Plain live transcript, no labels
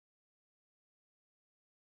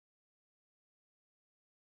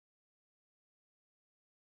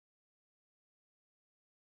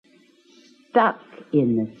stuck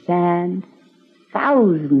in the sand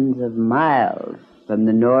thousands of miles from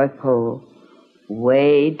the North Pole,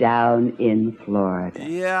 way down in Florida.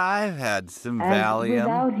 Yeah, I've had some And Valium.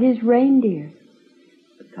 without his reindeer,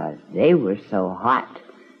 because they were so hot,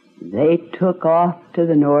 they took off to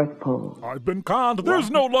the North Pole. I've been conned.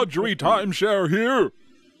 There's no luxury timeshare here.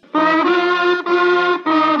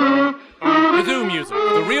 Kazoo music,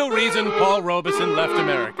 the real reason Paul Robeson left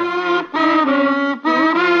America.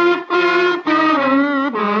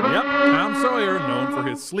 Yep, Tom Sawyer, known for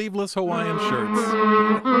his sleeveless Hawaiian shirts.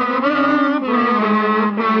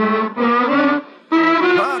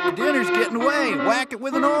 Buck, dinner's getting away. Whack it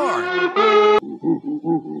with an oar.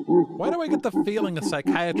 Why do I get the feeling a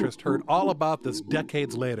psychiatrist heard all about this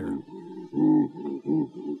decades later?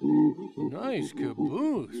 Nice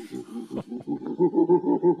caboose.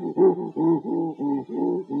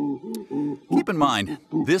 Keep in mind,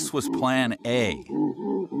 this was Plan A.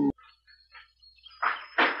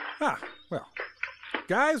 Ah, well.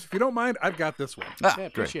 Guys, if you don't mind, I've got this one. Ah, I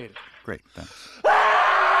appreciate it. Great, thanks.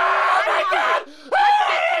 Oh my God!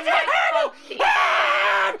 What is it? Please,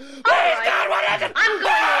 God, what is it? I'm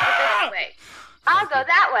going over this way. I'll go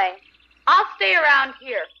that way. I'll stay around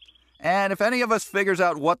here. And if any of us figures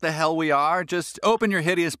out what the hell we are, just open your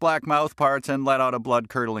hideous black mouth parts and let out a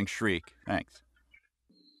blood-curdling shriek. Thanks.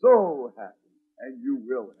 So happy, and you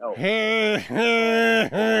will help. It's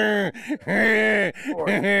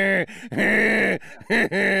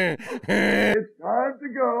time to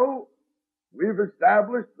go. We've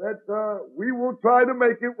established that we will try to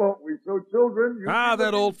make it, won't we? So, children...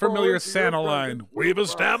 That old familiar Santa line. We've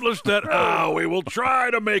established that, we will try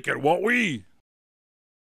to make it, won't we?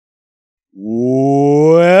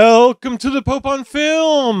 Welcome to the Pope on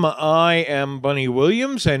Film. I am Bunny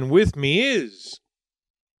Williams, and with me is...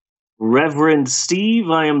 Reverend Steve.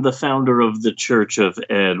 I am the founder of the Church of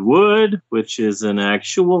Ed Wood, which is an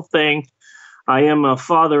actual thing. I am a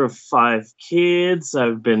father of 5 kids.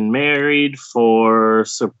 I've been married for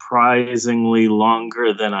surprisingly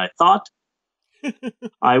longer than I thought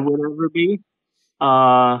I would ever be,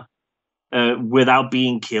 without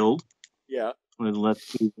being killed. Yeah.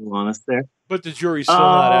 Let's be honest there. But the jury's still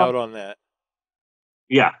not out on that.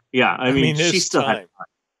 Yeah. I mean she still has time.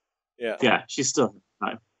 time. Yeah, she still has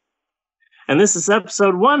time. And this is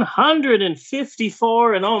episode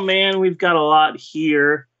 154, and oh man, we've got a lot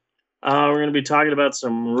here. We're going to be talking about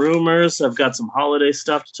some rumors. I've got some holiday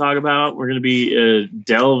stuff to talk about. We're going to be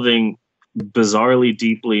delving bizarrely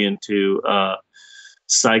deeply into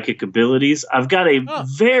psychic abilities. I've got a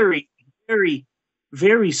very, very,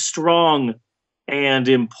 very strong and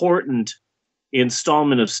important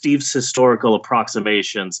installment of Steve's historical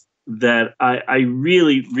approximations that I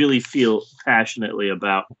really, really feel passionately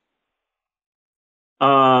about.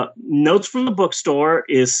 Notes from the bookstore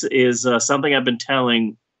is something I've been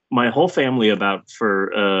telling my whole family about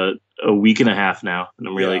for a week and a half now, and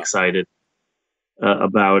I'm really excited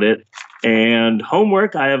about it. And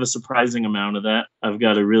homework, I have a surprising amount of that. I've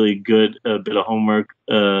got a really good bit of homework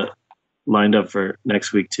lined up for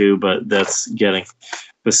next week too, but that's getting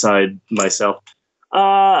beside myself.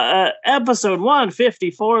 Episode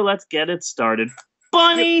 154, let's get it started.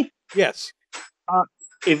 Bunny! Yes.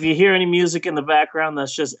 If you hear any music in the background,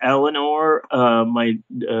 that's just Eleanor, my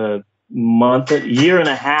year and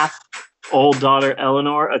a half old daughter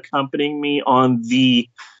Eleanor, accompanying me on the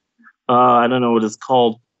I don't know what it's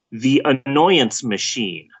called, the annoyance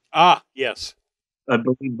machine. Ah, yes. I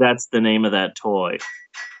believe that's the name of that toy.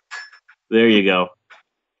 There you go.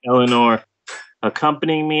 Eleanor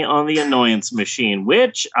accompanying me on the annoyance machine,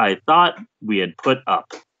 which I thought we had put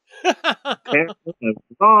up. Apparently I was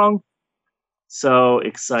wrong. So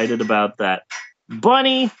excited about that.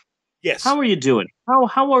 Bunny, yes. How are you doing?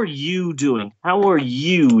 How are you doing? How are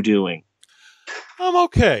you doing? I'm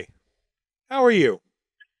okay. How are you?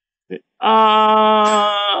 You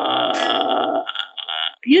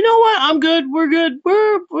know what? I'm good. We're good.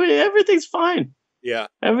 We're everything's fine. Yeah.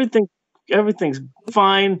 Everything's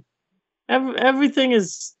fine. Everything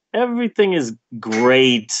is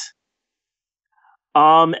great.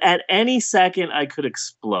 At any second I could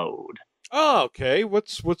explode. Oh, okay.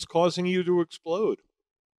 What's causing you to explode?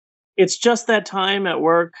 It's just that time at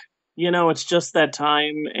work. It's just that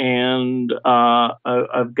time, and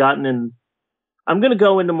I've gotten in. I'm going to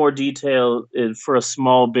go into more detail for a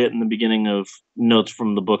small bit in the beginning of notes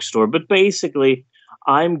from the bookstore, but basically,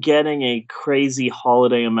 I'm getting a crazy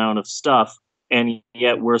holiday amount of stuff, and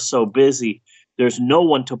yet we're so busy. There's no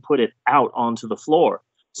one to put it out onto the floor,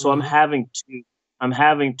 so I'm having to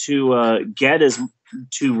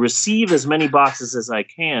receive as many boxes as I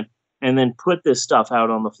can and then put this stuff out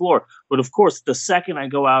on the floor. But of course, the second I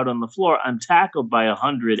go out on the floor, I'm tackled by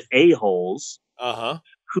 100 a-holes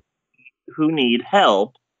who need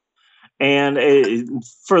help. And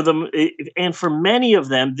for many of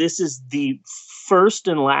them, this is the first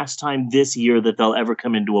and last time this year that they'll ever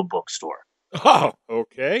come into a bookstore. Oh,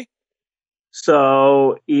 okay.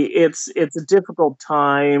 So it's a difficult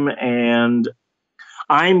time, and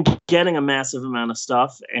I'm getting a massive amount of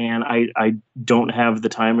stuff, and I don't have the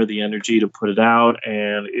time or the energy to put it out,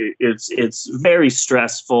 and it's very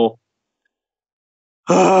stressful.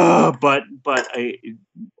 But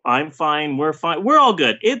I'm fine. We're fine. We're all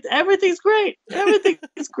good. Everything's great. Everything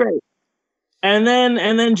is great. And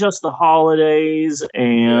then just the holidays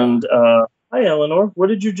and hi Eleanor. What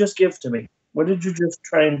did you just give to me? What did you just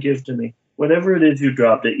try and give to me? Whatever it is you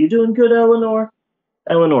dropped it. You doing good, Eleanor?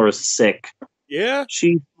 Eleanor is sick. Yeah?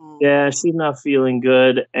 She's not feeling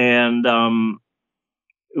good. And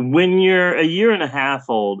when you're a year and a half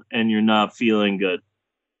old and you're not feeling good,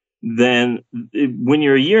 then when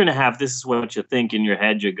you're a year and a half, this is what you think in your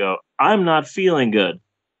head. You go, I'm not feeling good.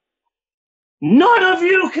 None of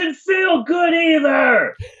you can feel good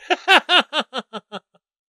either.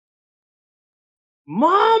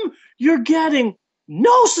 Mom, you're getting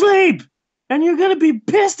no sleep. And you're going to be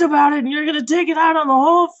pissed about it, and you're going to take it out on the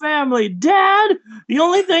whole family. Dad, the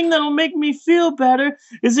only thing that'll make me feel better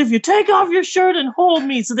is if you take off your shirt and hold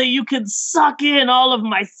me so that you can suck in all of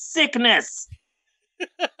my sickness.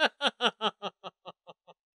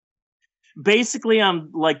 Basically,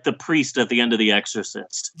 I'm like the priest at the end of The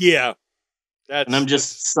Exorcist. Yeah. And I'm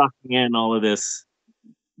just sucking in all of this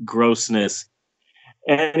grossness.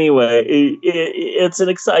 Anyway, it's an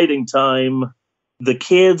exciting time. The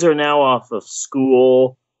kids are now off of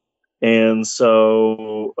school, and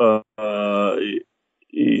so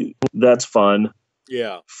that's fun.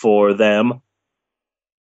 Yeah, for them,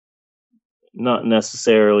 not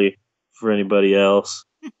necessarily for anybody else.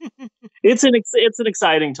 It's an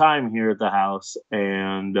exciting time here at the house,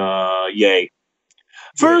 and yay!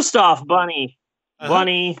 First off, Bunny,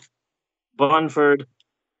 Bunford,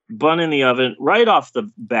 bun in the oven. Right off the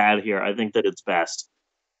bat here, I think that it's best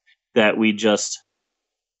that we just.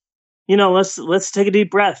 Let's take a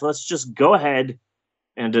deep breath. Let's just go ahead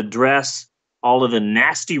and address all of the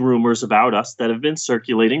nasty rumors about us that have been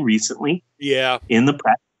circulating recently. Yeah. In the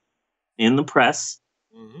press.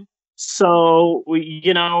 Mm-hmm. So,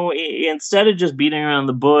 instead of just beating around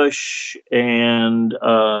the bush and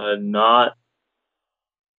not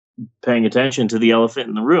paying attention to the elephant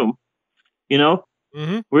in the room,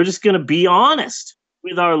 we're just going to be honest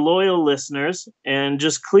with our loyal listeners and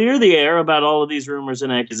just clear the air about all of these rumors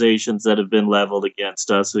and accusations that have been leveled against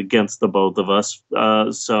us, against the both of us.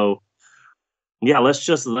 So yeah, let's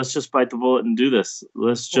just bite the bullet and do this.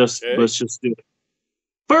 Let's just do it.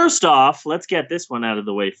 First off, let's get this one out of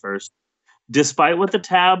the way first. Despite what the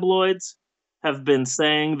tabloids have been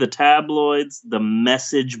saying, the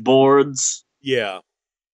message boards. Yeah.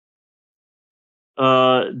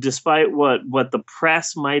 Despite what the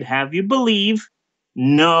press might have you believe,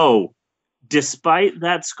 no. Despite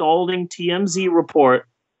that scalding TMZ report,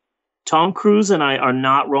 Tom Cruise and I are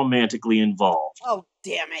not romantically involved. Oh,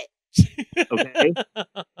 damn it. Okay?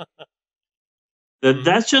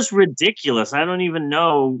 That's just ridiculous. I don't even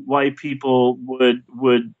know why people would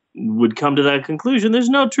come to that conclusion. There's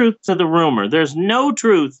no truth to the rumor. There's no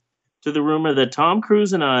truth to the rumor that Tom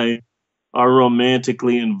Cruise and I are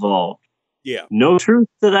romantically involved. Yeah. No truth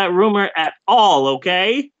to that rumor at all,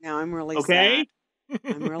 okay? Now I'm really sad.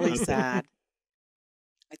 I'm really sad.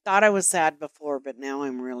 I thought I was sad before, but now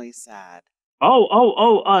I'm really sad.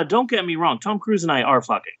 Don't get me wrong. Tom Cruise and I are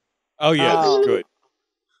fucking. Oh, yeah. Good.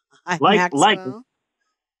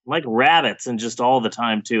 Like rabbits and just all the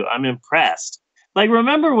time, too. I'm impressed. Like,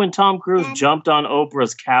 remember when Tom Cruise jumped on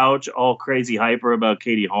Oprah's couch all crazy hyper about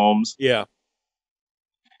Katie Holmes? Yeah.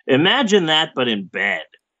 Imagine that, but in bed.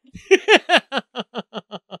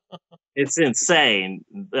 It's insane.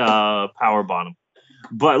 Power bottom.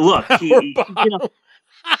 But look, that's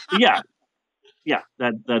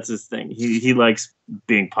his thing. He likes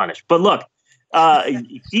being punished. But look,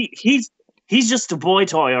 he's just a boy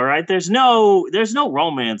toy, all right? There's no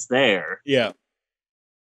romance there. Yeah.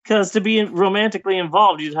 Because to be romantically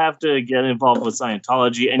involved, you'd have to get involved with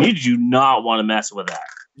Scientology, and you do not want to mess with that.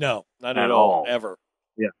 No, not at all. Ever.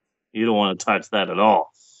 Yeah. You don't want to touch that at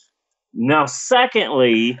all. Now,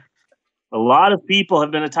 secondly, a lot of people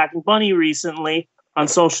have been attacking Bunny recently on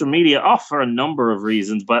social media, for a number of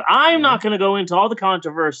reasons, but I'm not going to go into all the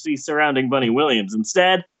controversy surrounding Bunny Williams.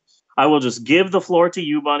 Instead, I will just give the floor to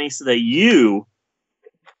you, Bunny, so that you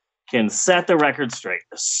can set the record straight.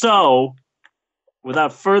 So,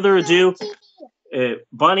 without further ado,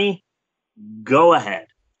 Bunny, go ahead.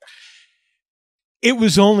 It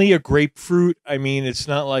was only a grapefruit. I mean, it's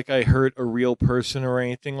not like I hurt a real person or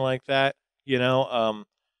anything like that, you know.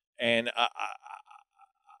 And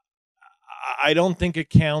I don't think it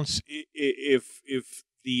counts if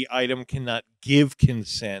the item cannot give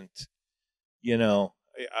consent. You know,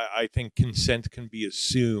 I think consent can be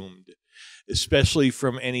assumed, especially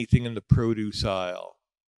from anything in the produce aisle.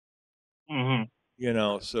 Mm-hmm. You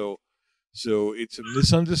know, so it's a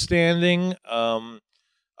misunderstanding.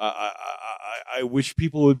 I wish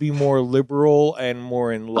people would be more liberal and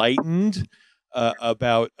more enlightened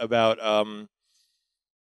about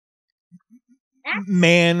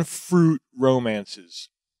man fruit romances.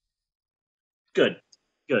 Good.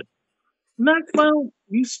 Maxwell,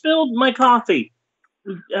 you spilled my coffee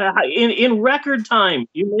in record time.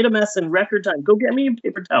 You made a mess in record time. Go get me a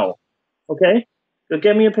paper towel, okay? Go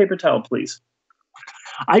get me a paper towel, please.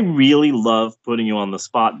 I really love putting you on the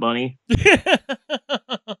spot, Bunny. I've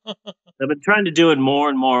been trying to do it more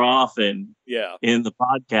and more often. Yeah. In the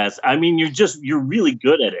podcast. I mean, you're really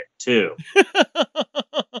good at it too.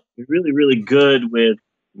 You're really, really good with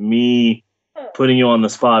me putting you on the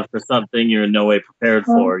spot for something you're in no way prepared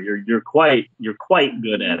for. You're quite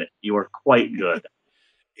good at it. You are quite good.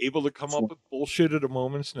 Able to come up with bullshit at a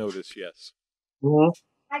moment's notice, yes.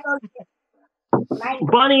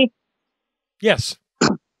 Bunny. Yes.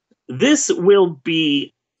 This will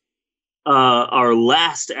be our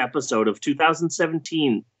last episode of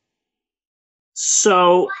 2017.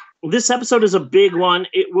 So this episode is a big one.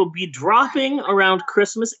 It will be dropping around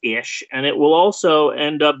Christmas-ish, and it will also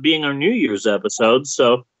end up being our New Year's episode.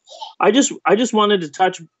 So I just wanted to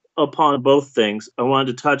touch upon both things. I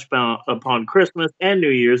wanted to touch upon Christmas and New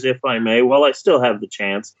Year's, if I may, while I still have the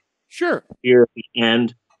chance. Sure. Here at the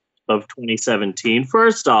end of 2017.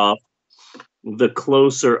 First off, the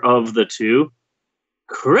closer of the two,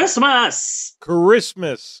 Christmas!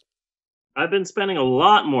 I've been spending a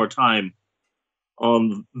lot more time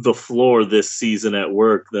on the floor this season at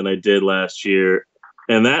work than I did last year.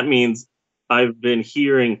 And that means I've been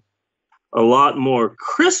hearing a lot more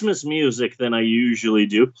Christmas music than I usually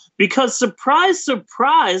do. Because surprise,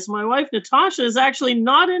 surprise, my wife Natasha is actually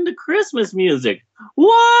not into Christmas music.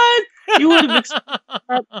 What? You would have expected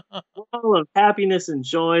that level of happiness and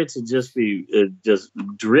joy to just be just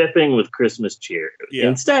dripping with Christmas cheer. Yeah.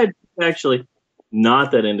 Instead, actually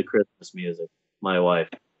not that into Christmas music, my wife.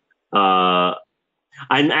 I'm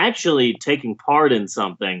actually taking part in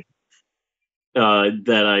something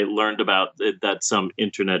that I learned about that some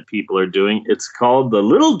internet people are doing. It's called the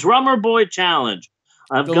Little Drummer Boy Challenge.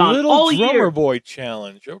 I've gone all year. Little Drummer Boy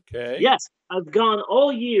Challenge. Okay. Yes, I've gone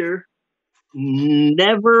all year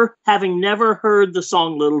having never heard the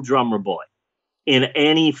song Little Drummer Boy in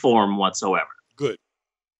any form whatsoever. Good.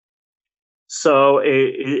 So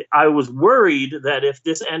I was worried that if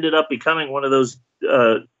this ended up becoming one of those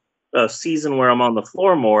a season where I'm on the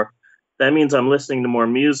floor more, that means I'm listening to more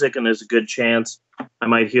music, and there's a good chance I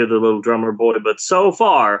might hear the Little Drummer Boy. But so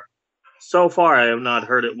far, I have not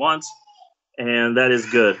heard it once, and that is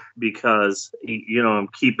good because I'm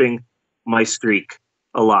keeping my streak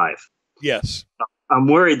alive. Yes, I'm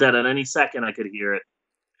worried that at any second I could hear it,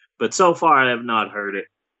 but so far I have not heard it.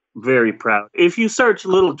 Very proud. If you search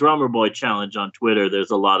Little Drummer Boy Challenge on Twitter,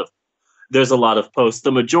 there's a lot of posts.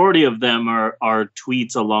 The majority of them are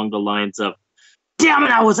tweets along the lines of, "Damn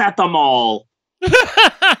it, I was at the mall.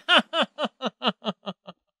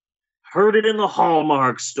 Heard it in the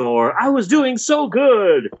Hallmark store. I was doing so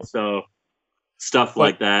good." So stuff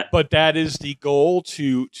like that. But that is the goal,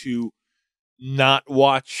 to not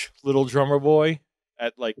watch Little Drummer Boy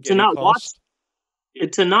at to not watch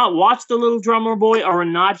the Little Drummer Boy, or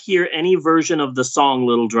not hear any version of the song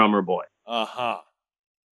Little Drummer Boy. Uh-huh.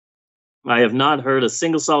 I have not heard a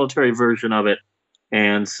single solitary version of it,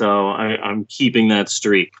 and so I'm keeping that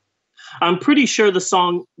streak. I'm pretty sure the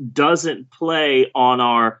song doesn't play on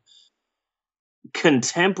our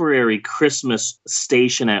contemporary Christmas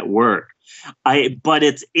station at work. But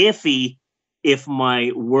it's iffy if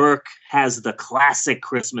my work has the classic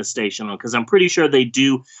Christmas station on, because I'm pretty sure they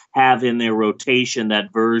do have in their rotation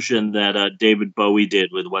that version that David Bowie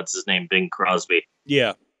did with what's his name, Bing Crosby.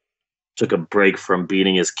 Yeah. Took a break from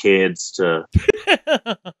beating his kids to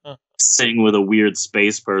sing with a weird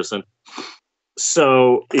space person.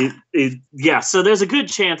 So so there's a good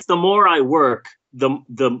chance the more I work,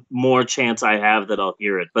 the more chance I have that I'll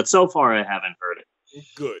hear it. But so far I haven't heard it.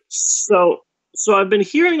 Good. So I've been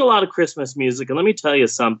hearing a lot of Christmas music, and let me tell you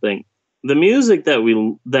something. The music that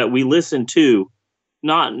we listen to,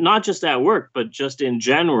 not just at work, but just in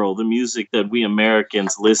general, the music that we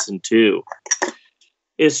Americans listen to,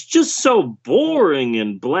 is just so boring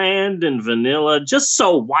and bland and vanilla, just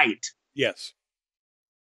so white. Yes.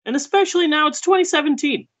 And especially now it's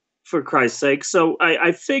 2017, for Christ's sake. So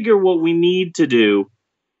I figure what we need to do,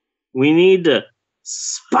 we need to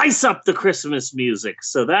spice up the Christmas music.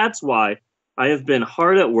 So that's why I have been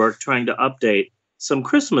hard at work trying to update some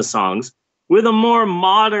Christmas songs with a more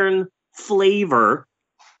modern flavor.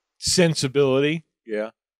 Sensibility.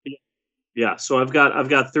 Yeah. Yeah, so I've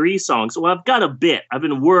got 3 songs. Well, I've got a bit. I've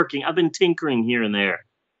been tinkering here and there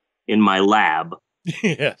in my lab.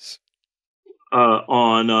 Yes.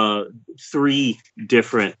 On 3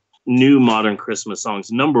 different new modern Christmas songs.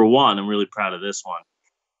 Number 1, I'm really proud of this one.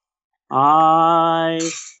 I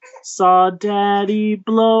saw Daddy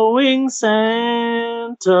blowing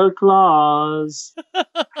Santa Claus.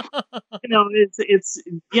 It's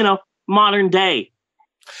modern day.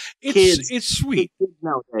 It's sweet. Kids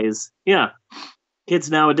nowadays. Yeah.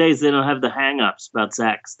 Kids nowadays, they don't have the hang-ups about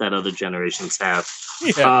sex that other generations have.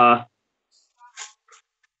 Yeah.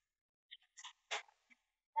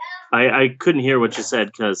 I couldn't hear what you said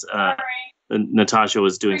because Natasha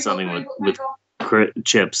was doing something with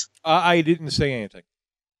chips. I didn't say anything.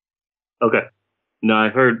 Okay. No, I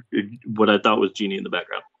heard what I thought was Jeannie in the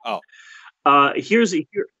background. Oh. This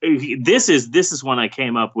is one I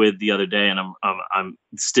came up with the other day, and I'm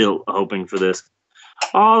still hoping for this.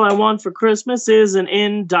 All I want for Christmas is an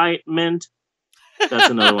indictment. That's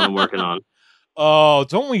another one I'm working on. Oh,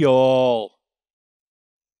 don't we all?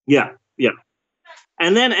 Yeah.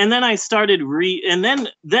 And then I started and then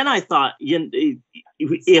I thought,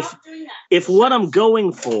 if what I'm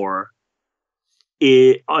going for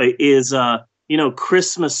is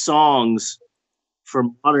Christmas songs for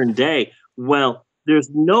modern day, well, there's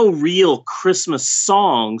no real Christmas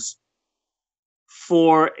songs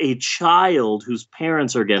for a child whose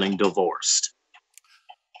parents are getting divorced.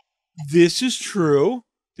 This is true.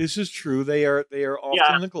 They are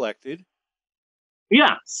often neglected.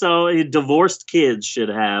 Yeah, so divorced kids should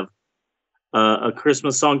have a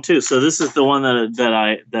Christmas song too. So this is the one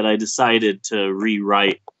that I decided to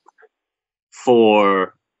rewrite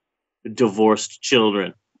for divorced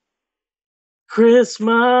children.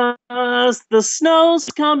 Christmas, the snow's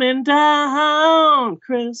coming down.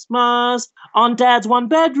 Christmas on Dad's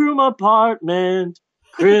 1-bedroom apartment.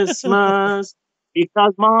 Christmas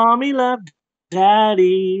because Mommy left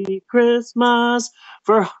Daddy. Christmas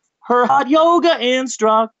for her hot yoga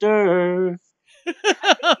instructor.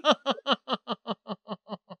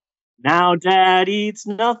 Now Dad eats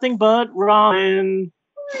nothing but ramen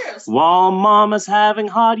while Mama's having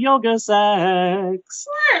hot yoga sex.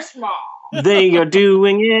 Where's Mom? They are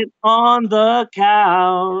doing it on the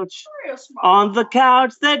couch. On the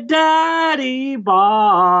couch that Daddy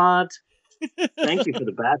bought. Thank you for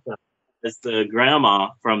the backup. It's the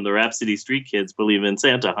grandma from the Rhapsody Street Kids Believe in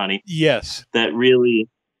Santa, honey. Yes. That really,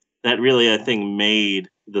 I think, made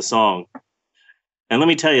the song. And let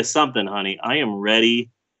me tell you something, honey. I am ready.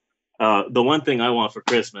 The one thing I want for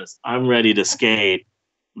Christmas, I'm ready to skate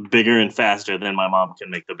bigger and faster than my mom can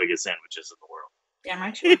make the biggest sandwiches in the world. Yeah,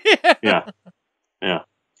 my too. Yeah.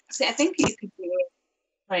 See, I think you could do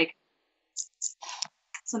like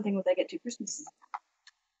something with I Get 2 Christmases.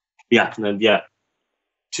 Yeah.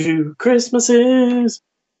 2 Christmases.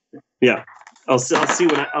 Yeah. I'll see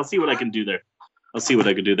what I can do there.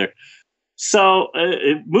 So,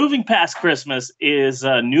 moving past Christmas is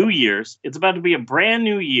New Year's. It's about to be a brand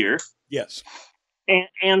new year. Yes.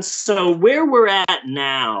 And so where we're at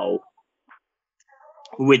now,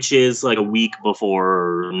 which is like a week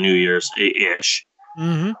before New Year's-ish,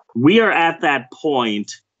 we are at that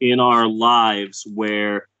point in our lives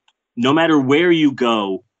where no matter where you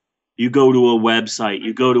go to a website,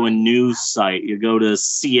 you go to a news site, you go to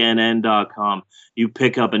CNN.com, you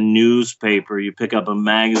pick up a newspaper, you pick up a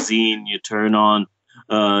magazine, you turn on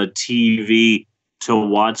TV to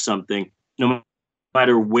watch something. No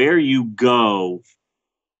matter where you go,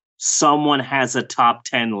 someone has a top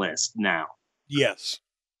 10 list now. Yes.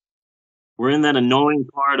 We're in that annoying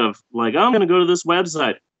part of like, I'm going to go to this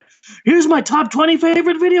website. Here's my top 20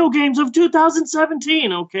 favorite video games of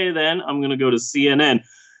 2017. Okay, then I'm going to go to CNN.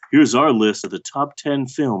 Here's our list of the top 10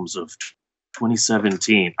 films of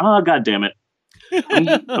 2017. Oh, God damn it.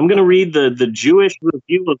 I'm going to read the Jewish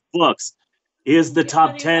review of books. Here's the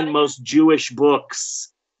top 10 most Jewish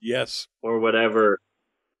books. Yes. Or whatever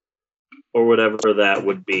that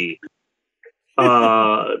would be.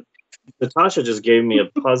 Natasha just gave me a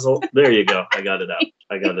puzzle. There you go. I got it out.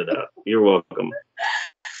 You're welcome.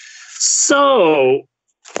 So,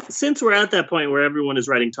 since we're at that point where everyone is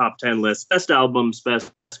writing top 10 lists, best albums,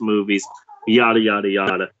 best movies, yada, yada,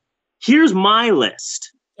 yada, here's my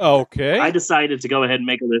list. Okay. I decided to go ahead and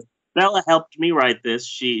make a list. Bella helped me write this.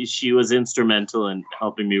 She was instrumental in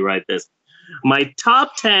helping me write this. My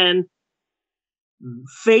top 10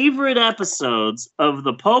 favorite episodes of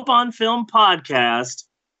the Pope on Film podcast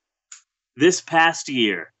this past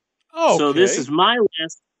year. Okay. So this is my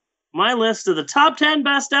list of the top 10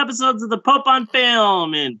 best episodes of the Pope on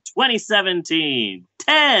Film in 2017.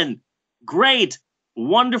 10 great,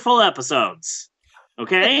 wonderful episodes.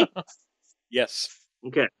 Okay? Yes.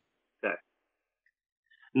 Okay.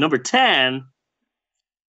 Number 10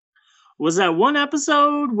 was that one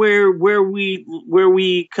episode where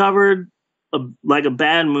we covered a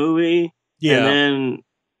bad movie, Yeah. and then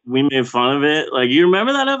we made fun of it. Like, you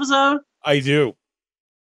remember that episode? I do.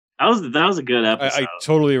 That was a good episode. I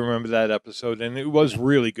totally remember that episode, and it was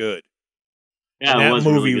really good. Yeah, and it that was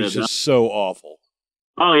movie really was good. just so awful.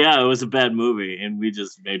 Oh yeah, it was a bad movie, and we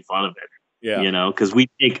just made fun of it. Yeah. You know, because we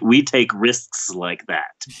take risks like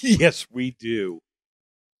that. Yes, we do.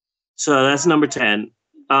 So that's number 10.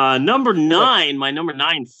 Number 9, my number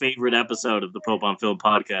 9 favorite episode of the Pope on Film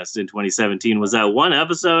podcast in 2017 was that one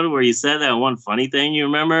episode where you said that one funny thing. You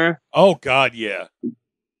remember? Oh God, yeah.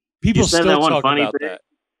 People said still that one talk funny about thing. that.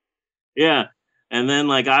 Yeah. And then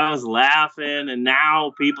like I was laughing, and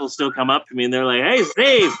now people still come up to me and they're like, "Hey,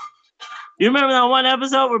 Steve, you remember that one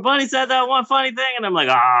episode where Bunny said that one funny thing?" And I'm like,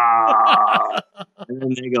 "Ah." And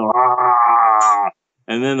then they go, "Ah."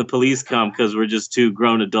 And then the police come because we're just two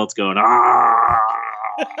grown adults going, "Ah."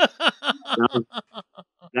 That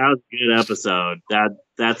was a good episode.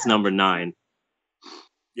 That's number 9.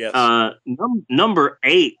 Yes. Number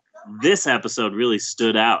 8. This episode really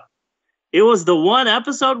stood out. It was the one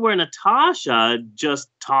episode where Natasha just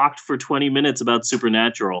talked for 20 minutes about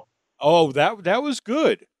Supernatural. Oh, that was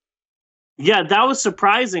good. Yeah, that was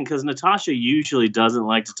surprising because Natasha usually doesn't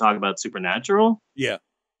like to talk about Supernatural. Yeah.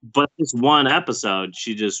 But this one episode,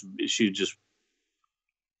 she just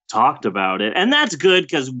talked about it, and that's good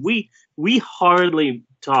because we hardly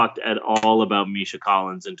talked at all about Misha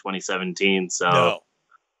Collins in 2017. So no,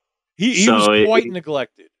 he was quite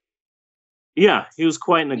neglected. Yeah, he was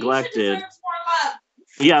quite neglected.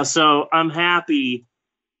 Yeah, so I'm happy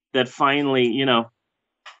that finally,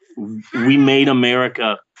 we made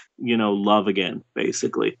America, love again.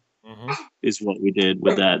 Basically, is what we did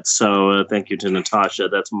with that. So thank you to Natasha.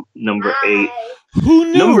 That's number 8.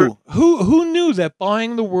 Who knew? Who knew that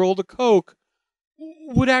buying the world a Coke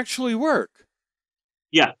would actually work?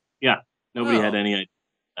 Yeah. Nobody had any idea.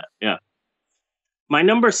 Yeah. My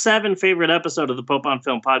number 7 favorite episode of the Pope on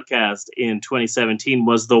Film podcast in 2017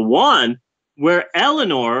 was the one where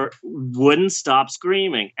Eleanor wouldn't stop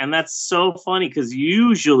screaming. And that's so funny because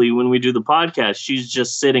usually when we do the podcast, she's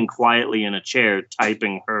just sitting quietly in a chair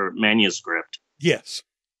typing her manuscript. Yes.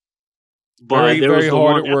 But very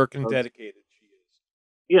hard at work and dedicated.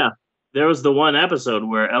 Yeah. There was the one episode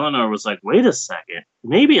where Eleanor was like, wait a second,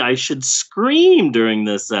 maybe I should scream during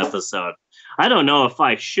this episode. I don't know if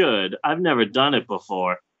I should. I've never done it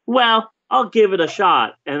before. Well, I'll give it a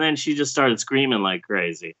shot. And then she just started screaming like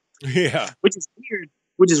crazy. Yeah. Which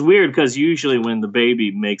is weird because usually when the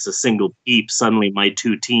baby makes a single peep, suddenly my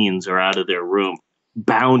 2 teens are out of their room,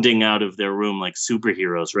 bounding out of their room like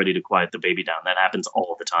superheroes ready to quiet the baby down. That happens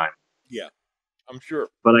all the time. Yeah, I'm sure.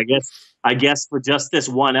 But I guess for just this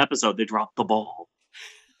one episode, they dropped the ball.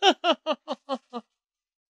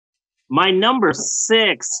 My number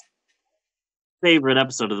 6 favorite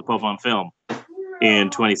episode of the Pope on Film in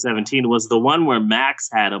 2017 was the one where Max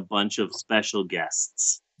had a bunch of special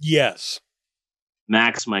guests. Yes.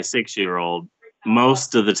 Max, my 6-year-old,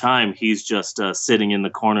 most of the time he's just sitting in the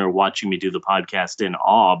corner watching me do the podcast in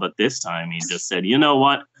awe. But this time he just said, you know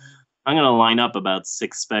what? I'm going to line up about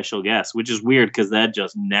 6 special guests, which is weird because that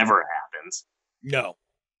just never happens. No,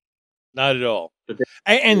 not at all.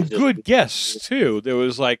 And good guests too. There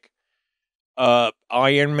was like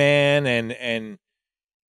Iron Man and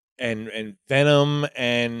Venom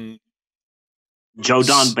and Joe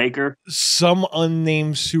Don Baker, some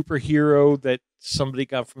unnamed superhero that somebody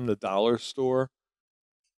got from the dollar store.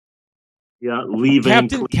 Yeah, leaving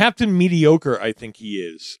Captain Mediocre, I think he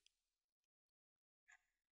is.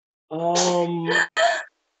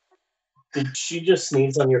 Did she just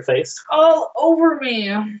sneeze on your face? All over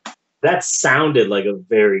me. That sounded like a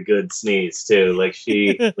very good sneeze too. Like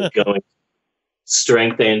she was going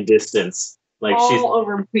strength and distance. Like all she's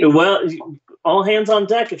over me. Well, all hands on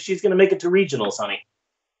deck if she's going to make it to regionals, honey.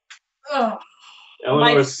 Ugh.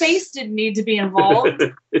 My face didn't need to be involved.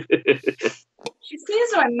 She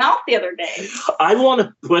sneezed in my mouth the other day. I want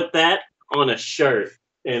to put that on a shirt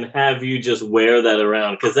and have you just wear that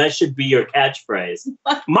around because that should be your catchphrase.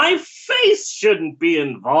 My face shouldn't be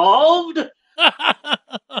involved.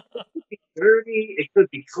 Dirty. It could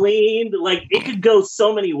be cleaned. Like, it could go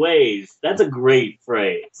so many ways. That's a great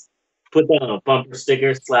phrase. Put that on a bumper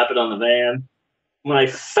sticker, slap it on the van. My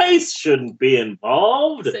face shouldn't be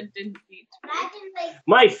involved.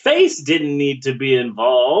 My face didn't need to be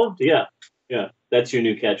involved. Yeah. That's your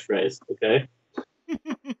new catchphrase. Okay.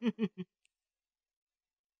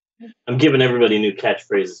 I'm giving everybody new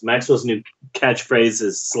catchphrases. Maxwell's new catchphrase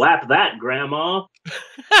is "slap that, grandma."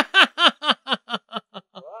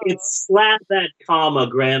 It's "slap that, comma,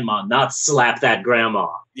 grandma," not "slap that, grandma."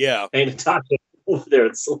 Yeah. Hey, Natasha, over there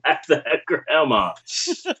and slap that, grandma.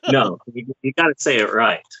 No, you got to say it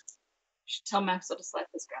right. You should tell Maxwell to slap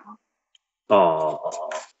his grandma. Oh.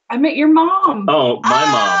 I met your mom. Oh, my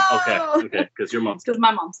mom. Okay, because your mom's dead. Because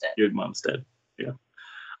my mom's dead. Your mom's dead. Yeah.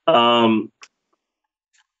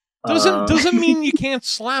 Doesn't mean you can't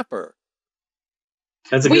slap her.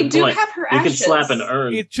 That's a good point. We do have her You ashes. can slap an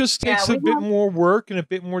urn. It just takes a bit more work and a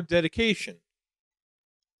bit more dedication.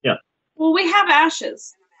 Yeah. Well, we have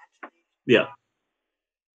ashes. Yeah.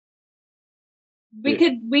 We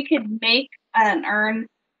could make an urn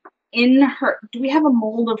in her. Do we have a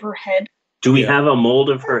mold of her head? Do we have a mold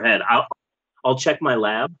of her head? I'll check my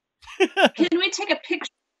lab. Can we take a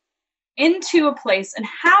picture into a place and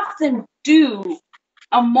have them do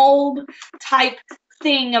a mold type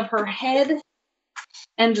thing of her head,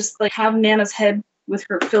 and just like have Nana's head with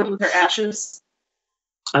her filled with her ashes?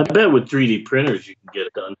 I bet with 3D printers you can get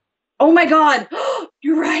it done. Oh my God,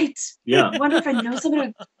 you're right. Yeah. I wonder if I know somebody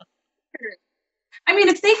with. I mean,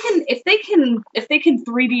 if they can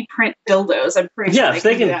 3D print dildos, I'm pretty sure. Yeah, if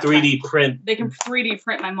they can 3D print, they can 3D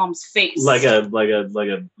print my mom's face. like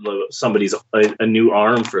somebody's a new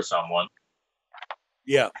arm for someone.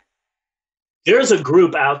 Yeah. There's a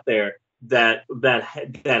group out there that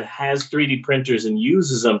has 3D printers and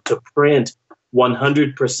uses them to print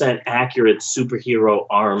 100% accurate superhero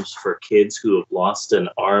arms for kids who have lost an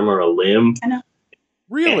arm or a limb. I know.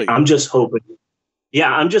 Really? And I'm just hoping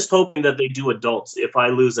that they do adults. If I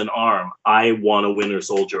lose an arm, I want a Winter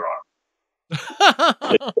Soldier arm.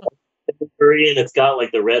 And it's got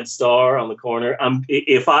like the red star on the corner.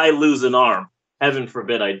 If I lose an arm, heaven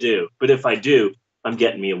forbid I do, but if I do, I'm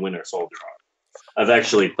getting me a Winter Soldier arm. I've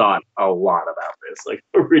actually thought a lot about this, like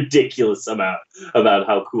a ridiculous amount about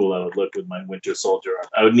how cool I would look with my Winter Soldier arm.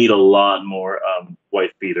 I would need a lot more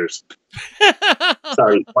wife beaters.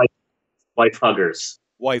 Sorry, wife huggers.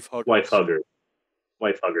 Wife huggers. Wife huggers.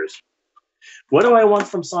 Wife huggers. What do I want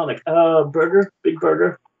from Sonic? Burger? Big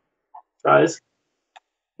burger? Fries?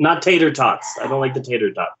 Not tater tots. I don't like the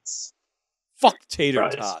tater tots. Fuck tater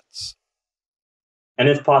Fries. tots. And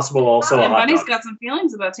if possible, also a hot Bunny's dog. got some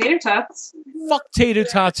feelings about tater tots. Fuck tater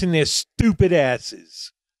tots and their stupid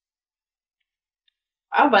asses.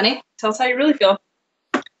 Wow, Bunny, tell us how you really feel.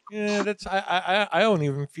 Yeah, that's I don't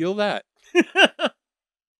even feel that.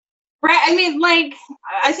 Right, I mean, like,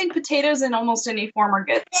 I think potatoes in almost any form are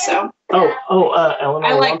good. So. Eleanor.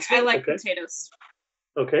 I like okay. potatoes.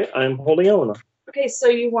 Okay, I'm holding Eleanor. Okay, so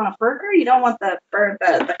you want a burger? You don't want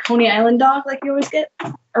the Coney Island dog like you always get,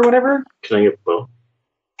 or whatever. Can I get both?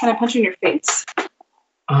 Can I punch you in your face?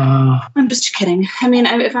 I'm just kidding. I mean,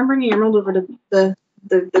 if I'm bringing Emerald over to the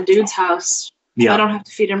dude's house, yeah, I don't have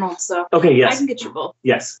to feed Emerald, so okay, yes, I can get you both.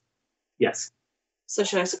 Yes. So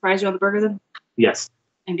should I surprise you on the burger then? Yes.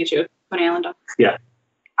 And get you a Coney Island dog? Yeah.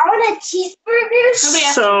 I want a cheeseburger.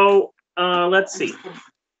 So, let's see.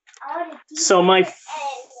 So my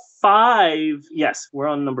 5, yes, we're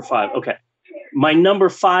on number 5. Okay. My number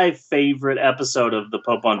 5 favorite episode of the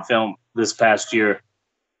Pope on Film this past year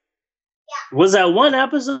was that one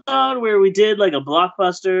episode where we did like a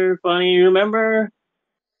blockbuster funny, you remember?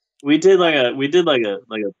 We did like a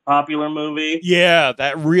popular movie. Yeah,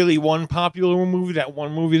 that really one popular movie, that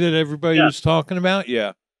one movie that everybody was talking about.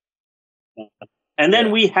 Yeah. And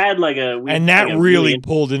then we had and that really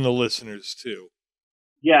pulled in the listeners too.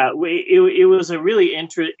 Yeah, it was a really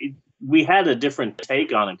we had a different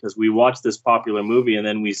take on it because we watched this popular movie and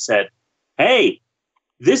then we said, hey,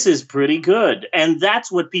 this is pretty good. And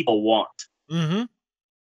that's what people want to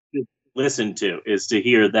listen to, is to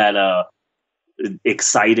hear that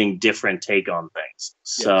exciting, different take on things.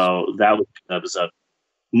 So that was an episode.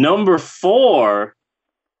 Number 4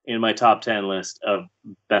 in my top 10 list of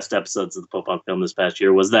best episodes of the Pope on Film this past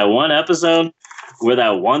year was that one episode where that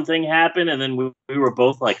one thing happened and then we were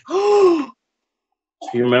both like, oh,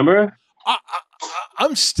 you remember?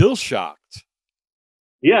 I'm still shocked.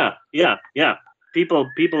 Yeah. People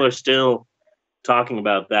are still talking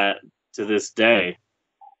about that to this day.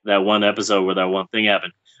 That one episode where that one thing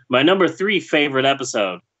happened. My number 3 favorite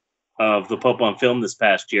episode of the Pope on Film this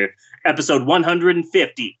past year, episode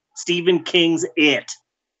 150, Stephen King's It.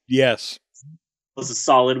 Yes. It was a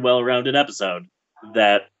solid, well-rounded episode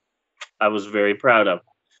that I was very proud of.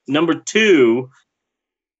 The number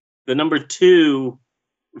two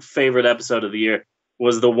favorite episode of the year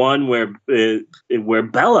was the one where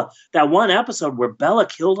Bella, that one episode where Bella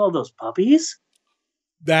killed all those puppies.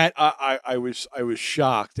 That I was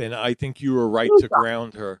shocked, and I think you were right to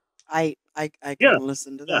ground her. I couldn't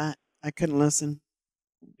listen to that. I couldn't listen.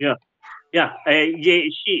 Yeah.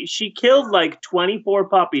 She killed like 24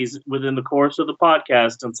 puppies within the course of the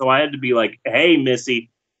podcast, and so I had to be like, "Hey,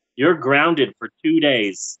 Missy, you're grounded for 2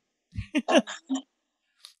 days." And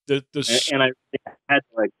I had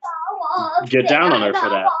to like get down on her for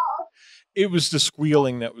that. It was the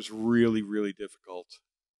squealing that was really, really difficult.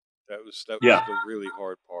 That was the really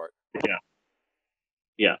hard part.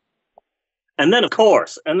 Yeah. And then of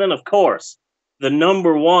course, the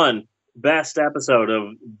number one best episode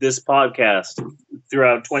of this podcast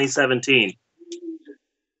throughout 2017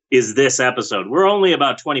 is this episode. We're only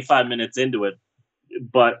about 25 minutes into it,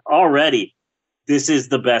 but already this is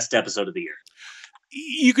the best episode of the year.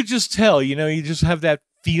 You could just tell, you just have that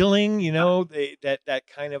feeling, that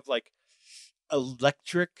kind of like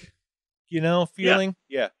electric, feeling.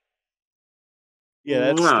 Yeah.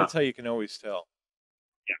 Yeah, that's how you can always tell.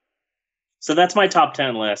 Yeah. So that's my top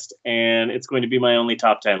 10 list, and it's going to be my only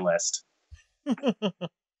top 10 list.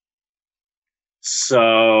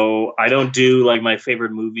 So I don't do like my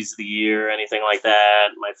favorite movies of the year or anything like that.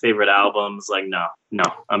 My favorite albums, like no,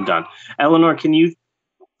 I'm done. Eleanor, can you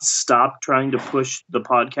stop trying to push the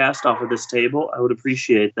podcast off of this table? I would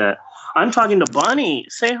appreciate that. I'm talking to Bunny.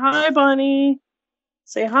 Say hi, Bunny.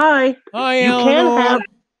 Say hi. Hi, Eleanor.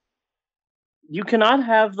 You cannot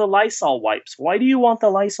have the Lysol wipes. Why do you want the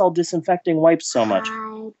Lysol disinfecting wipes so much?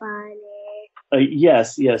 Hi, Bunny.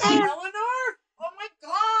 Yes. Hey, Eleanor! Oh my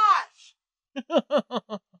gosh!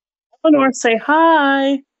 Eleanor, say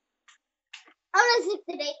hi. I'm sick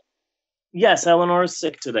today. Yes, Eleanor is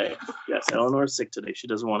sick today. She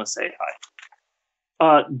doesn't want to say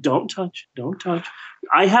hi. Don't touch.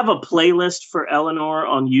 I have a playlist for Eleanor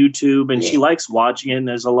on YouTube, and she likes watching it. And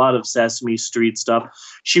there's a lot of Sesame Street stuff.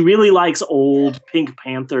 She really likes old Pink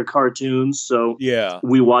Panther cartoons, so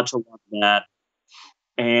we watch a lot of that.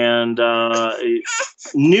 And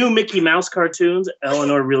new Mickey Mouse cartoons,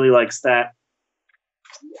 Eleanor really likes that.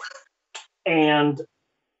 And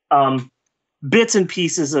bits and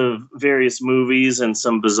pieces of various movies and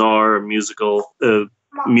some bizarre music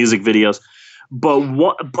videos.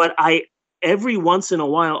 But I every once in a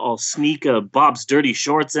while I'll sneak a Bob's Dirty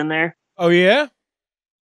Shorts in there. Oh yeah?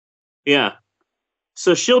 Yeah.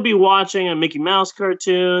 So she'll be watching a Mickey Mouse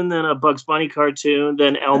cartoon, then a Bugs Bunny cartoon,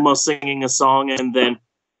 then Elmo singing a song, and then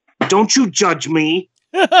don't you judge me.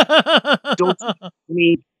 Don't judge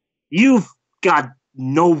me. You've got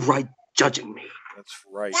no right judging me. That's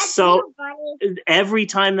right. So every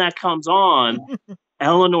time that comes on,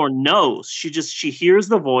 Eleanor knows. She hears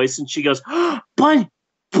the voice and she goes, oh, Bunny.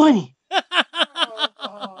 Bunny.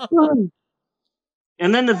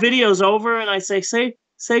 And then the video's over and I say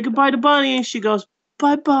goodbye to Bunny, and she goes,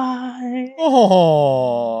 bye-bye.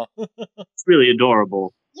 Oh. It's really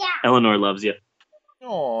adorable. Yeah. Eleanor loves you.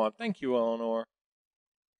 Oh, thank you, Eleanor.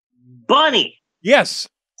 Bunny. Yes.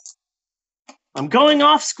 I'm going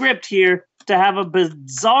off script here to have a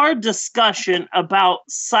bizarre discussion about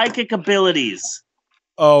psychic abilities.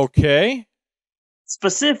 Okay.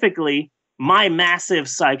 Specifically, my massive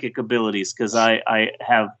psychic abilities, because I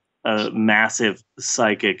have massive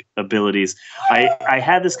psychic abilities. I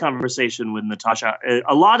had this conversation with Natasha.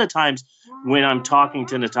 A lot of times when I'm talking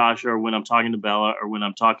to Natasha, or when I'm talking to Bella, or when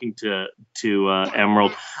I'm talking to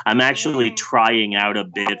Emerald, I'm actually trying out a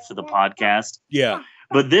bit for the podcast. Yeah.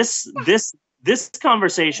 But this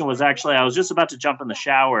conversation was actually, I was just about to jump in the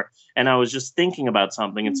shower and I was just thinking about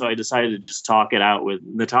something. And so I decided to just talk it out with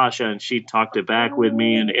Natasha, and she talked it back with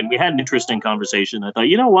me, and we had an interesting conversation. I thought,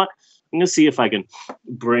 you know what? I'm going to see if I can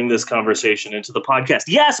bring this conversation into the podcast.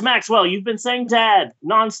 Yes, Maxwell, you've been saying dad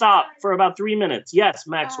nonstop for about 3 minutes. Yes,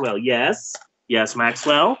 Maxwell. Yes. Yes,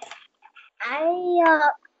 Maxwell. I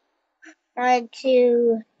wanted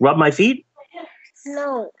to... Rub my feet?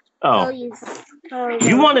 No. Oh.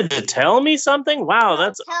 You wanted to tell me something? Wow,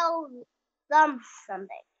 that's... Tell them something.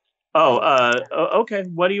 Oh, okay.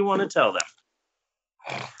 What do you want to tell them?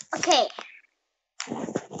 Okay.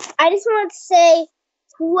 I just want to say,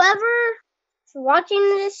 whoever's watching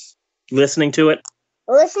this, listening to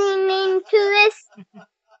this,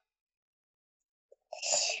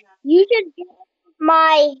 you should give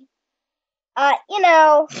my,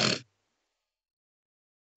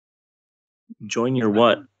 join your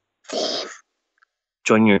what?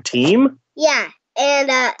 Join your team? Yeah,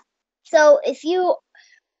 and so if you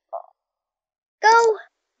go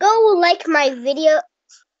like my video.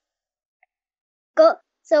 Go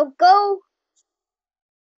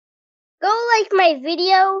like my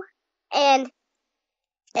video and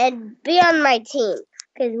be on my team.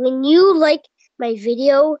 Because when you like my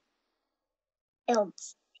video,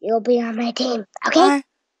 you'll be on my team. Okay?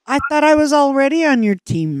 I thought I was already on your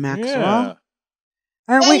team, Maxwell.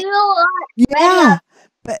 Aren't we? Yeah.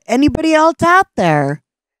 But anybody else out there?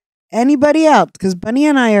 Anybody else? Because Bunny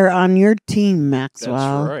and I are on your team,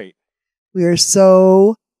 Maxwell. That's right. We are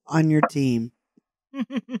so on your team.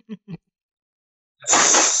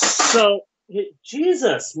 So,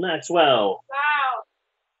 Jesus, Maxwell.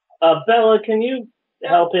 Wow. Bella, can you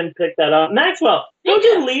help him pick that up? Maxwell, don't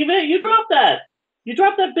you leave it. You dropped that. You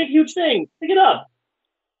dropped that big, huge thing. Pick it up.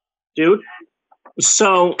 Dude.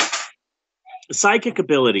 So, psychic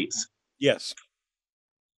abilities. Yes.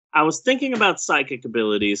 I was thinking about psychic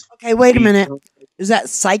abilities. Okay, wait a minute. Is that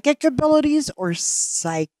psychic abilities or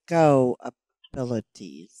psycho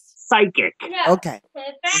abilities? Psychic. Okay.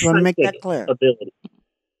 Just want to make that clear. Ability.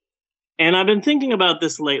 And I've been thinking about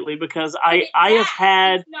this lately because I have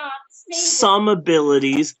had some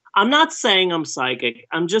abilities. I'm not saying I'm psychic.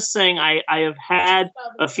 I'm just saying I have had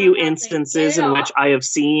a few instances in which I have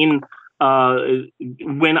seen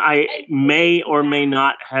when I may or may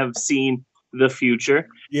not have seen the future.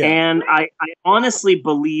 Yeah. And I honestly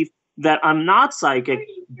believe that I'm not psychic,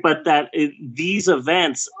 but that these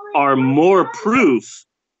events are more proof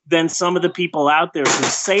than some of the people out there who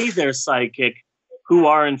say they're psychic, who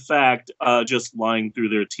are in fact just lying through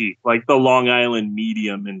their teeth, like the Long Island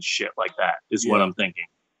medium and shit like that is what I'm thinking.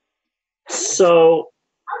 So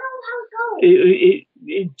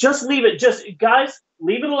just leave it. Just guys,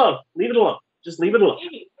 leave it alone. Leave it alone. Just leave it alone.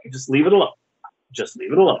 Just leave it alone. Just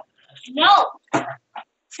leave it alone. No. I'm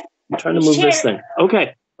trying to move this thing.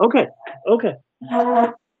 Okay. But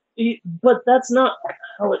that's not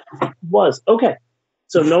how it was. Okay.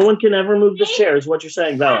 So no one can ever move this chair is what you're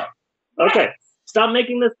saying, Bella. Okay. Stop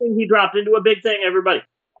making this thing he dropped into a big thing, everybody.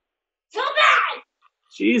 Too bad.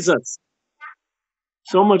 Jesus.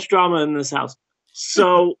 So much drama in this house.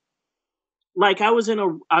 So like I was in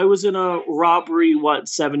a robbery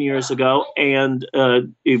 7 years ago, and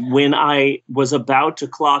when I was about to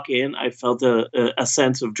clock in, I felt a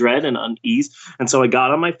sense of dread and unease, and so I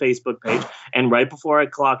got on my Facebook page, and right before I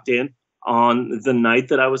clocked in on the night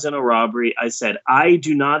that I was in a robbery, I said, "I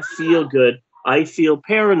do not feel good. I feel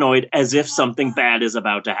paranoid, as if something bad is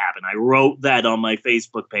about to happen." I wrote that on my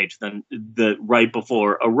Facebook page then right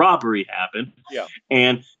before a robbery happened. Yeah,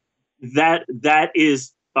 and that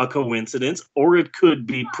is a coincidence, or it could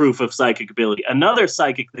be proof of psychic ability. Another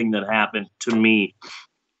psychic thing that happened to me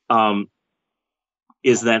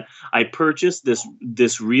is that I purchased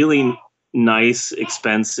this really nice,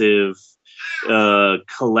 expensive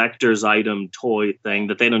collector's item toy thing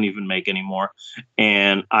that they don't even make anymore.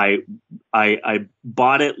 And I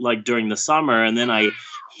bought it like during the summer, and then I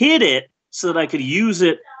hid it so that I could use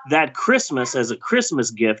it that Christmas as a Christmas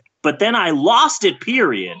gift. But then I lost it,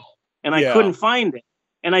 period. And I couldn't find it.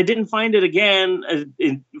 And I didn't find it again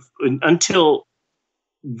until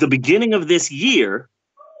the beginning of this year.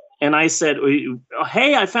 And I said,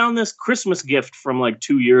 "Hey, I found this Christmas gift from like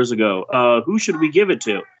 2 years ago. Who should we give it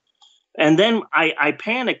to?" And then I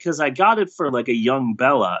panicked because I got it for like a young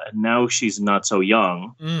Bella, and now she's not so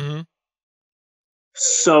young. Mm-hmm.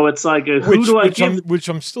 So it's like, who do I give? Which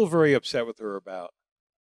I'm still very upset with her about.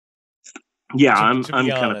 Yeah, I'm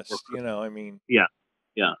kind honest. of, I mean, yeah,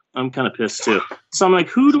 I'm kind of pissed too. So I'm like,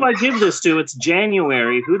 who do I give this to? It's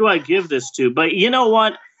January. Who do I give this to? But you know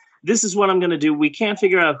what? This is what I'm going to do. We can't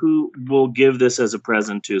figure out who we'll give this as a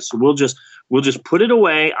present to. So we'll just put it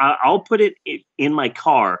away. I'll put it in my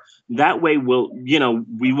car. That way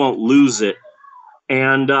we won't lose it.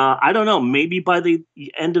 And I don't know, maybe by the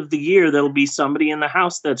end of the year, there'll be somebody in the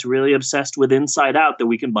house that's really obsessed with Inside Out that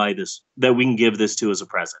we can give this to as a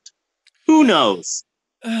present. Who knows?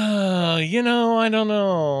 I don't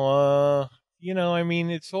know. I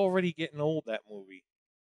mean, it's already getting old, that movie.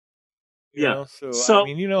 You know? So I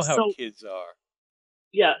mean, how kids are.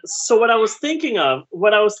 Yeah. So what I was thinking of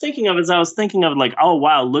is like, oh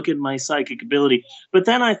wow, look at my psychic ability. But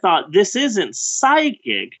then I thought, this isn't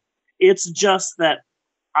psychic. It's just that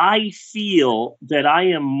I feel that I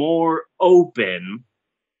am more open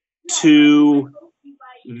to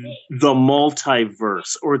the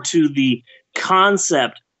multiverse, or to the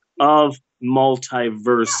concept of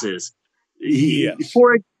multiverses. Yes.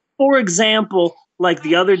 For example, like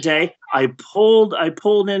the other day, I pulled my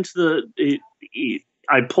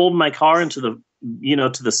car into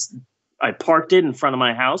I parked it in front of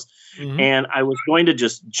my house, and I was going to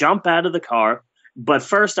just jump out of the car. But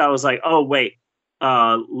first I was like, oh wait,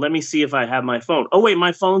 let me see if I have my phone. Oh, wait,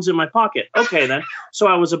 my phone's in my pocket. Okay, then. So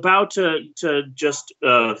I was about to just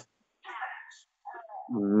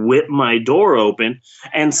whip my door open,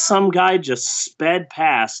 and some guy just sped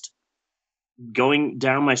past, going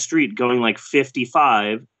down my street, going like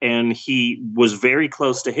 55, and he was very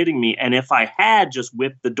close to hitting me. And if I had just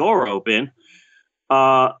whipped the door open,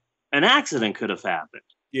 an accident could have happened.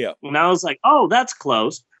 Yeah. And I was like, oh, that's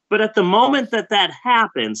close. But at the moment that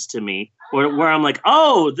happens to me, where I'm like,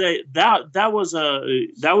 oh, that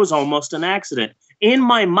was almost an accident. In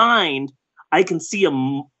my mind, I can see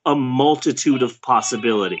a multitude of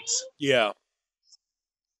possibilities. Yeah.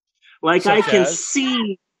 Like I can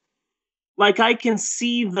see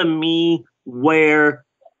the me where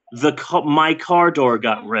my car door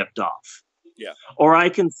got ripped off. Yeah. Or I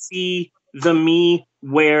can see the me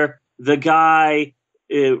where the guy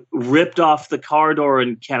ripped off the car door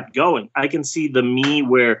and kept going. I can see the me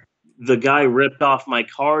where the guy ripped off my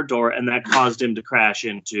car door and that caused him to crash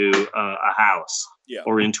into a house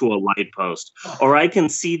or into a light post. Or I can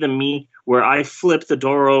see the me where I flip the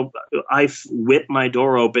door open, I whip my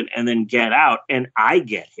door open and then get out and I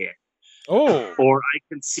get hit. Oh. Or I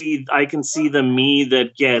can see the me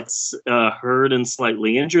that gets hurt and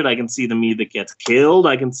slightly injured. I can see the me that gets killed.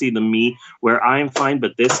 I can see the me where I'm fine,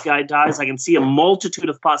 but this guy dies. I can see a multitude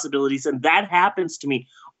of possibilities, and that happens to me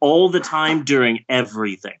all the time during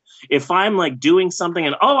everything. If I'm like doing something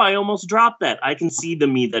and I almost dropped that, I can see the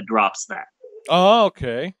me that drops that. Oh,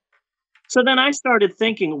 okay. So then I started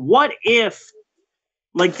thinking, what if,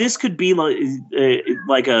 like, this could be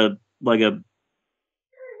like a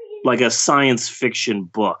science fiction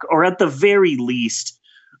book, or at the very least,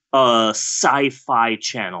 a sci-fi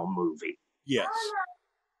channel movie. Yes.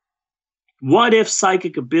 What if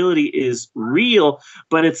psychic ability is real,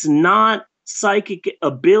 but it's not psychic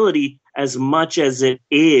ability as much as it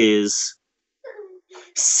is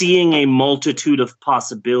seeing a multitude of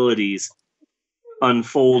possibilities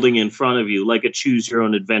unfolding in front of you, like a choose your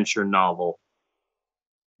own adventure novel.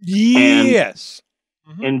 Yes.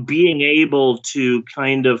 And being able to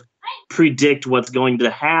kind of predict what's going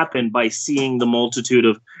to happen by seeing the multitude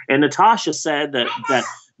of, and Natasha said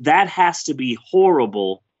that has to be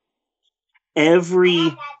horrible.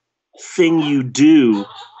 Everything you do,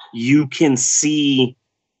 you can see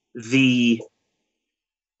the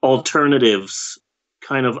alternatives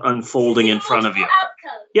kind of unfolding in front of you.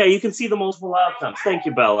 Yeah, you can see the multiple outcomes. Thank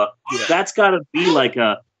you, Bella. Yeah. That's got to be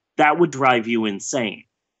that would drive you insane.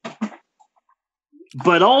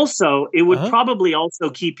 But also, it would probably also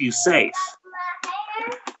keep you safe.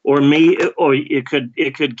 Or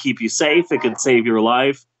it could keep you safe. It could save your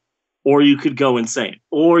life. Or you could go insane.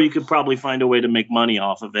 Or you could probably find a way to make money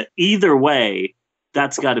off of it. Either way,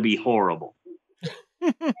 that's got to be horrible.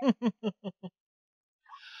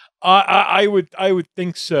 I would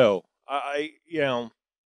think so.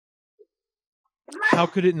 How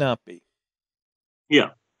could it not be? Yeah.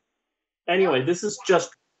 Anyway, this is just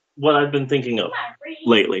what I've been thinking of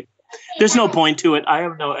lately. There's no point to it. I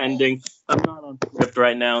have no ending. I'm not on script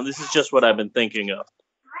right now. This is just what I've been thinking of.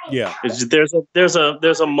 Yeah. There's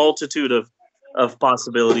a multitude of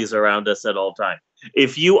possibilities around us at all time.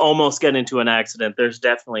 If you almost get into an accident, there's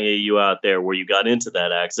definitely a you out there where you got into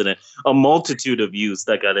that accident. A multitude of yous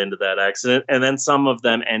that got into that accident, and then some of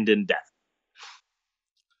them end in death.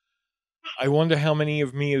 I wonder how many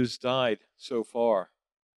of me has died so far.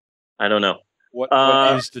 I don't know. What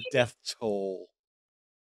is the death toll?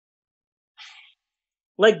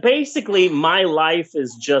 Like, basically, my life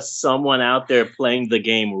is just someone out there playing the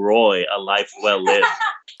game Roy, A Life Well Lived.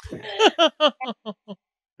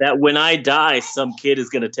 That when I die, some kid is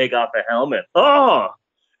going to take off a helmet.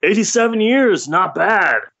 87 years, not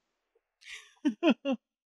bad.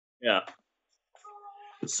 Yeah.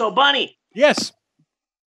 So, Bunny. Yes.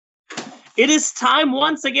 It is time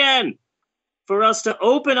once again for us to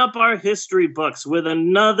open up our history books with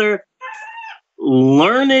another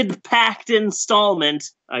learned packed installment.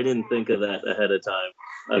 I didn't think of that ahead of time.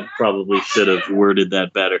 I probably should have worded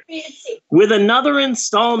that better. With another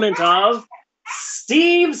installment of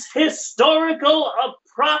Steve's Historical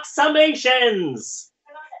Approximations.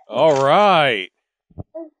 All right.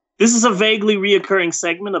 This is a vaguely reoccurring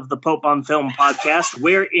segment of the Pope on Film podcast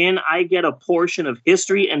wherein I get a portion of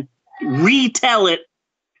history and retell it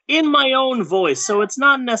in my own voice. So it's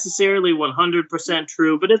not necessarily 100%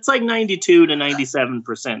 true, but it's like 92 to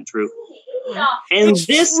 97% true. And it's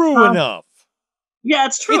this true enough. Yeah,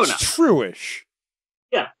 it's true enough. It's true-ish.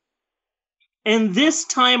 Yeah. And this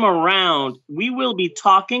time around, we will be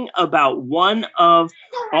talking about one of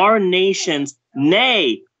our nation's,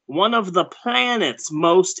 nay, one of the planet's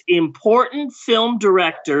most important film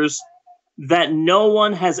directors that no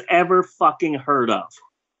one has ever fucking heard of.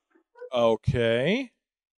 Okay.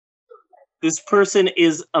 This person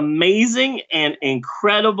is amazing and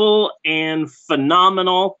incredible and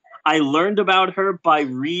phenomenal. I learned about her by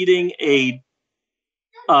reading a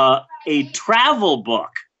travel book.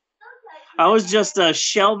 I was just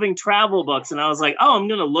shelving travel books, and I was like, "Oh, I'm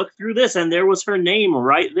gonna look through this," and there was her name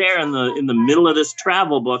right there in the middle of this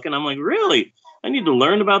travel book, and I'm like, "Really? I need to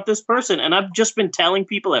learn about this person." And I've just been telling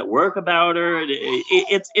people at work about her.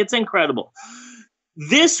 It's incredible.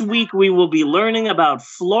 This week we will be learning about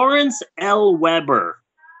Florence L. Weber.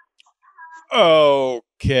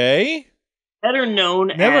 Okay. Better known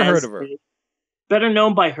Never heard of her. Better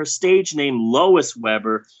known by her stage name Lois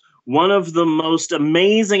Weber, one of the most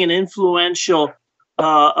amazing and influential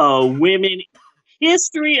women in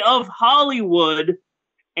history of Hollywood.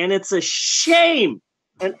 And it's a shame,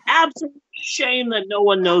 an absolute shame that no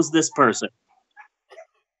one knows this person.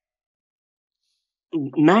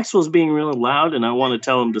 Maxwell's being really loud, and I want to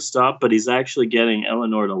tell him to stop, but he's actually getting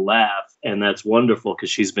Eleanor to laugh, and that's wonderful because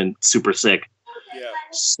she's been super sick. Yeah.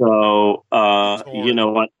 So, you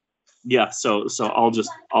know what? Yeah, so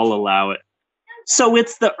I'll allow it. So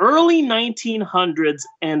it's the early 1900s,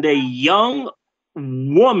 and a young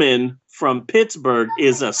woman from Pittsburgh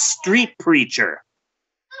is a street preacher.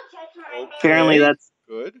 Okay. Apparently, that's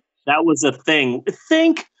good. That was a thing.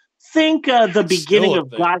 Think the beginning of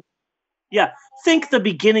Guys. Yeah, think the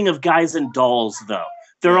beginning of Guys and Dolls, though.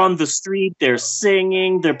 They're on the street, they're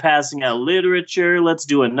singing, they're passing out literature. Let's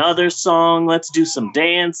do another song. Let's do some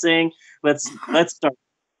dancing. Let's start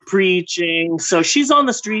preaching. So she's on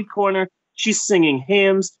the street corner. She's singing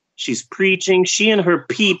hymns. She's preaching. She and her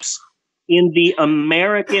peeps in the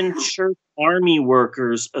American Church Army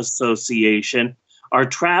Workers Association are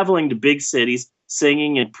traveling to big cities,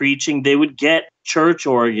 singing and preaching. They would get church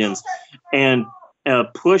organs and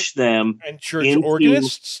push them. And church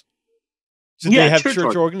organists? Did they have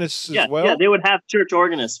church organists as well? Yeah, they would have church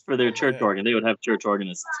organists for their church organ. They would have church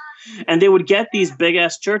organists. And they would get these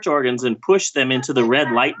big-ass church organs and push them into the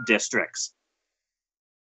red light districts.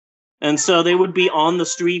 And so they would be on the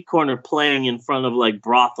street corner playing in front of like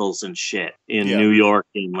brothels and shit in New York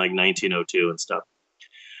in like 1902 and stuff.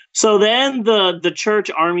 So then the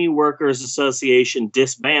Church Army Workers Association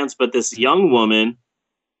disbands, but this young woman,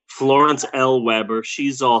 Florence L. Weber,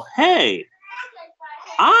 she's all, hey,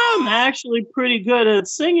 I'm actually pretty good at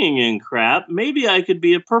singing and crap. Maybe I could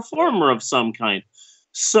be a performer of some kind.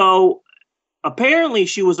 So apparently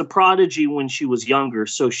she was a prodigy when she was younger.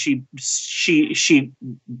 So she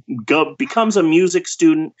becomes a music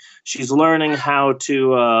student. She's learning how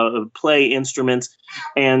to play instruments.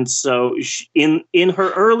 And so in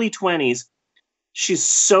her early 20s, she's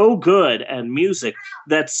so good at music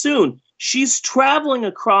that soon she's traveling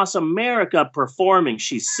across America performing.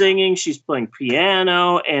 She's singing, she's playing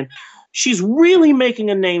piano, and she's really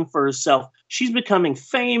making a name for herself. She's becoming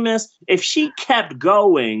famous. If she kept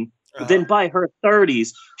going, then by her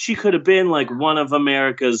 30s, she could have been like one of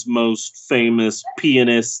America's most famous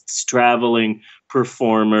pianists, traveling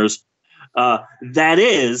performers. That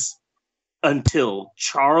is until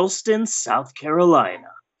Charleston, South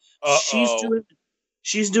Carolina.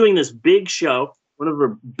 She's doing this big show, one of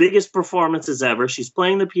her biggest performances ever. She's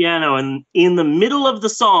playing the piano, and in the middle of the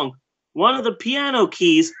song, one of the piano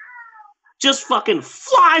keys just fucking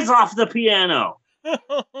flies off the piano.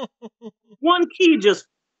 One key just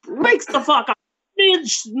breaks the fuck up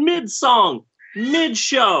mid-song,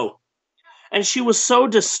 mid-show. And she was so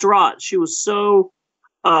distraught. She was so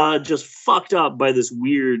just fucked up by this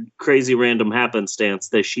weird, crazy, random happenstance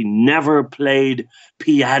that she never played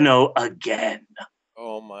piano again.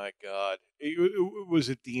 Oh my God. Was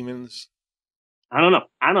it demons? I don't know.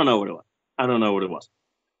 I don't know what it was.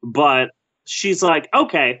 But she's like,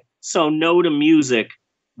 okay, so no to music.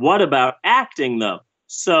 What about acting, though?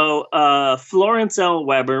 So Florence L.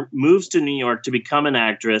 Weber moves to New York to become an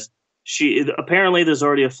actress. Apparently there's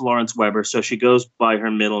already a Florence Weber, so she goes by her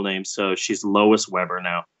middle name. So she's Lois Weber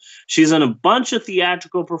now. She's in a bunch of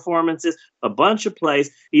theatrical performances, a bunch of plays.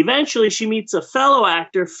 Eventually she meets a fellow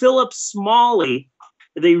actor, Philip Smalley.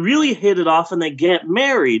 They really hit it off and they get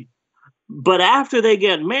married. But after they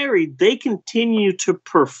get married, they continue to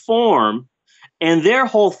perform. And their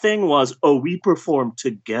whole thing was, we perform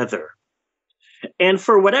together. And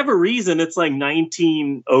for whatever reason, it's like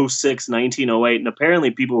 1906, 1908. And apparently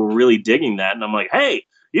people were really digging that. And I'm like, hey,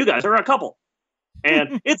 you guys are a couple.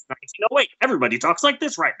 And it's 1908. Everybody talks like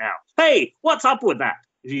this right now. Hey, what's up with that?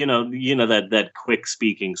 You know that quick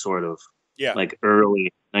speaking sort of like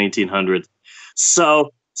early 1900s. So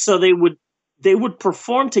they would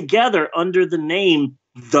perform together under the name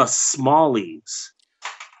The Smalleys.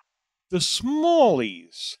 The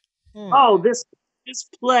Smallies. Oh, this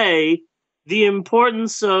play, The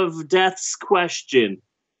Importance of Death's Question,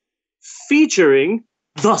 featuring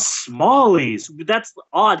the Smallies. That's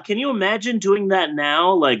odd. Can you imagine doing that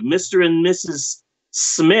now? Like Mr. and Mrs.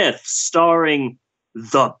 Smith starring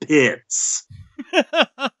the Pitts.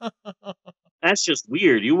 That's just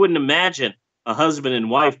weird. You wouldn't imagine a husband and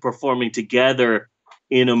wife performing together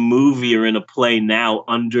in a movie or in a play now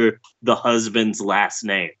under the husband's last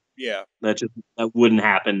name. Yeah. That wouldn't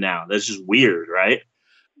happen now. That's just weird, right?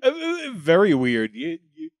 Very weird. We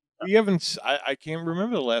haven't. I can't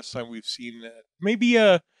remember the last time we've seen that. Maybe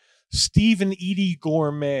Steve and Edie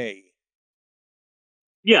Gourmet.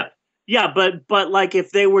 Yeah, but like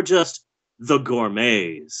if they were just the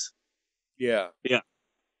Gourmets. Yeah.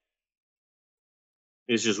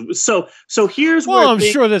 It's just so. Here's well, where I'm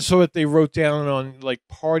sure that's what they wrote down on like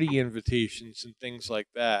party invitations and things like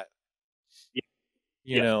that.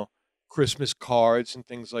 You know, Christmas cards and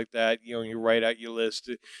things like that. You know, you write out your list.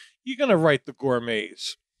 You're gonna write the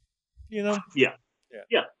Gourmets. You know. Yeah.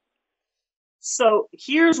 So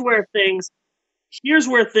here's where things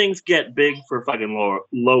get big for fucking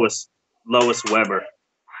Lois Weber.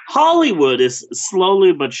 Hollywood is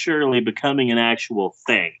slowly but surely becoming an actual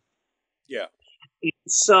thing. Yeah.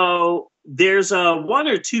 So there's one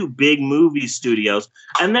or two big movie studios,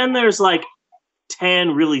 and then there's like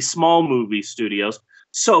 10 really small movie studios.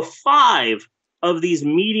 So 5 of these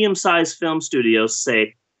medium-sized film studios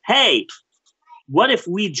say, hey, what if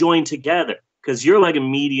we join together? Because you're like a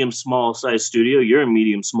medium small size studio. You're a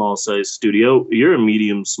medium small size studio. You're a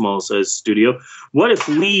medium small size studio. What if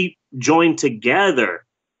we join together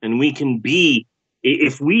and we can be,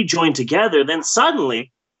 if we join together, then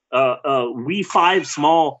suddenly we 5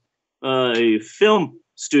 small film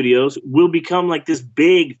studios will become like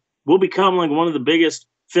we'll become like one of the biggest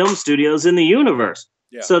film studios in the universe.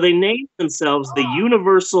 Yeah. So they named themselves the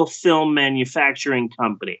Universal Film Manufacturing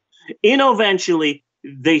Company. Eventually,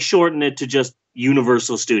 they shorten it to just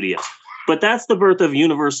Universal Studios. But that's the birth of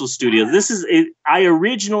Universal Studios. I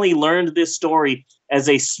originally learned this story as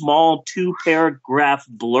a small 2-paragraph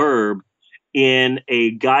blurb in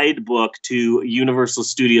a guidebook to Universal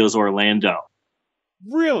Studios Orlando.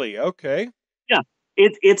 Really? Okay. Yeah.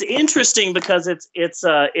 It's interesting because it's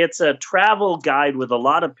a travel guide with a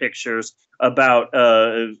lot of pictures about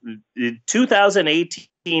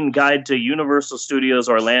 2018 guide to Universal Studios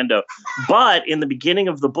Orlando. But in the beginning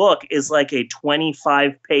of the book is like a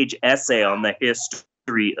 25-page essay on the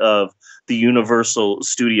history of the Universal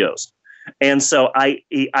Studios. And so I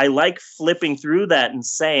like flipping through that and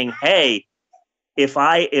saying, hey, if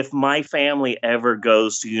my family ever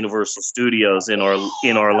goes to Universal Studios in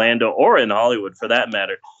Orlando or in Hollywood for that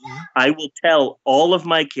matter, I will tell all of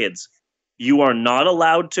my kids, you are not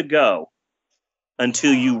allowed to go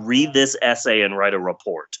until you read this essay and write a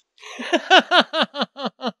report.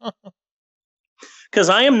 Because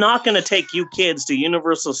I am not going to take you kids to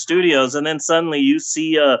Universal Studios and then suddenly you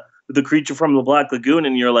see the Creature from the Black Lagoon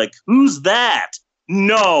and you're like, who's that?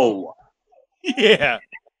 No. Yeah.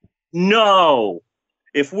 No.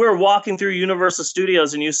 If we're walking through Universal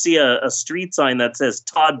Studios and you see a street sign that says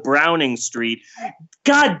Todd Browning Street,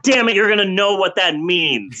 God damn it, you're going to know what that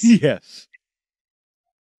means. Yes.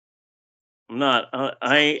 I'm not,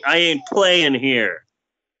 I ain't playing here.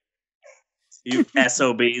 You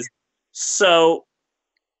SOBs. So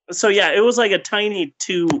yeah, it was like a tiny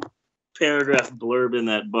 2-paragraph blurb in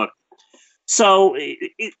that book. So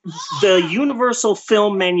the Universal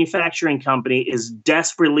Film Manufacturing Company is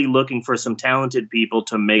desperately looking for some talented people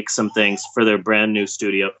to make some things for their brand new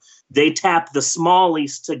studio. They tap the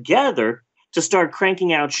Smallies together to start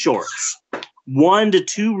cranking out shorts, 1 to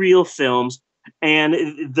 2 reel films. And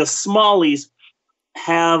the Smallies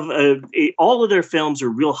have all of their films are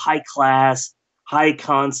real high class, high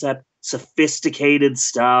concept, sophisticated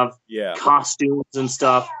stuff, costumes and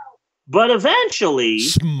stuff. But eventually,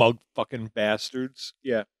 smug fucking bastards.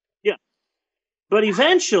 Yeah. But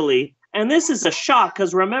eventually, and this is a shock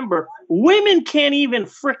because remember, women can't even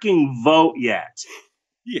freaking vote yet.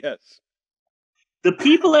 Yes. The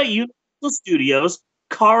people at Universal Studios,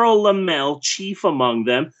 Carl Lammel, chief among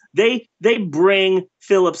them, they bring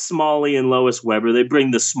Philip Smalley and Lois Weber. They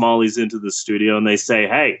bring the Smallies into the studio and they say,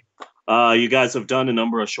 "Hey, you guys have done a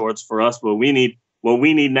number of shorts for us, but what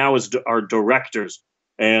we need now is our directors.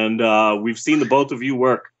 And we've seen the both of you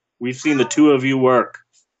work. We've seen the 2 of you work.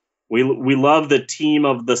 We love the team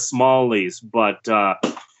of the Smallies, but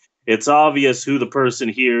it's obvious who the person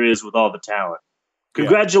here is with all the talent.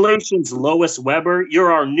 Congratulations, Lois Weber.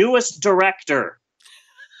 You're our newest director."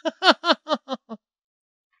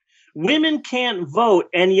 Women can't vote,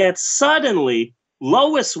 and yet suddenly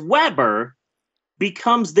Lois Weber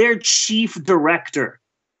becomes their chief director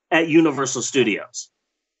at Universal Studios.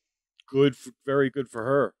 Very good for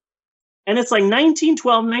her. And it's like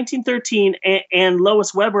 1912, 1913, and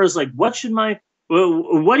Lois Weber is like, what do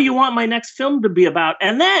you want my next film to be about?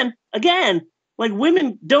 And then, again, like,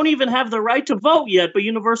 women don't even have the right to vote yet, but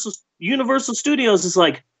Universal Studios is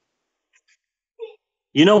like,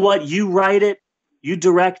 you know what? You write it, you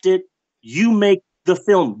direct it, you make the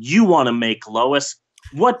film you want to make, Lois.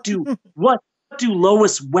 What do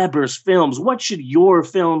Lois Weber's films? What should your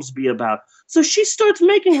films be about? So she starts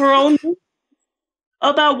making her own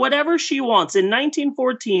about whatever she wants. In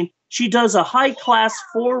 1914, she does a high-class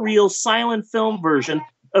 4-reel silent film version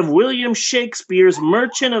of William Shakespeare's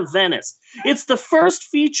Merchant of Venice. It's the first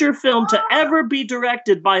feature film to ever be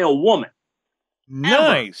directed by a woman.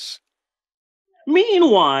 Nice. Ever.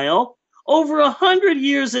 Meanwhile, over 100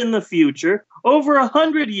 years in the future, over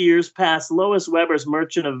 100 years past Lois Weber's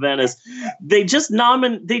Merchant of Venice, they just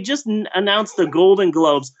announced the Golden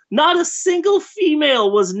Globes. Not a single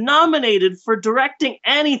female was nominated for directing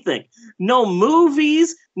anything. No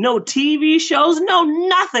movies, no TV shows, no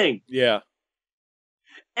nothing. Yeah.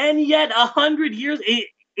 And yet 100 years,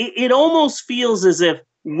 it almost feels as if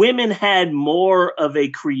women had more of a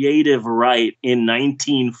creative right in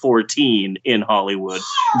 1914 in Hollywood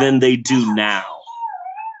than they do now.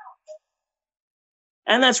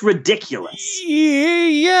 And that's ridiculous.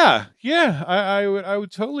 Yeah. I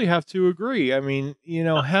would totally have to agree. I mean,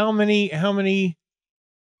 how many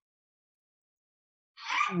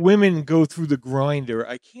women go through the grinder?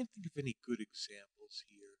 I can't think of any good examples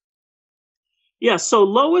here. Yeah, so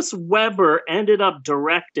Lois Weber ended up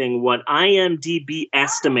directing what IMDb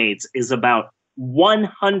estimates is about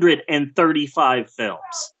 135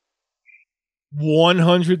 films.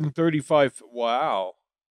 135. Wow.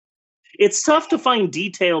 It's tough to find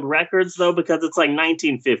detailed records, though, because it's like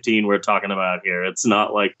 1915 we're talking about here. It's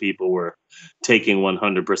not like people were taking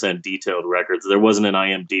 100% detailed records. There wasn't an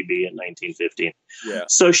IMDb in 1915. Yeah.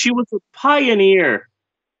 So she was a pioneer.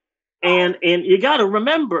 And you got to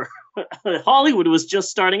remember, Hollywood was just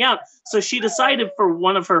starting out. So she decided for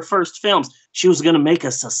one of her first films, she was going to make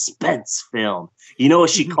a suspense film. You know what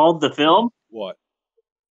she called the film? What?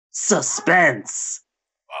 Suspense.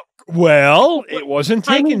 Well, it wasn't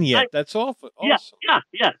taken yet. That's awesome. Yeah.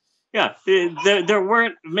 There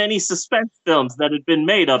weren't many suspense films that had been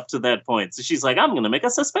made up to that point. So she's like, I'm going to make a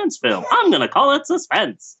suspense film. I'm going to call it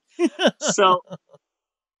Suspense.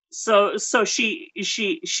 So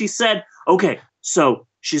she said, okay, so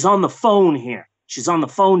she's on the phone here. She's on the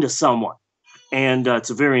phone to someone. And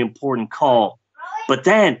it's a very important call. But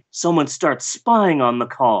then someone starts spying on the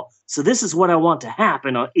call. So this is what I want to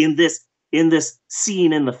happen in this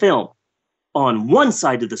scene in the film. On one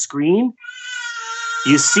side of the screen,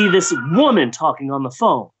 you see this woman talking on the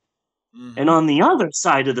phone. Mm-hmm. And on the other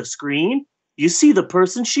side of the screen, you see the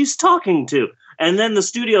person she's talking to. And then the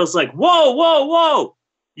studio's like, whoa.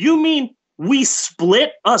 You mean we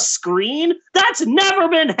split a screen? That's never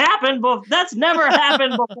happened before. That's never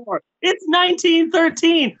happened before. It's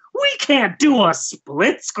 1913. We can't do a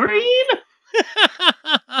split screen.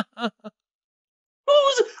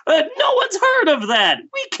 No one's heard of that.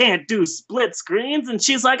 We can't do split screens. And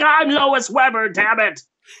she's like, I'm Lois Weber, damn it.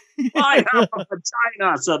 I have a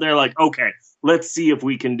vagina. So they're like, okay, let's see if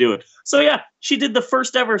we can do it. So yeah, she did the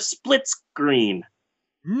first ever split screen.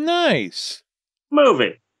 Nice.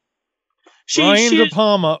 Movie. Brian De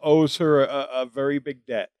Palma owes her a very big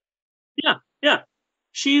debt. Yeah.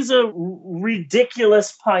 She's a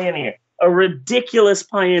ridiculous pioneer. In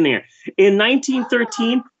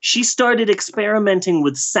 1913, she started experimenting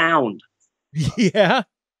with sound. Yeah.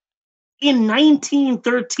 In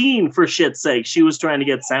 1913, for shit's sake, she was trying to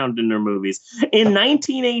get sound in her movies. In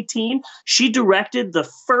 1918, she directed the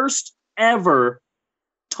first ever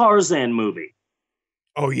Tarzan movie.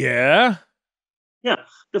 Oh, yeah? Yeah.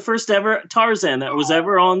 The first ever Tarzan that was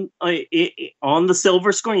ever on the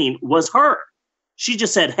silver screen was her. She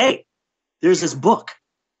just said, hey, there's this book.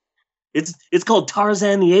 It's called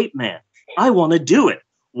Tarzan the Ape Man. I want to do it.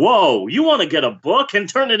 Whoa, you want to get a book and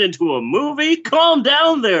turn it into a movie? Calm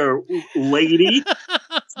down there, lady.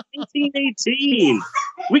 It's 1918.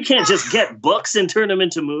 We can't just get books and turn them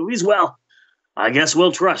into movies. Well, I guess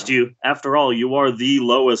we'll trust you. After all, you are the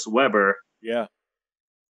Lois Weber. Yeah.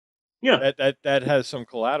 Yeah. That has some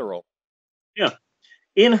collateral. Yeah.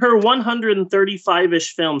 In her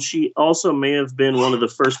 135-ish films, she also may have been one of the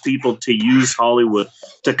first people to use Hollywood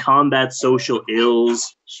to combat social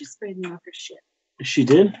ills. She sprayed me off her shit. She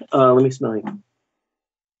did? Let me smell you.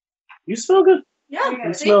 You smell good. Yeah.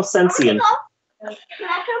 You smell sentient.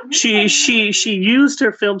 She used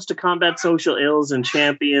her films to combat social ills and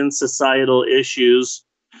champion societal issues.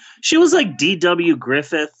 She was like D.W.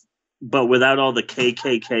 Griffith, but without all the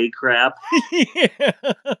KKK crap. Yeah.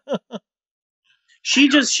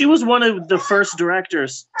 She was one of the first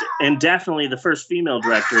directors, and definitely the first female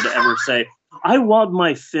director to ever say, I want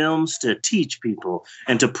my films to teach people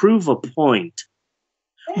and to prove a point.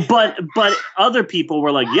 But other people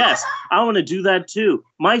were like, yes, I want to do that too.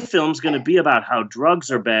 My film's going to be about how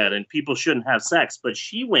drugs are bad and people shouldn't have sex. But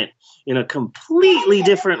she went in a completely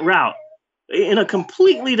different route. In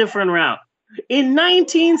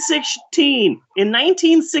 1916,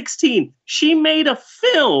 she made a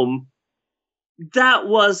film that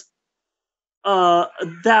was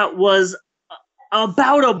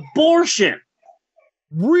about abortion.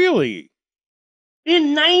 Really?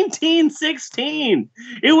 In 1916,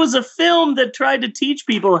 it was a film that tried to teach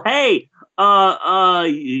people, hey,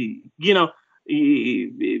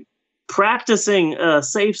 practicing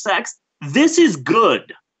safe sex, this is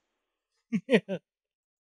good.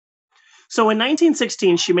 So in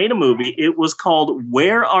 1916, she made a movie. It was called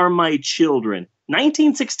Where Are My Children?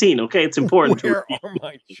 1916. Okay, it's important. Where are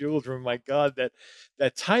my children? My God, that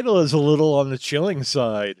title is a little on the chilling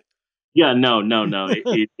side. Yeah, no.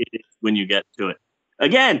 It is when you get to it.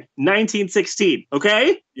 Again, 1916.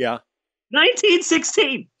 Okay. Yeah.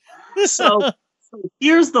 1916. So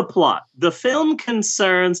here's the plot. The film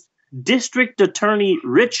concerns District Attorney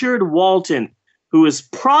Richard Walton, who is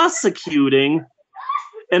prosecuting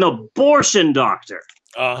an abortion doctor.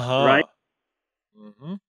 Right.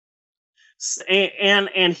 Mm-hmm.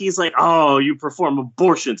 And he's like, oh, you perform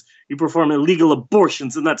abortions, you perform illegal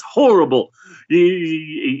abortions, and that's horrible.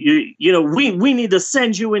 We need to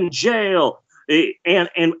send you in jail, and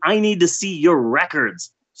I need to see your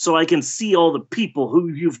records so I can see all the people who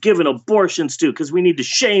you've given abortions to, because we need to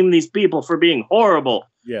shame these people for being horrible.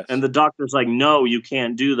 Yes. And the doctor's like, no, you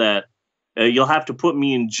can't do that. You'll have to put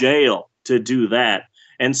me in jail to do that.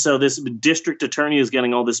 And so this district attorney is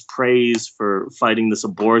getting all this praise for fighting this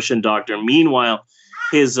abortion doctor. Meanwhile,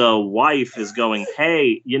 his wife is going,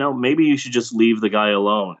 hey, maybe you should just leave the guy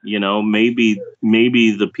alone. Maybe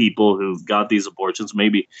the people who've got these abortions,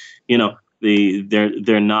 maybe,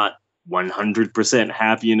 they're not 100%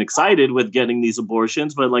 happy and excited with getting these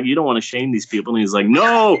abortions, but like, you don't want to shame these people. And he's like,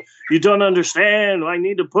 no, you don't understand. I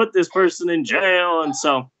need to put this person in jail. And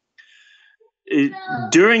so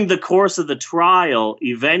during the course of the trial,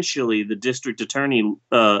 eventually the district attorney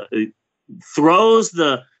throws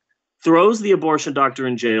the abortion doctor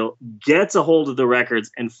in jail, gets a hold of the records,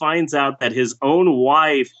 and finds out that his own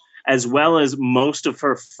wife, as well as most of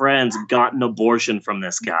her friends, got an abortion from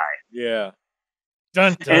this guy. Yeah.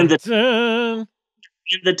 Dun, dun, dun.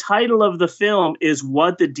 The title of the film is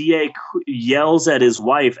what the DA yells at his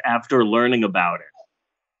wife after learning about it.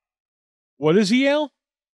 What does he yell?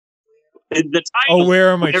 The title. Oh,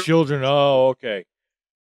 where are my children? Oh, okay.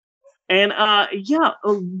 And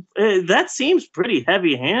that seems pretty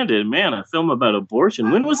heavy-handed, man. A film about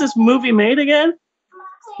abortion. When was this movie made again?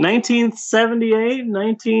 1978,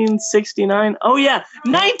 1969. Oh yeah,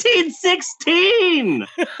 1916.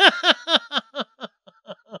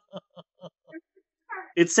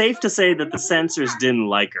 It's safe to say that the censors didn't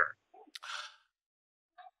like her.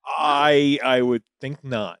 I would think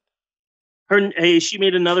not. She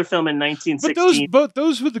made another film in 1916. But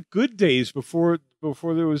those were the good days before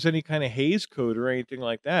there was any kind of Hays Code or anything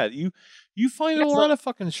like that. You find a lot of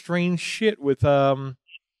fucking strange shit with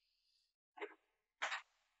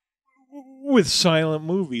silent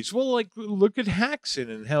movies. Well, like look at Haxon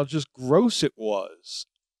and how just gross it was.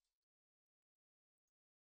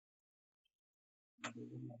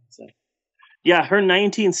 Yeah, her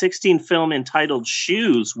 1916 film entitled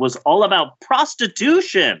Shoes was all about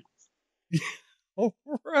prostitution. All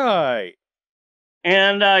right.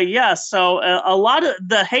 And so a lot of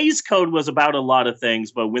the Hays Code was about a lot of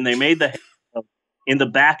things, but when they made the Hays Code, in the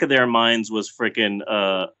back of their minds was freaking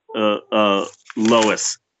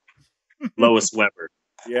Lois Weber,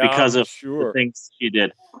 because of the things she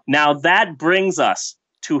did. Now that brings us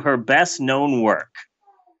to her best known work.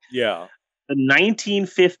 Yeah. The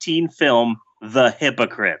 1915 film The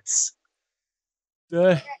Hypocrites.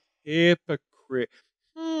 The Hypocrite.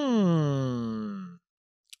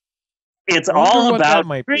 It's all about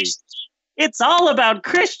it's all about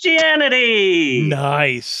Christianity.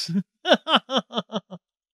 Nice.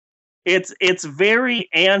 It's very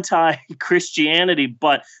anti-Christianity,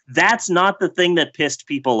 but that's not the thing that pissed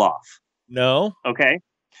people off. No. Okay.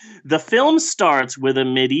 The film starts with a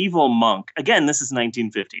medieval monk. Again, this is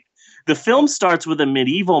 1950. The film starts with a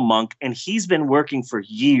medieval monk, and he's been working for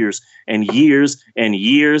years and years and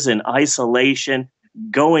years in isolation,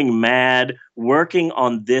 going mad, working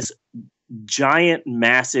on this giant,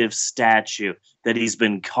 massive statue that he's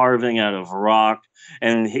been carving out of rock.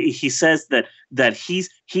 And he says that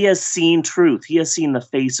he has seen truth. He has seen the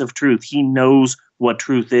face of truth. He knows what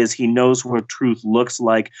truth is. He knows what truth looks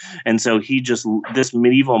like. And so this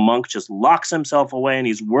medieval monk just locks himself away, and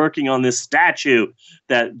he's working on this statue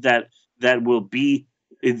that will be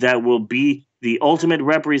the ultimate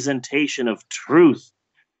representation of truth.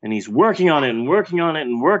 And he's working on it and working on it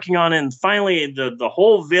and working on it. And finally, the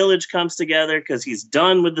whole village comes together because he's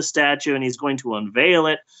done with the statue and he's going to unveil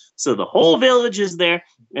it. So the whole village is there,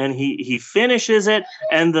 and he finishes it.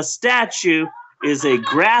 And the statue is a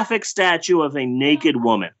graphic statue of a naked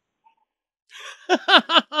woman.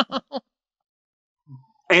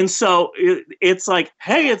 And so it's like,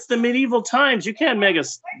 hey, it's the medieval times. You can't make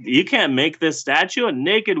this statue a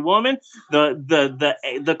naked woman.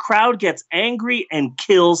 The crowd gets angry and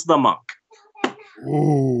kills the monk.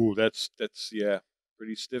 Ooh, that's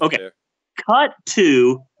pretty stiff there. Cut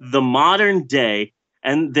to the modern day,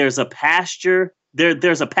 and there's a pasture.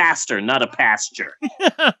 There's a pastor, not a pasture.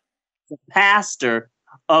 A pastor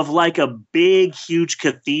of like a big, huge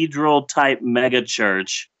cathedral type mega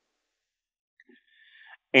church.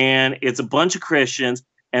 And it's a bunch of Christians,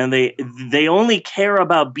 and they only care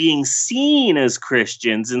about being seen as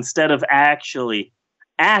Christians instead of actually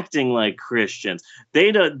acting like Christians.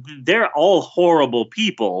 They're all horrible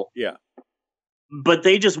people. Yeah. But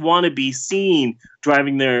they just want to be seen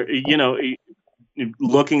driving their,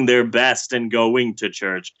 looking their best and going to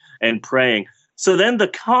church and praying. So then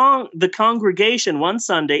the congregation one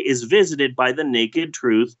Sunday is visited by the naked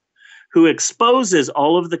truth, who exposes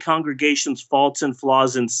all of the congregation's faults and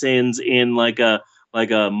flaws and sins in like a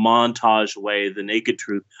montage way. The naked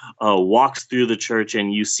truth walks through the church,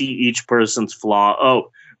 and you see each person's flaw.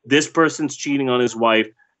 Oh, this person's cheating on his wife.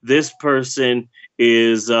 This person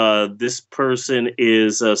is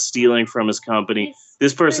stealing from his company.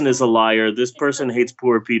 This person is a liar. This person hates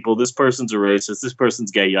poor people. This person's a racist. This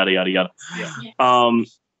person's gay. Yada yada yada. Yeah.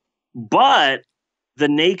 But the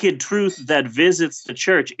naked truth that visits the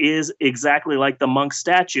church is exactly like the monk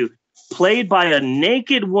statue, played by a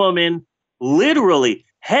naked woman, literally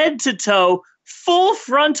head to toe, full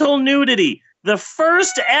frontal nudity. The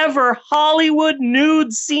first ever Hollywood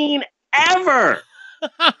nude scene ever.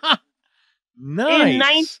 Nice. In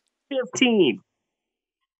 1915.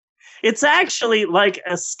 It's actually like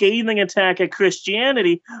a scathing attack at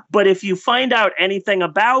Christianity, but if you find out anything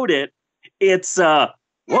about it, it's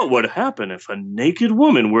what would happen if a naked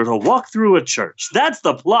woman were to walk through a church? That's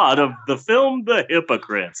the plot of the film The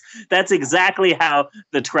Hypocrites. That's exactly how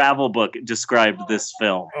the travel book described this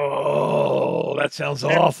film. Oh, that sounds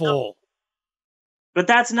awful. But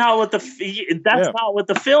that's not what not what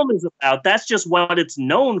the film is about. That's just what it's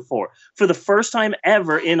known for. For the first time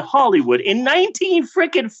ever in Hollywood, in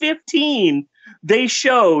 1915, they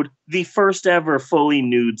showed the first ever fully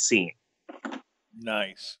nude scene.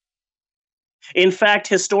 Nice. In fact,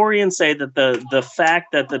 historians say that the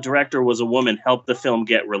fact that the director was a woman helped the film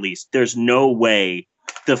get released. There's no way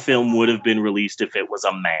the film would have been released if it was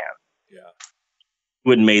a man. Yeah.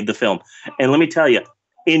 Who had made the film. And let me tell you,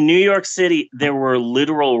 in New York City, there were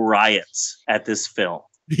literal riots at this film.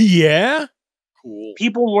 Yeah? Cool.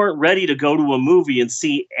 People weren't ready to go to a movie and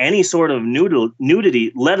see any sort of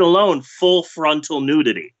nudity, let alone full frontal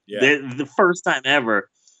nudity. Yeah. The first time ever.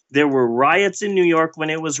 There were riots in New York when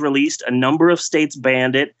it was released. A number of states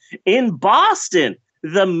banned it. In Boston,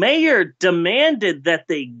 the mayor demanded that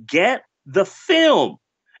they get the film.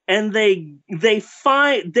 And they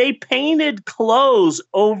painted clothes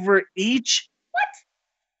over each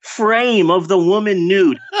frame of the woman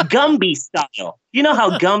nude, Gumby style. You know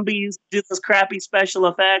how Gumbies do those crappy special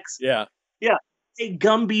effects? Yeah. Yeah. They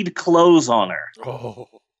Gumbied clothes on her. Oh.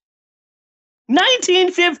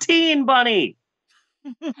 1915, Bunny.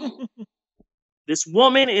 This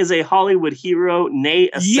woman is a Hollywood hero, nay,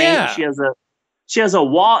 a saint. She has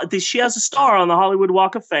a star on the Hollywood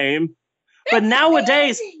Walk of Fame. But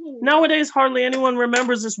nowadays, hardly anyone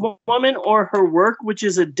remembers this woman or her work, which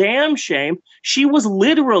is a damn shame. She was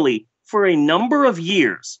literally, for a number of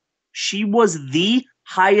years, she was the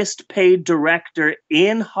highest paid director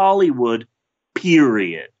in Hollywood,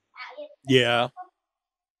 period. Yeah.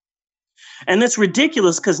 And that's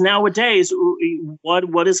ridiculous because nowadays,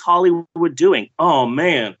 what is Hollywood doing? Oh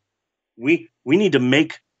man, we need to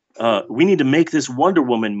make this Wonder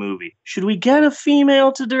Woman movie. Should we get a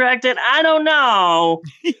female to direct it? I don't know.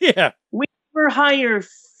 Yeah. We never hire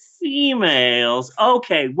females.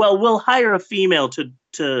 Okay, well, we'll hire a female to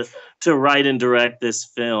to write and direct this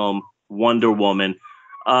film, Wonder Woman.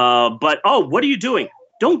 But what are you doing?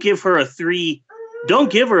 Don't give her a three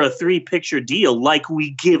picture deal like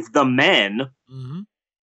we give the men. Mm-hmm.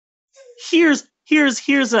 Here's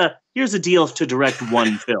a deal to direct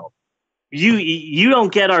one film. You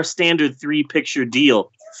don't get our standard 3 picture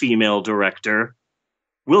deal, female director.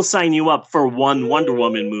 We'll sign you up for one Wonder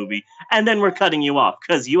Woman movie, and then we're cutting you off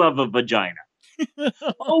because you have a vagina.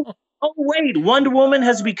 Oh wait, Wonder Woman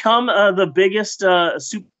has become the biggest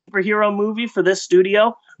superhero movie for this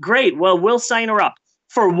studio? Great, well, we'll sign her up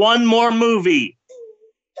for one more movie.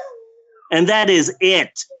 And that is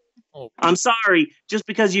it. I'm sorry, just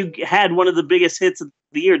because you had one of the biggest hits of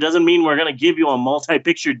the year doesn't mean we're going to give you a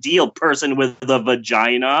multi-picture deal, person with a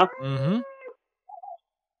vagina. Mm-hmm.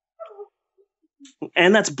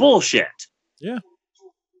 And that's bullshit. Yeah.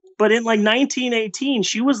 But in like 1918,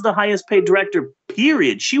 she was the highest paid director,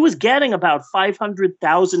 period. She was getting about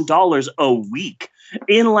 $500,000 a week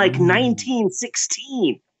in like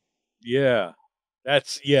 1916. Yeah.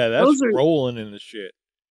 That's rolling in the shit.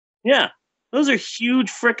 Yeah. Those are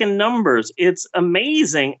huge freaking numbers. It's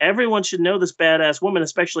amazing. Everyone should know this badass woman,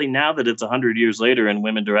 especially now that it's 100 years later and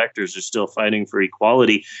women directors are still fighting for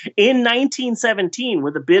equality. In 1917,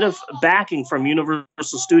 with a bit of backing from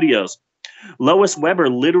Universal Studios, Lois Weber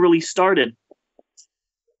literally started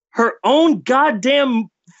her own goddamn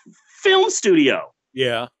film studio.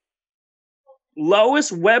 Yeah.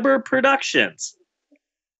 Lois Weber Productions.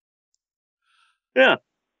 Yeah.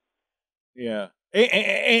 Yeah.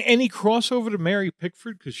 Any crossover to Mary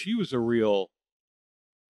Pickford? Because she was a real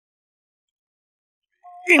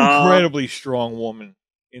incredibly strong woman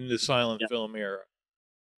in the silent film era.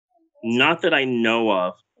 Not that I know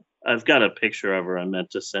of. I've got a picture of her I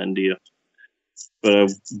meant to send you.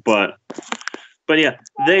 But yeah,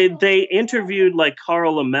 they interviewed like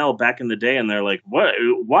Carl Lamel back in the day, and they're like, "What?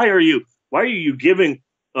 Why are you giving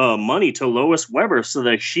money to Lois Weber so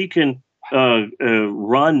that she can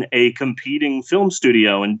run a competing film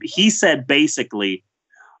studio?" And he said, basically,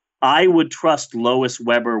 I would trust Lois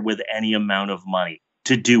Weber with any amount of money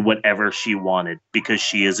to do whatever she wanted because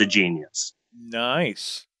she is a genius.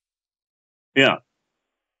 Nice. Yeah.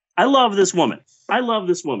 I love this woman.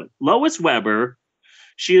 Lois Weber,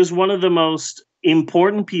 she is one of the most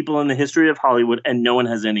important people in the history of Hollywood, and no one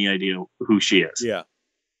has any idea who she is. Yeah.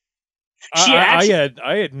 I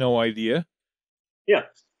had no idea. Yeah.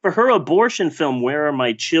 For her abortion film, Where Are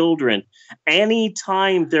My Children,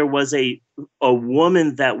 anytime there was a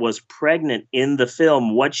woman that was pregnant in the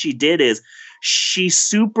film, what she did is she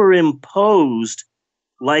superimposed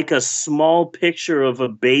like a small picture of a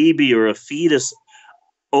baby or a fetus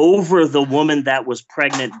over the woman that was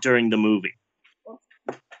pregnant during the movie.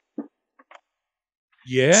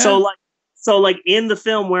 Yeah. So like in the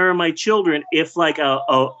film Where Are My Children, if like a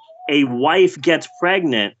wife gets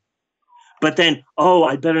pregnant, but then,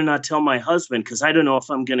 I better not tell my husband because I don't know if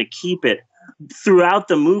I'm going to keep it. Throughout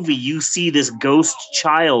the movie, you see this ghost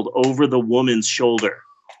child over the woman's shoulder.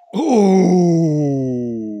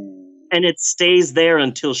 Ooh. And it stays there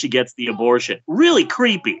until she gets the abortion. Really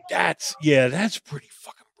creepy. That's pretty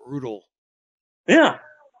fucking brutal. Yeah.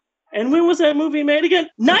 And when was that movie made again?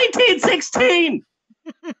 1916!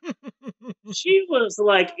 She was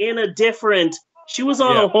like she was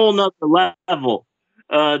on a whole nother level.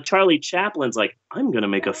 Charlie Chaplin's like, I'm going to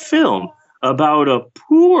make a film about a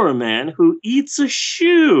poor man who eats a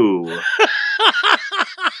shoe.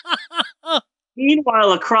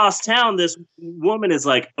 Meanwhile, across town, this woman is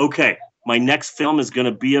like, okay, my next film is going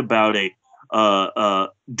to be about a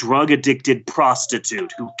drug-addicted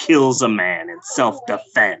prostitute who kills a man in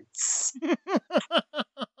self-defense.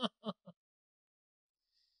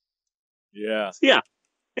 Yeah. Yeah.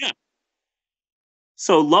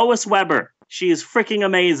 So Lois Weber, she is freaking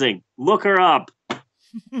amazing. Look her up.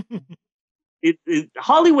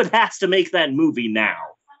 Hollywood has to make that movie now.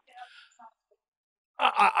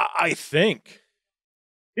 I think.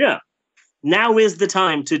 Yeah. Now is the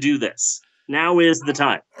time to do this. Now is the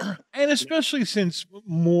time. And especially since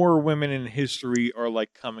more women in history are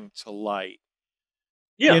like coming to light.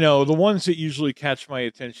 Yeah. You know, the ones that usually catch my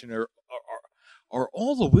attention are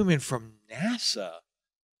all the women from NASA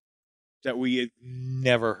that we had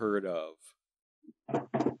never heard of.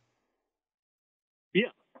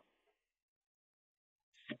 Yeah.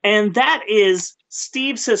 And that is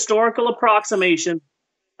Steve's historical approximation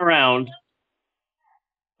around.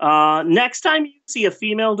 Next time you see a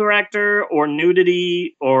female director or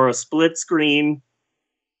nudity or a split screen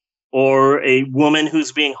or a woman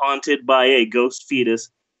who's being haunted by a ghost fetus,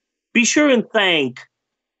 be sure and thank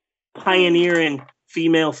pioneering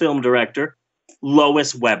female film director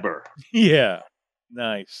Lois Weber. Yeah.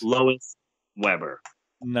 Nice. Lois Weber.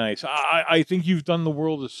 Nice. I think you've done the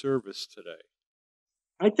world a service today.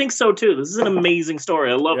 I think so too. This is an amazing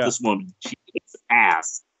story. I love this woman. She kicks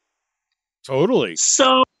ass. Totally.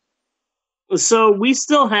 So we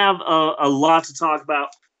still have a lot to talk about.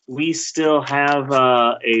 We still have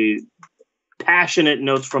a passionate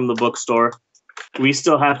notes from the bookstore. We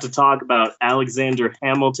still have to talk about Alexander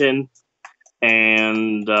Hamilton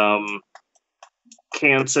and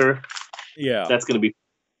cancer. Yeah. That's going to be.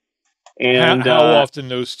 And how often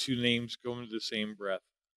those two names go into the same breath?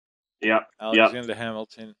 Yeah. Alexander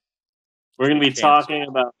Hamilton. We're going to be talking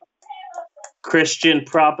about Christian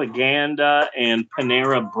propaganda and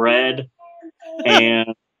Panera Bread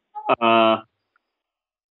and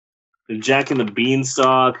Jack and the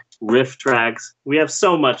Beanstalk, riff tracks. We have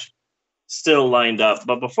so much still lined up.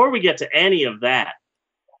 But before we get to any of that,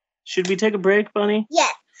 should we take a break, Bunny?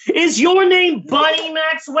 Yes. Is your name Bunny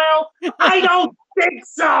Maxwell? I don't think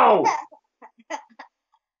so.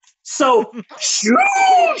 So,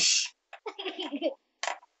 shoosh!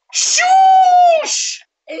 Shoosh!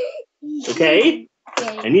 Okay?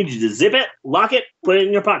 I need you to zip it, lock it, put it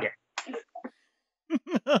in your pocket.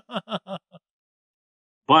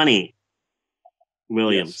 Bunny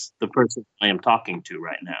Williams, the person I am talking to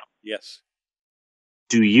right now. Yes.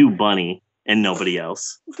 Do you, Bunny, and nobody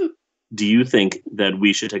else, do you think that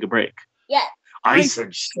we should take a break? Yes. I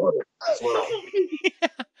said sure.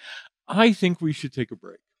 I think we should take a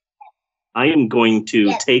break. I am going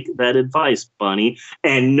to take that advice, Bunny,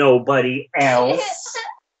 and nobody else.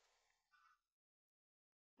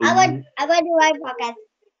 I'm going to do my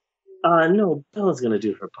podcast. No, Bella's going to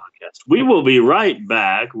do her podcast. We will be right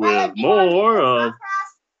back with more of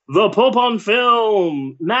The Pope on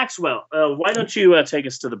Film. Maxwell, why don't you take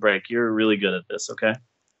us to the break? You're really good at this, okay?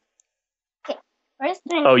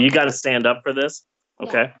 Oh, you got to stand up for this?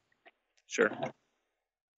 Okay. Sure.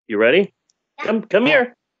 You ready? Come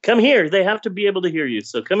here. Come here. They have to be able to hear you,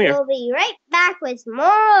 so come here. We'll be right back with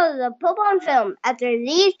more of The Pope on Film after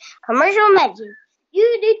these commercial mentions.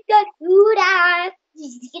 You did that, do that.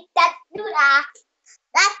 You did that, do that.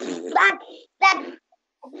 I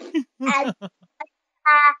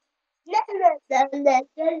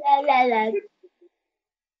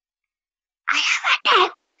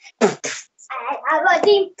have a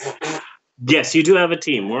team. Yes, you do have a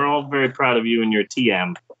team. We're all very proud of you and your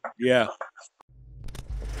TM. Yeah.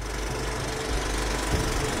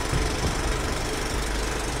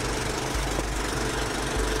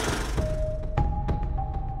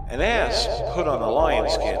 An ass put on a lion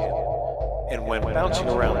skin and went bouncing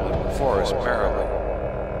around the forest merrily,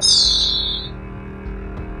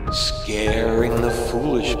 scaring the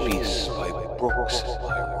foolish beasts by brooks and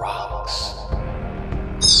by rocks,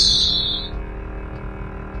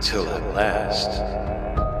 till at last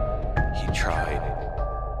he tried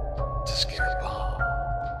to scare Bob.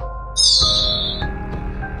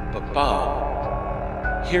 But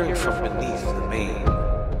Bob, hearing from beneath the mane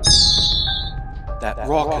that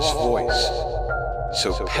raucous voice,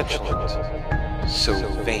 so petulant, so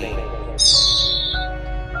vain.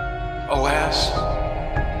 Oh, ass,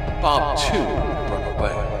 Bob too would run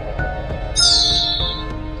away.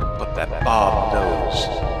 But that Bob knows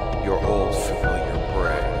your old familiar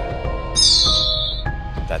bray.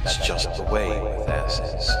 That's just the way with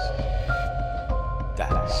asses.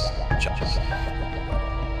 That's just the way.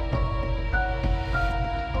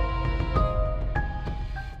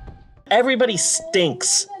 Everybody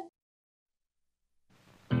stinks.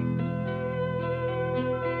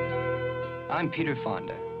 I'm Peter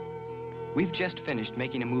Fonda. We've just finished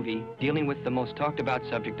making a movie dealing with the most talked about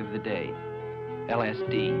subject of the day,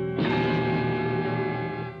 LSD.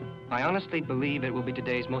 I honestly believe it will be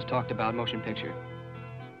today's most talked about motion picture.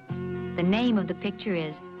 The name of the picture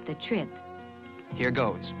is The Trip. Here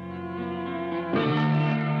goes.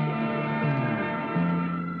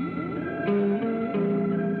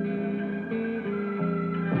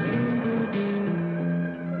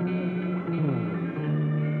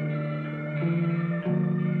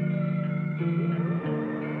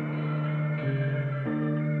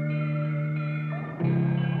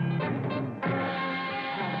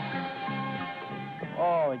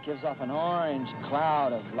 It gives off an orange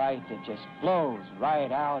cloud of light that just blows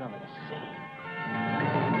right out over the city.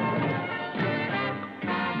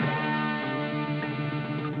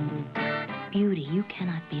 Beauty you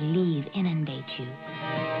cannot believe inundate you.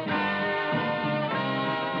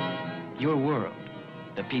 Your world,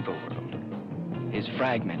 the people world, is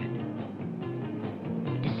fragmented.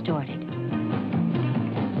 Distorted.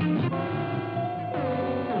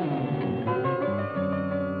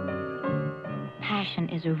 Passion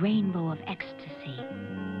is a rainbow of ecstasy.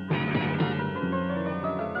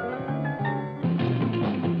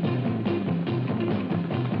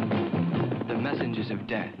 dangers of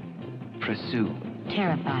death. Pursue.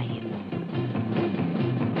 Terrify you.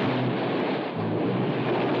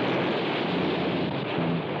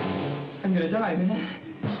 I'm gonna die,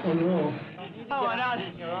 man. Oh no.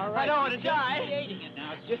 I don't want to die.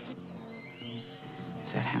 If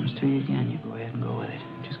that happens to you again, you go ahead and go with it.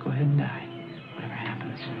 Just go ahead and die. Whatever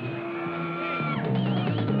happens.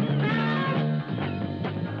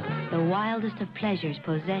 The wildest of pleasures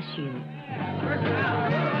possess you.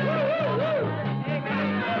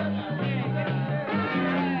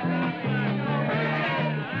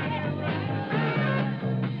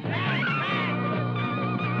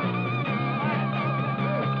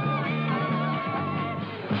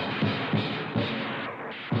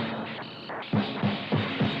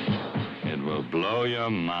 It will blow your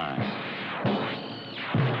mind.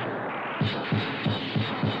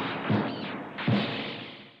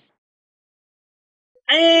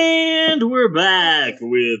 And we're back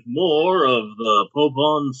with more of the Pope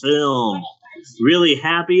on Film. Really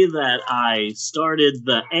happy that I started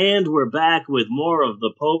the "and we're back with more of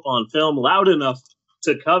the Pope on Film" loud enough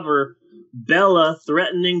to cover Bella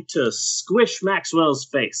threatening to squish Maxwell's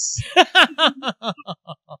face.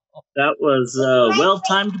 That was well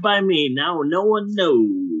timed by me. Now no one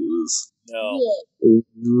knows. No.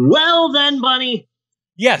 Well then, Bunny.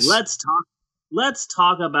 Yes. Let's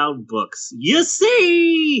talk about books. You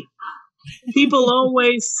see, people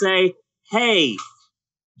always say, "Hey,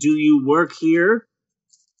 do you work here?"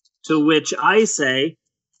 To which I say,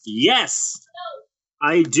 "Yes,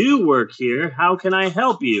 I do work here. How can I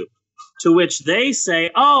help you?" To which they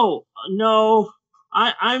say, "Oh, no,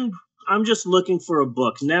 I'm just looking for a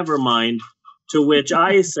book. Never mind." To which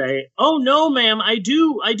I say, "Oh, no, ma'am, I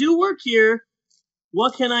do work here.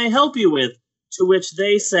 What can I help you with?" To which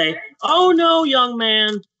they say, "Oh, no, young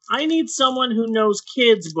man, I need someone who knows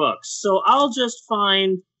kids' books, so I'll just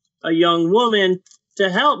find a young woman to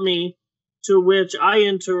help me." To which I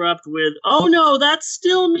interrupt with, "Oh, no, that's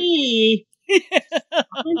still me.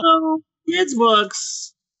 I know kids'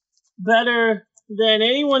 books better than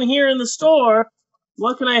anyone here in the store.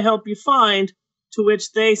 What can I help you find?" To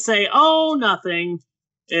which they say, "Oh, nothing."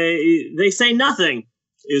 They say nothing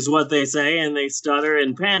is what they say, and they stutter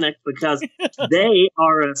and panic because they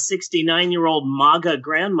are a 69-year-old MAGA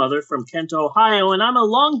grandmother from Kent, Ohio, and I'm a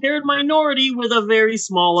long-haired minority with a very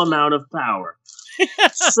small amount of power.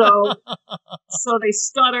 So they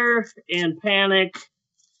stutter and panic,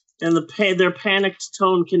 and their panicked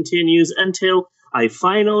tone continues until I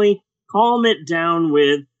finally calm it down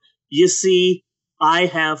with, "You see, I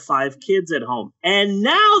have 5 kids at home." And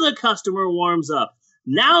now the customer warms up.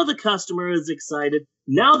 Now the customer is excited.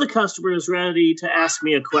 Now the customer is ready to ask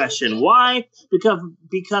me a question. Why?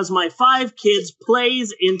 Because my 5 kids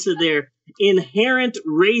plays into their inherent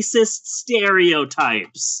racist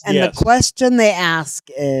stereotypes. And the question they ask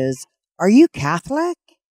is, "Are you Catholic?"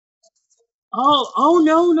 Oh,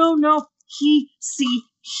 no.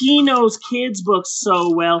 He knows kids' books so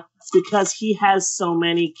well because he has so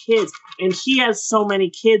many kids. And he has so many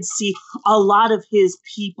kids. See, a lot of his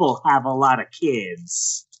people have a lot of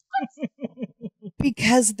kids.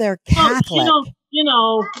 Because they're Catholic.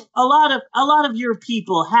 A lot of your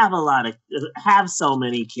people have so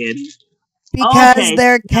many kids. Because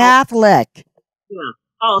they're Catholic. Yeah.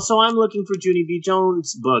 Oh, so I'm looking for Junie B.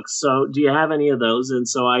 Jones books. So do you have any of those? And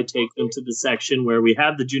so I take them to the section where we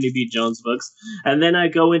have the Junie B. Jones books. And then I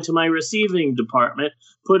go into my receiving department,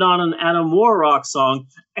 put on an Adam Warrock song,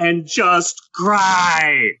 and just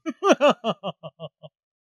cry.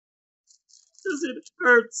 Because it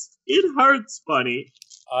hurts. It hurts, Bunny.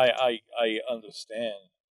 I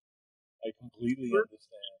understand. I completely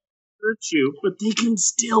understand. Hurt you, but they can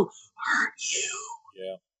still hurt you.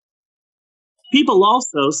 Yeah. People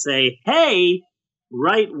also say, "Hey,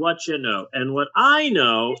 write what you know." And what I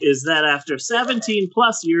know is that after 17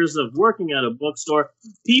 plus years of working at a bookstore,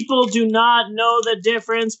 people do not know the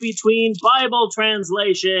difference between Bible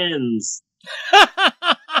translations.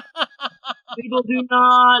 People do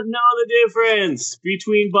not know the difference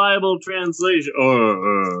between Bible translation.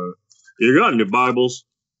 You got any Bibles?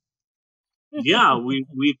 Yeah,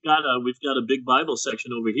 we've got a big Bible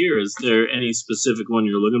section over here. Is there any specific one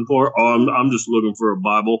you're looking for? Oh, I'm just looking for a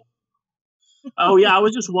Bible. Oh yeah, I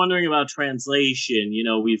was just wondering about translation.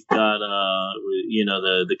 We've got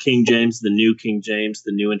the King James, the New King James,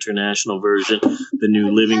 the New International Version, the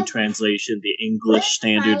New Living Translation, the English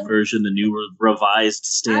Standard Version, the New Revised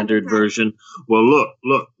Standard Version. Well,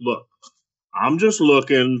 look. I'm just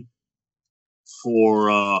looking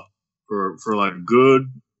for like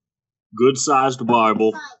good sized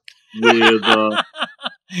Bible with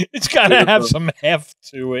it's got to have some heft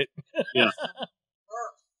to it. Yeah.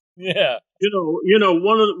 Yeah.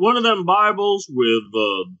 One of them Bibles with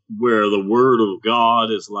where the word of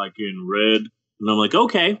God is like in red. And I'm like,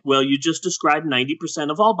 okay, well, you just described 90%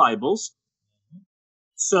 of all Bibles.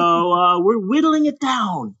 So we're whittling it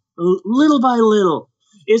down little by little.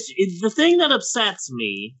 The thing that upsets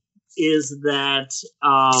me is that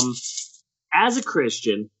as a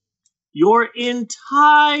Christian, your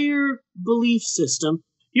entire belief system,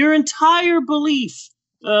 your entire belief,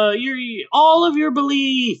 all of your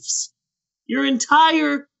beliefs, your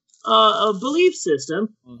entire belief system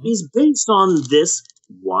is based on this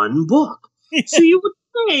one book. So you would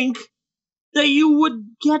think that you would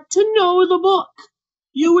get to know the book.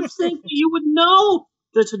 You would think that you would know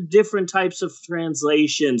the different types of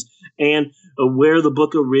translations and where the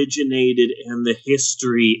book originated and the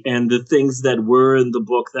history and the things that were in the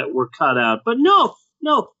book that were cut out. But no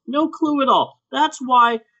clue at all. That's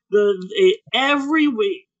why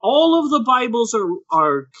all of the Bibles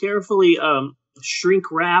are carefully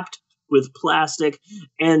shrink wrapped with plastic,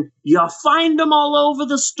 and you find them all over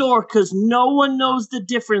the store because no one knows the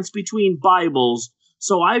difference between Bibles.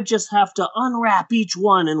 So I just have to unwrap each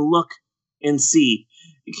one and look and see.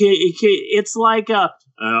 It's like I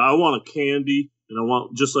want a candy and I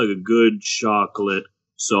want just like a good chocolate.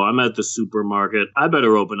 So I'm at the supermarket. I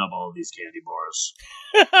better open up all of these candy bars.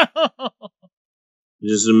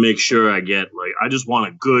 Just to make sure I just want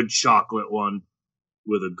a good chocolate one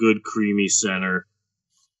with a good creamy center.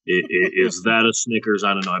 Is that a Snickers?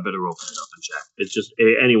 I don't know. I better open it up and check. It's just,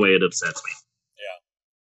 anyway, it upsets me.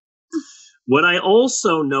 Yeah. What I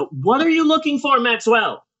also know, what are you looking for,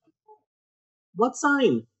 Maxwell? What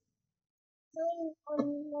sign?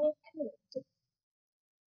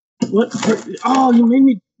 What? Oh, you made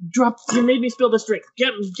me spill this drink.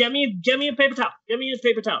 Get me a paper towel. Get me a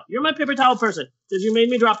paper towel. You're my paper towel person, because you made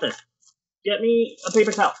me drop this. Get me a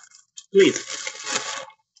paper towel, please.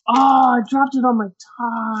 Oh, I dropped it on my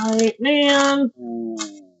tie. Man.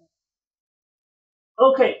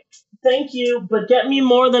 Okay, thank you, but get me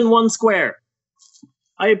more than one square.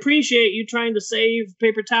 I appreciate you trying to save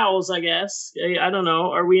paper towels, I guess. I don't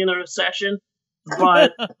know. Are we in a recession?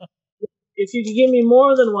 But if you could give me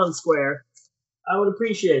more than one square, I would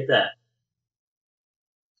appreciate that.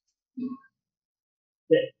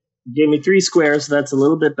 Okay. Give me 3 squares, so that's a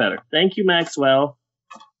little bit better. Thank you, Maxwell,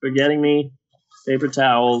 for getting me paper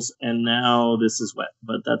towels, and now this is wet,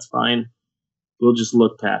 but that's fine. We'll just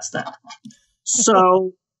look past that.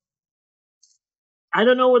 So, I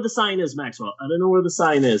don't know where the sign is, Maxwell. I don't know where the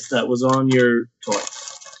sign is that was on your toy.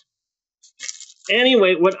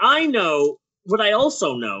 Anyway, what I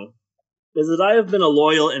also know, is that I have been a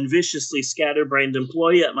loyal and viciously scatterbrained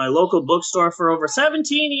employee at my local bookstore for over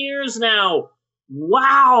 17 years now.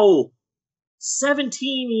 Wow!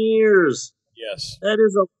 17 years. Yes. That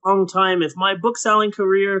is a long time. If my book-selling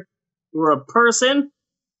career were a person,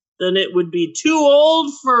 then it would be too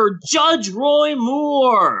old for Judge Roy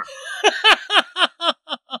Moore.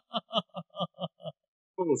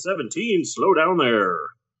 Oh, 17, slow down there.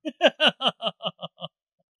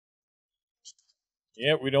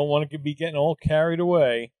 Yeah, we don't want to be getting all carried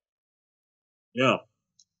away. Yeah.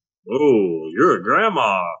 Oh, you're a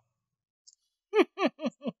grandma.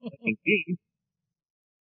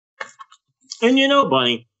 And you know,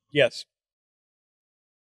 Bunny. Yes.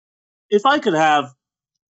 If I could have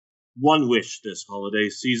one wish this holiday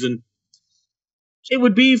season, it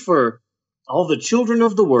would be for all the children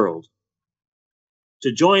of the world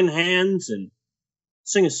to join hands and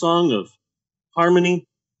sing a song of harmony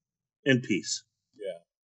and peace.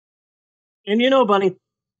 Yeah. And you know, Bunny,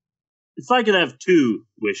 if I could have 2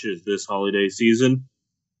 wishes this holiday season,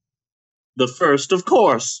 the first, of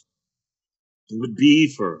course, would be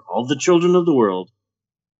for all the children of the world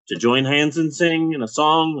to join hands and sing in a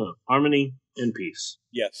song of harmony and peace.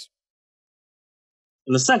 Yes.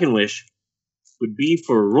 And the second wish would be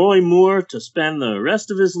for Roy Moore to spend the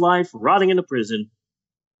rest of his life rotting in a prison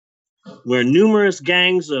where numerous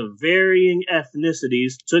gangs of varying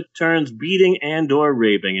ethnicities took turns beating and or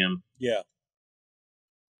raping him. Yeah.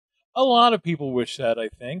 A lot of people wish that, I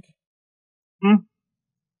think.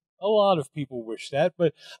 A lot of people wish that,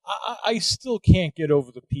 but I still can't get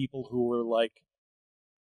over the people who are like,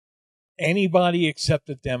 anybody except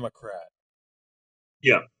a Democrat.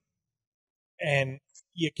 Yeah. And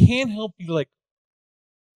you can't help be like,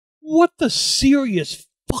 what the serious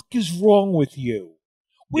fuck is wrong with you?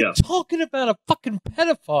 We're talking about a fucking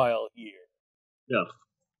pedophile here. Yeah.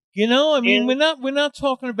 You know, I mean, we're not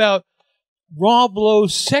talking about Rob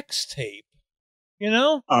Lowe's sex tape. You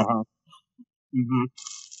know? Uh-huh. Mm-hmm.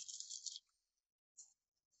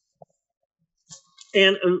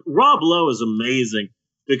 And Rob Lowe is amazing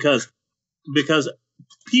because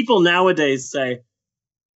people nowadays say,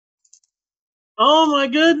 "Oh my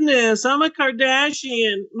goodness, I'm a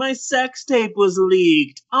Kardashian. My sex tape was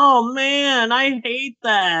leaked. Oh man, I hate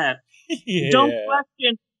that." Yeah.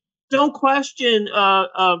 Don't question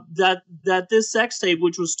that this sex tape,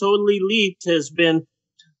 which was totally leaked, has been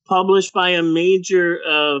published by a major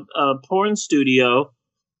porn studio,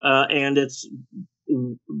 and it's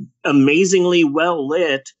amazingly well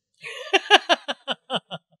lit.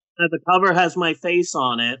 The cover has my face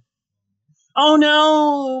on it. Oh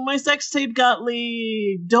no, my sex tape got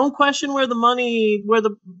leaked. Don't question where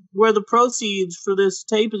the proceeds for this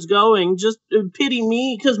tape is going. Just pity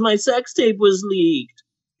me because my sex tape was leaked.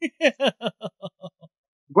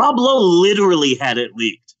 Rob Lowe literally had it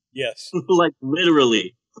leaked. Yes. Like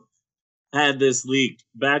literally had this leaked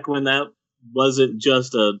back when that wasn't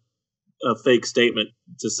just a fake statement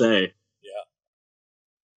to say. Yeah.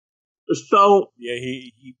 So yeah,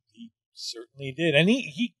 he certainly did, and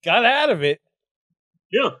he got out of it.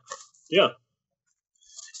 Yeah.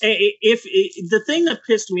 The thing that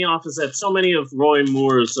pissed me off is that so many of Roy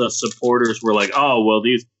Moore's supporters were like, "Oh, well,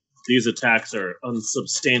 these attacks are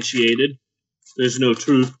unsubstantiated. There's no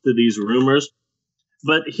truth to these rumors."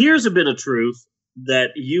 But here's a bit of truth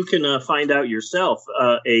that you can find out yourself.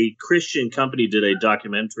 A Christian company did a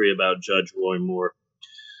documentary about Judge Roy Moore.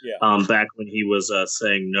 Yeah. Back when he was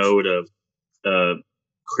saying no to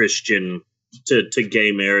Christian to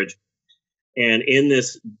gay marriage. And in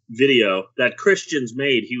this video that Christians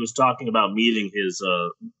made, he was talking about meeting his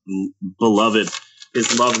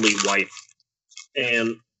lovely wife.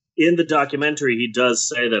 And in the documentary, he does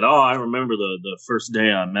say that, "Oh, I remember the first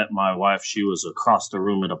day I met my wife. She was across the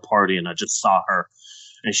room at a party, and I just saw her.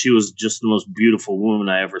 And she was just the most beautiful woman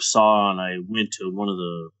I ever saw. And I went to one of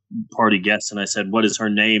the party guests, and I said, 'What is her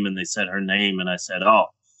name?' And they said her name. And I said, 'Oh,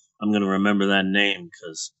 I'm going to remember that name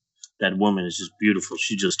because that woman is just beautiful.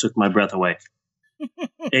 She just took my breath away.'"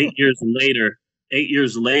 8 years later,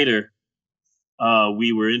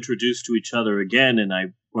 we were introduced to each other again, and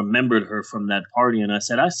I remembered her from that party. And I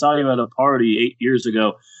said, "I saw you at a party 8 years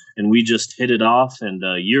ago, and we just hit it off. And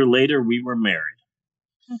a year later, we were married."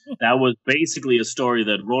 That was basically a story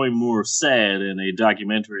that Roy Moore said in a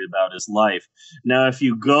documentary about his life. Now, if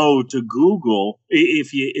you go to Google,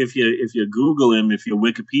 if you Google him, if you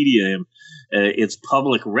Wikipedia him, it's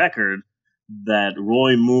public record that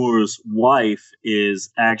Roy Moore's wife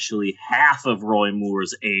is actually half of Roy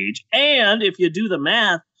Moore's age. And if you do the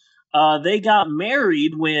math, they got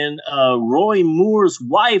married when Roy Moore's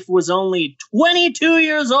wife was only 22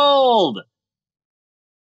 years old.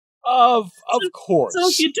 Of course. So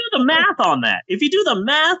if you do the math on that,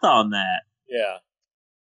 yeah,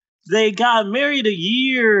 they got married a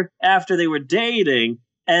year after they were dating,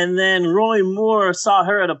 and then Roy Moore saw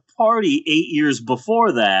her at a party 8 years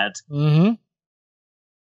before that. Mm-hmm.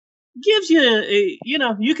 Gives you,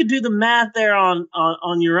 you could do the math there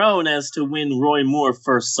on your own as to when Roy Moore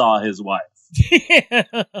first saw his wife.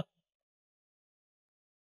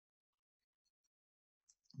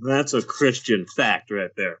 That's a Christian fact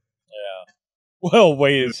right there. Yeah. Well,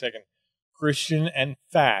 wait a second. Christian and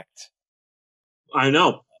fact. I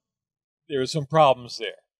know. There are some problems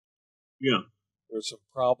there. Yeah. There are some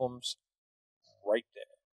problems right there.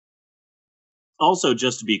 Also,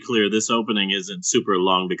 just to be clear, this opening isn't super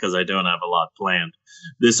long because I don't have a lot planned.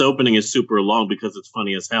 This opening is super long because it's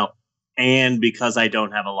funny as hell, and because I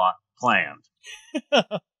don't have a lot planned.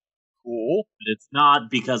 Cool. But it's not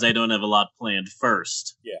because I don't have a lot planned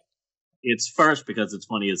first. Yeah. It's first because it's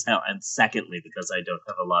funny as hell, and secondly because I don't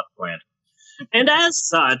have a lot planned. And as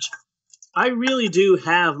such, I really do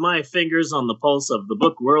have my fingers on the pulse of the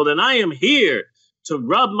book world, and I am here to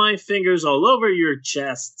rub my fingers all over your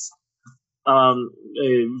chests.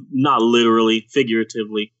 Not literally,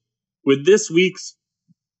 figuratively, with this week's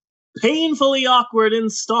painfully awkward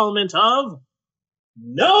installment of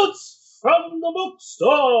Notes from the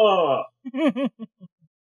Bookstore.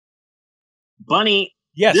 Bunny,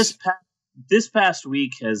 yes, this past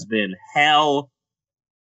week has been hell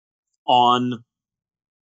on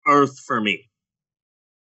earth for me.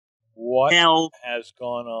 What hell has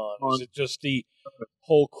gone on? Is it just the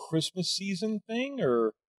whole Christmas season thing,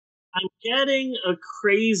 or? I'm getting a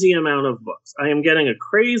crazy amount of books. I am getting a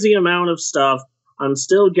crazy amount of stuff. I'm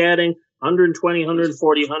still getting 120,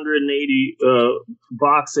 140, 180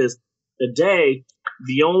 boxes a day.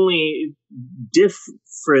 The only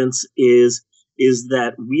difference is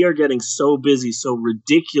that we are getting so busy, so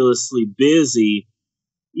ridiculously busy,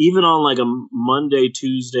 even on like a Monday,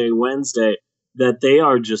 Tuesday, Wednesday, that they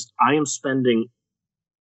are just, I am spending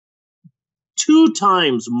 2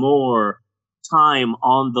 times more time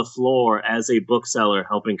on the floor as a bookseller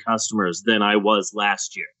helping customers than I was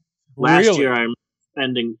last year. Last year, I'm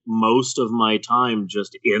spending most of my time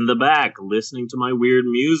just in the back listening to my weird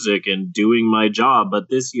music and doing my job. But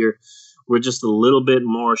this year, we're just a little bit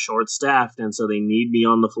more short-staffed, and so they need me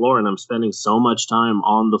on the floor, and I'm spending so much time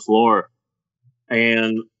on the floor.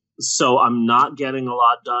 And so I'm not getting a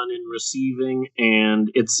lot done in receiving, and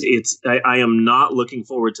I am not looking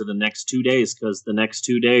forward to the next 2 days, because the next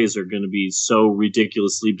 2 days are going to be so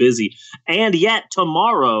ridiculously busy. And yet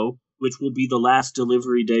tomorrow, which will be the last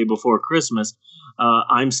delivery day before Christmas,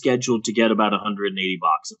 I'm scheduled to get about 180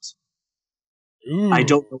 boxes. Ooh. I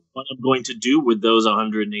don't know what I'm going to do with those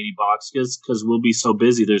 180 boxes because we'll be so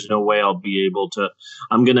busy. There's no way I'll be able to.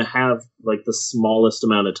 I'm going to have like the smallest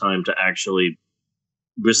amount of time to actually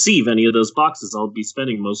receive any of those boxes. I'll be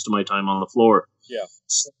spending most of my time on the floor. Yeah.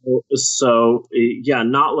 So yeah,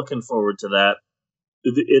 not looking forward to that.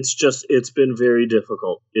 It's been very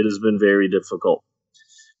difficult. It has been very difficult.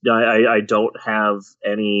 I don't have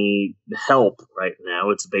any help right now.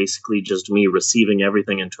 It's basically just me receiving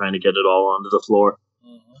everything and trying to get it all onto the floor.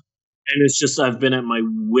 Mm-hmm. And it's just I've been at my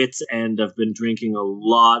wit's end. I've been drinking a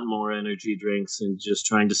lot more energy drinks and just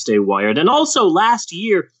trying to stay wired. And also last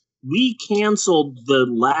year, we canceled the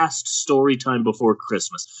last story time before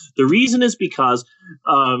Christmas. The reason is because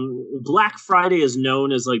Black Friday is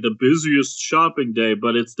known as like the busiest shopping day,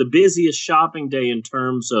 but it's the busiest shopping day in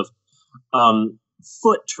terms of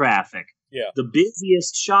foot traffic. Yeah. The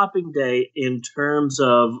busiest shopping day in terms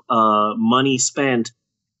of money spent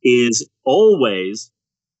is always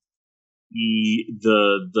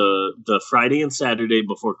the Friday and Saturday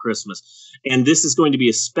before Christmas. And this is going to be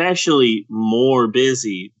especially more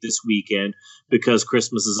busy this weekend because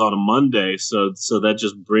Christmas is on a Monday. So that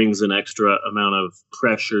just brings an extra amount of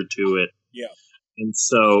pressure to it. Yeah. And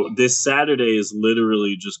so this Saturday is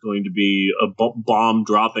literally just going to be a bomb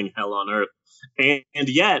dropping hell on earth. And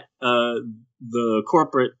yet, the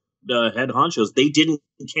corporate head honchos, they didn't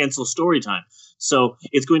cancel story time. So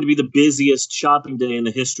it's going to be the busiest shopping day in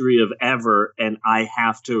the history of ever, and I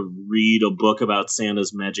have to read a book about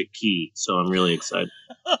Santa's magic key. So I'm really excited.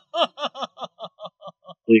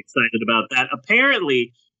 Really excited about that.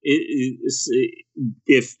 Apparently,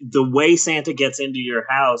 if the way Santa gets into your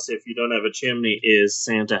house, if you don't have a chimney, is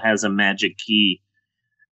Santa has a magic key.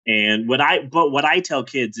 And what I tell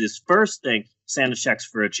kids is first thing, Santa checks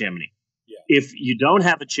for a chimney. Yeah. If you don't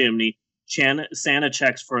have a chimney, Santa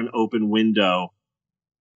checks for an open window.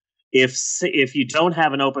 If you don't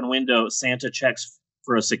have an open window, Santa checks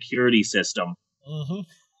for a security system.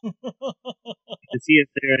 Mm-hmm. To see if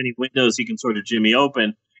there are any windows he can sort of jimmy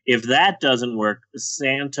open. If that doesn't work,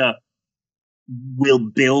 Santa will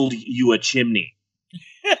build you a chimney.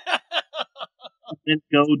 Then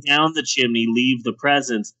go down the chimney, leave the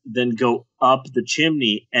presents, then go up the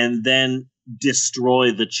chimney, and then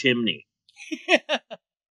destroy the chimney.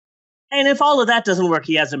 And if all of that doesn't work,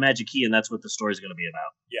 he has a magic key, and that's what the story's going to be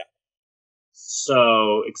about. Yeah.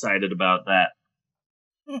 So excited about that.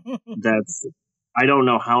 I don't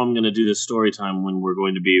know how I'm going to do this story time when we're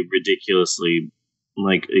going to be ridiculously,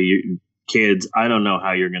 like, kids, I don't know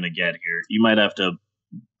how you're going to get here. You might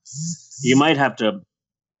have to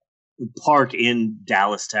park in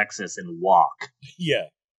Dallas, Texas, and walk. Yeah.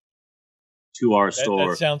 To our store.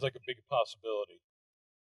 That sounds like a big possibility.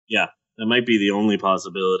 Yeah, that might be the only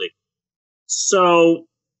possibility. So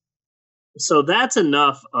that's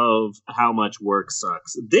enough of how much work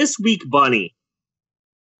sucks. This week, Bunny.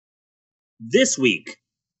 This week,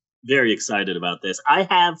 very excited about this. I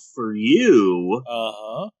have for you.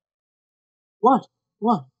 What?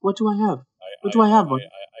 What do I have? What do I have, Bunny?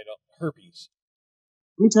 I don't. Herpes.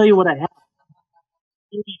 Let me tell you what I have.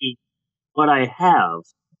 What I have.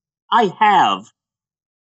 I have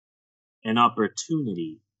an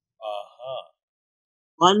opportunity.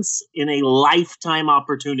 Once in a lifetime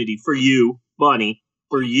opportunity for you, Bunny,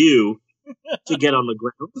 for you to get on the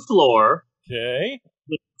ground floor. Okay.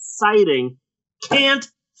 Exciting, can't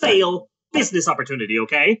fail business opportunity,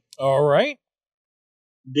 okay? All right.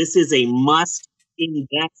 This is a must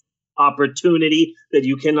invest opportunity that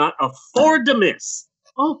you cannot afford to miss.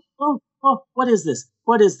 Oh, what is this?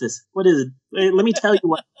 What is this? What is it? Let me tell you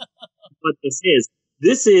what this is.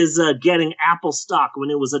 This is getting Apple stock when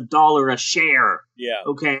it was $1 a share. Yeah.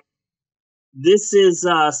 Okay. This is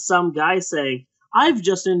some guy saying, I've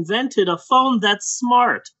just invented a phone that's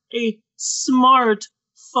smart. A smart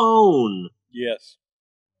phone. Yes.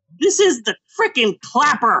 This is the frickin'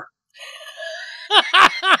 clapper.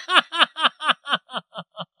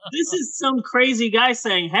 This is some crazy guy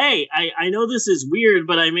saying, hey, I know this is weird,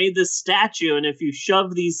 but I made this statue, and if you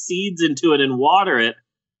shove these seeds into it and water it,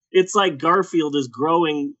 It's like Garfield is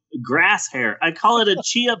growing grass hair. I call it a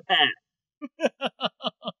chia pet.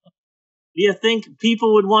 Do you think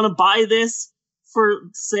people would want to buy this for,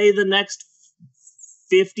 say, the next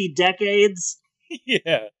 50 decades?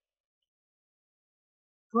 Yeah.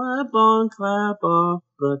 Clap on,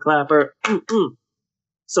 the clapper. Mm-mm.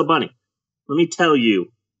 So, Bunny, let me tell you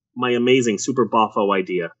my amazing Super Boffo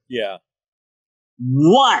idea. Yeah.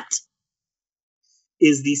 What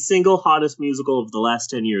is the single hottest musical of the last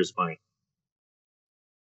 10 years, Bunny?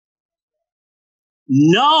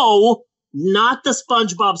 No, not the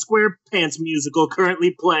SpongeBob SquarePants musical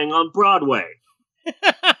currently playing on Broadway.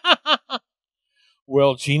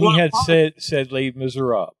 Well, Jeannie had said Les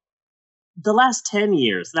Miserables. The last 10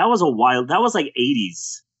 years. That was like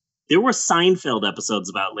 80s. There were Seinfeld episodes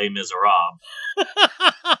about Les Miserables.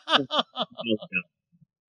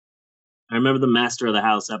 I remember the Master of the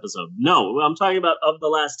House episode. No, I'm talking about of the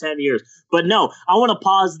last 10 years. But no, I want to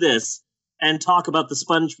pause this and talk about the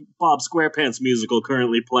SpongeBob SquarePants musical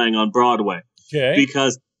currently playing on Broadway. Okay.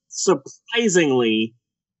 Because surprisingly,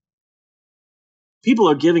 people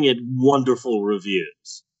are giving it wonderful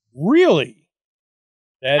reviews. Really?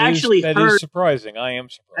 That is surprising. I am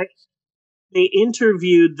surprised. They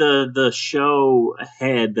interviewed the show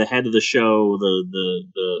head, the head of the show,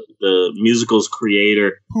 the musical's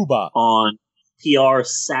creator, Pooh-Bah, on NPR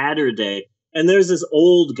Saturday. And there's this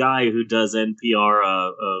old guy who does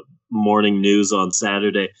NPR morning news on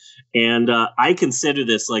Saturday, and I consider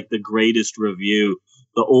this like the greatest review.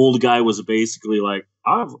 The old guy was basically like,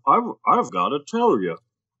 "I've got to tell you,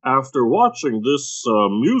 after watching this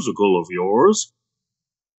musical of yours,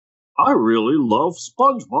 I really love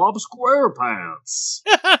SpongeBob SquarePants."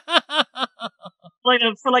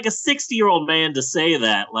 For like a 60-year-old man to say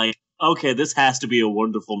that, like, okay, this has to be a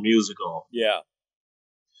wonderful musical. Yeah.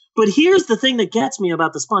 But here's the thing that gets me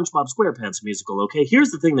about the SpongeBob SquarePants musical, okay?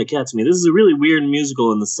 Here's the thing that gets me. This is a really weird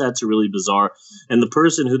musical, and the sets are really bizarre. And the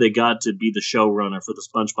person who they got to be the showrunner for the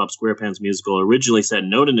SpongeBob SquarePants musical originally said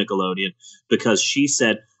no to Nickelodeon because she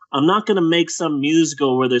said, "I'm not going to make some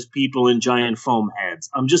musical where there's people in giant foam heads.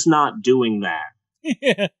 I'm just not doing that."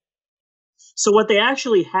 Yeah. So what they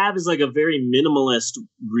actually have is like a very minimalist,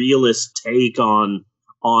 realist take on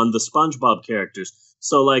the SpongeBob characters.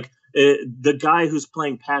 So like the guy who's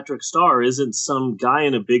playing Patrick Star isn't some guy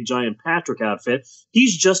in a big giant Patrick outfit.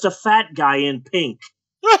 He's just a fat guy in pink.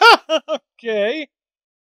 Okay.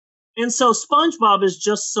 And so SpongeBob is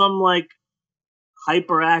just some like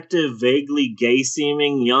hyperactive, vaguely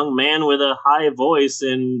gay-seeming young man with a high voice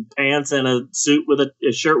and pants and a suit with a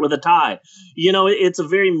shirt with a tie. You know, it's a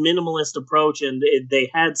very minimalist approach, and they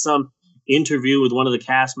had some interview with one of the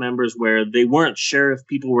cast members where they weren't sure if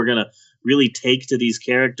people were going to really take to these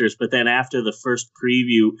characters, but then after the first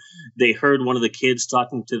preview, they heard one of the kids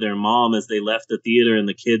talking to their mom as they left the theater, and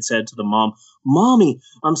the kid said to the mom, "Mommy,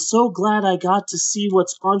 I'm so glad I got to see what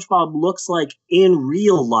SpongeBob looks like in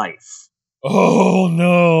real life." Oh,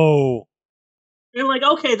 no. They're like,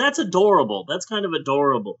 okay, that's adorable. That's kind of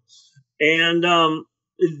adorable. And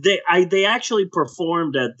they actually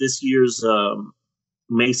performed at this year's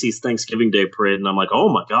Macy's Thanksgiving Day Parade, and I'm like, oh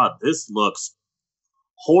my God, this looks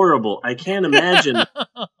horrible. I can't imagine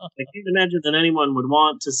that anyone would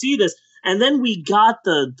want to see this. And then we got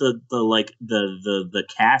the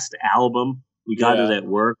cast album. We got it at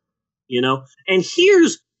work, you know. And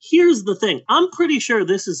here's the thing. I'm pretty sure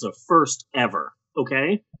this is a first ever,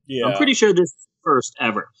 okay? Yeah. I'm pretty sure this is first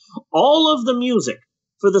ever. All of the music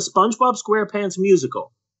for the SpongeBob SquarePants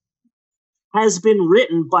musical has been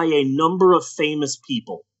written by a number of famous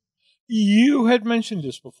people. You had mentioned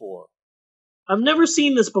this before. I've never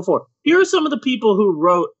seen this before. Here are some of the people who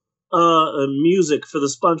wrote music for the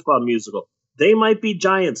SpongeBob musical. They Might Be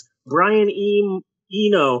Giants, Brian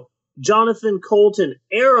Eno, Jonathan Colton,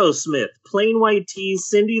 Aerosmith, Plain White Tees,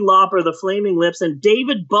 Cyndi Lauper, The Flaming Lips, and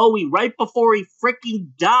David Bowie right before he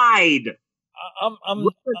freaking died. I'm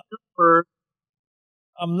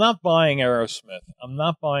not buying Aerosmith. I'm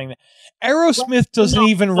not buying that. Aerosmith doesn't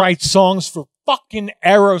even write songs for fucking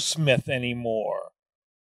Aerosmith anymore.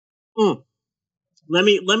 Let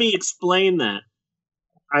me explain that.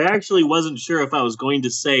 I actually wasn't sure if I was going to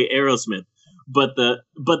say Aerosmith, but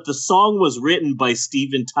the song was written by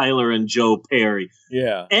Steven Tyler and Joe Perry.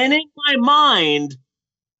 Yeah. And in my mind,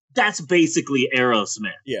 that's basically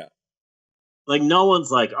Aerosmith. Yeah. Like, no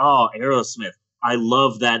one's like, oh, Aerosmith, I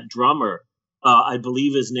love that drummer. I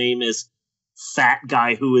believe his name is Fat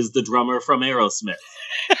Guy, who is the drummer from Aerosmith.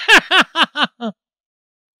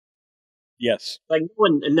 Yes. Like,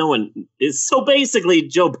 no one is. So basically,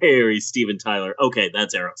 Joe Perry, Steven Tyler. Okay,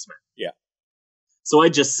 that's Aerosmith. Yeah. So I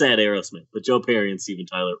just said Aerosmith, but Joe Perry and Steven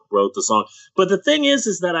Tyler wrote the song. But the thing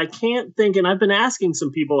is that I can't think, and I've been asking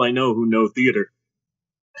some people I know who know theater,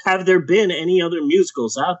 have there been any other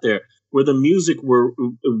musicals out there where the music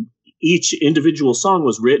each individual song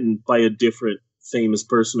was written by a different famous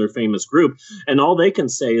person or famous group? And all they can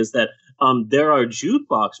say is that there are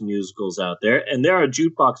jukebox musicals out there, and there are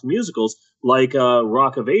jukebox musicals like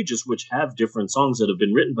Rock of Ages, which have different songs that have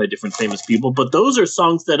been written by different famous people, but those are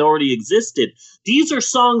songs that already existed. These are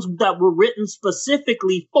songs that were written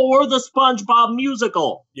specifically for the SpongeBob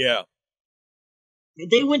musical. Yeah.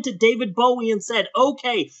 They went to David Bowie and said,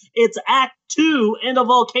 okay, it's Act 2 and a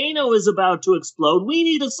volcano is about to explode. We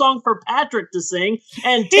need a song for Patrick to sing,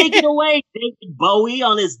 and take it away, David Bowie,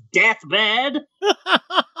 on his deathbed.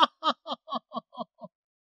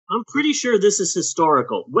 I'm pretty sure this is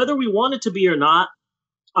historical. Whether we want it to be or not,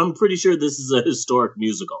 I'm pretty sure this is a historic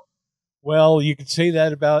musical. Well, you could say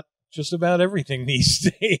that about just about everything these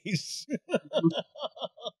days.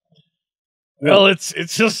 Well, it's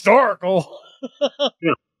historical.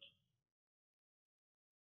 Yeah.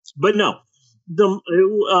 But no,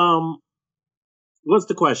 what's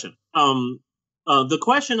the question? The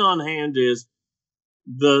question on hand is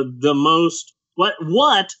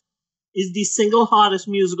what is the single hottest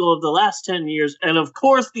musical of the last 10 years? And of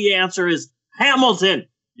course, the answer is Hamilton.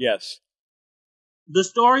 Yes. The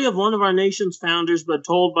story of one of our nation's founders, but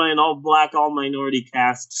told by an all-black, all-minority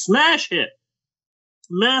cast. Smash hit.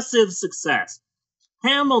 Massive success.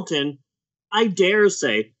 Hamilton, I dare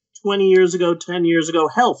say, 20 years ago, 10 years ago,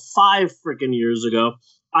 hell, 5 freaking years ago,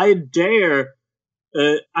 I dare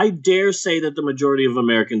say that the majority of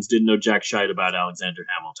Americans didn't know jack shite about Alexander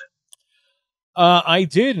Hamilton. I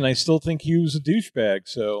did, and I still think he was a douchebag,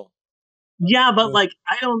 so... Yeah, but, I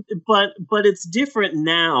don't... But it's different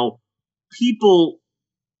now. People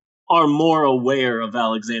are more aware of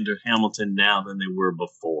Alexander Hamilton now than they were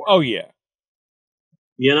before. Oh, yeah.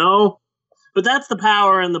 You know? But that's the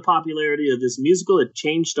power and the popularity of this musical. It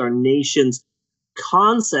changed our nation's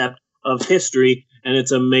concept of history, and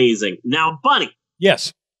it's amazing. Now, Bunny.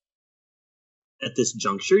 Yes. At this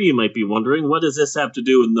juncture, you might be wondering, what does this have to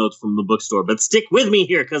do with Notes from the Bookstore? But stick with me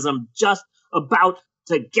here, because I'm just about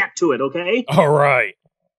to get to it, okay? All right.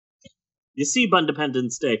 You see,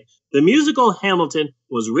 Bundependence Day, the musical Hamilton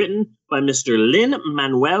was written by Mr.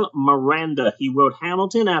 Lin-Manuel Miranda. He wrote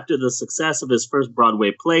Hamilton after the success of his first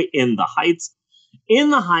Broadway play, In the Heights. In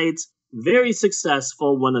the Heights, very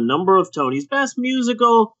successful, won a number of Tonys. Best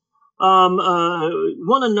musical,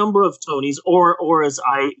 won a number of Tonys, or as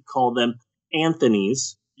I call them,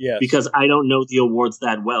 Anthony's. Yes. Because I don't know the awards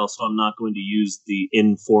that well, so I'm not going to use the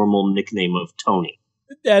informal nickname of Tony.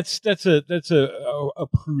 That's a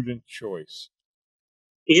prudent choice.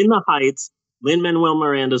 In the Heights, Lin-Manuel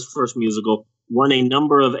Miranda's first musical, won a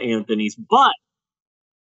number of Anthony's, but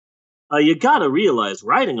you gotta realize,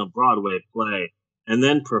 writing a Broadway play, and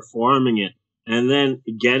then performing it, and then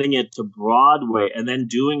getting it to Broadway, and then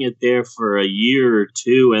doing it there for a year or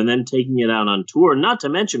two, and then taking it out on tour, not to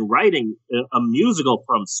mention writing a musical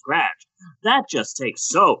from scratch, that just takes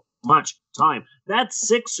so much time. That's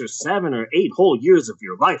 6 or 7 or 8 whole years of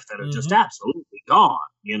your life that are just absolutely gone,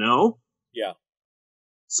 you know? Yeah.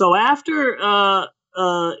 So after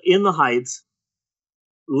In the Heights,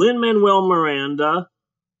 Lin-Manuel Miranda,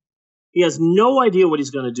 he has no idea what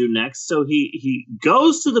he's going to do next, so he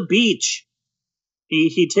goes to the beach.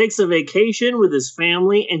 He takes a vacation with his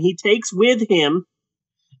family, and he takes with him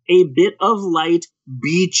a bit of light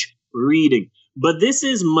beach reading. But this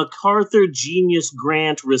is MacArthur Genius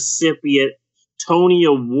Grant recipient, Tony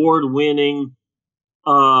Award-winning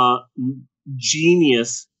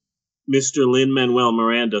genius, Mr. Lin-Manuel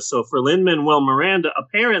Miranda. So for Lin-Manuel Miranda,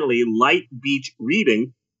 apparently light beach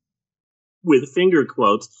reading, with finger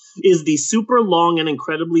quotes, is the super long and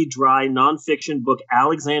incredibly dry nonfiction book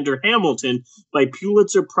Alexander Hamilton by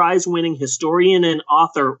Pulitzer Prize-winning historian and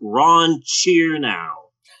author Ron Chernow.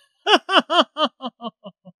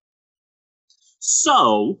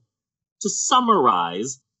 So, to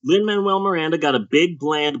summarize, Lin-Manuel Miranda got a big,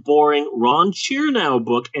 bland, boring Ron Chernow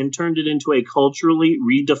book and turned it into a culturally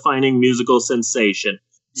redefining musical sensation.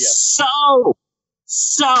 Yes.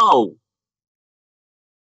 So,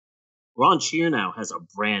 Ron Chernow has a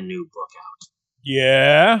brand new book out.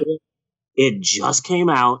 Yeah? It just came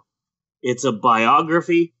out. It's a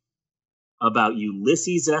biography about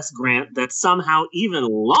Ulysses S. Grant that's somehow even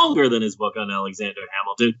longer than his book on Alexander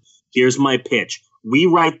Hamilton. Here's my pitch. We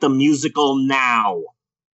write the musical now.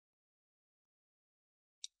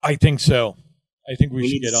 I think so. I think we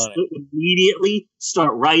should get on it. Immediately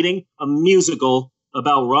start writing a musical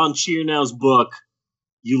about Ron Chernow's book,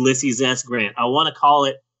 Ulysses S. Grant. I want to call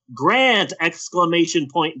it Grant! Exclamation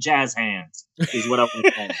point jazz hands is what I want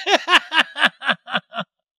to say.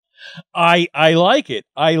 I like it.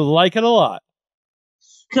 I like it a lot.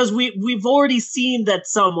 Because we've already seen that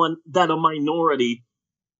a minority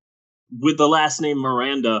with the last name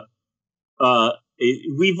Miranda,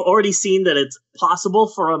 we've already seen that it's possible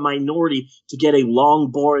for a minority to get a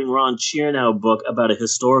long, boring Ron Chernow book about a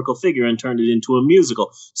historical figure and turn it into a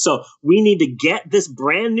musical. So we need to get this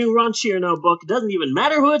brand new Ron Chernow book. It doesn't even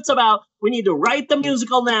matter who it's about. We need to write the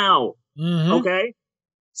musical now. Mm-hmm. Okay?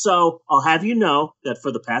 So I'll have you know that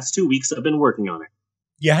for the past 2 weeks I've been working on it.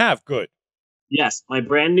 You have? Good. Yes, my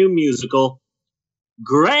brand new musical,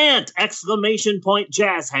 Grant! Exclamation point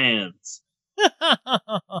jazz hands.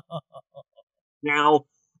 Now,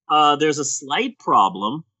 there's a slight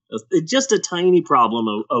problem, just a tiny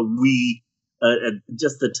problem,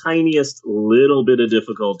 just the tiniest little bit of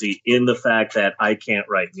difficulty in the fact that I can't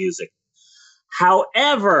write music.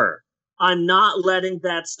 However, I'm not letting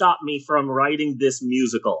that stop me from writing this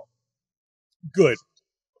musical. Good.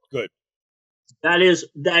 Good. That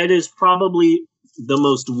is probably the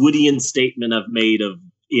most Woodyan statement I've made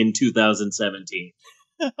in 2017.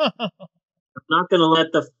 I'm not going to let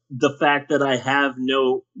the fact that I have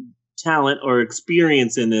no talent or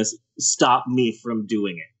experience in this stop me from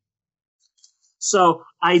doing it. So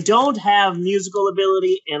I don't have musical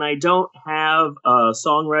ability, and I don't have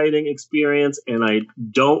songwriting experience, and I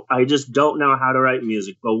just don't know how to write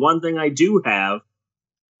music. But one thing I do have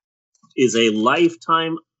is a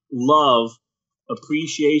lifetime love,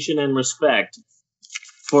 appreciation, and respect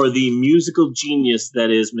for the musical genius that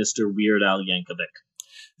is Mr. Weird Al Yankovic.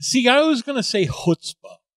 See, I was going to say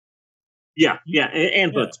chutzpah. Yeah,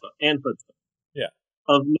 and chutzpah, Yeah.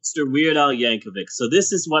 Of Mr. Weird Al Yankovic. So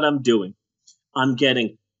this is what I'm doing. I'm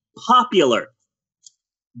getting popular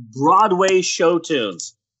Broadway show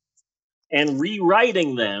tunes and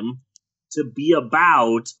rewriting them to be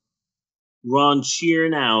about Ron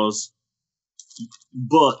Chernow's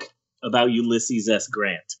book about Ulysses S.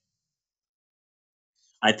 Grant.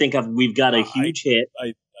 I think we've got a huge hit.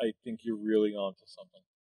 I think you're really onto something.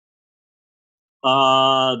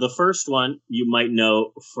 The first one you might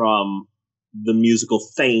know from the musical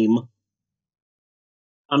Fame.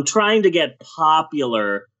 I'm trying to get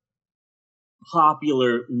popular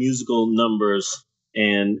musical numbers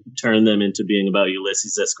and turn them into being about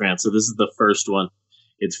Ulysses S. Grant. So this is the first one.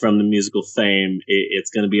 It's from the musical Fame.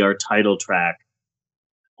 It's going to be our title track.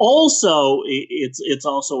 Also, it's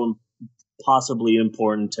also possibly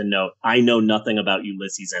important to note, I know nothing about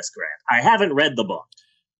Ulysses S. Grant. I haven't read the book.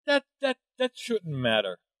 That shouldn't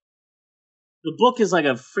matter. The book is like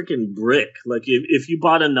a freaking brick. Like, if you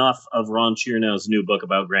bought enough of Ron Chernow's new book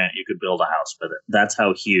about Grant, you could build a house with it. That's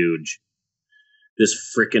how huge this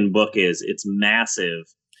freaking book is. It's massive.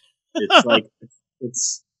 It's like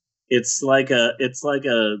it's like a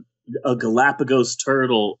Galapagos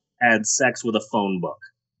turtle had sex with a phone book.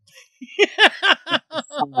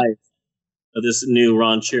 Of this new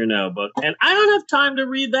Ron Chernow book, and I don't have time to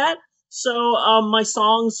read that. So my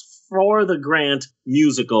songs for the Grant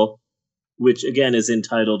musical, which again is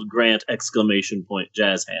entitled Grant! Exclamation point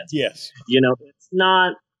jazz hands. Yes. It's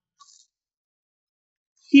not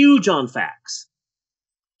huge on facts,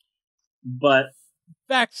 but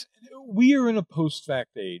facts. We are in a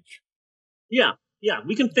post-fact age. Yeah,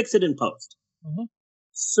 we can fix it in post. Mm-hmm.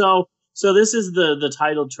 So this is the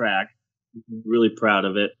title track. I'm really proud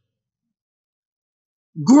of it.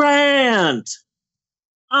 Grant!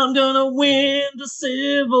 I'm gonna win the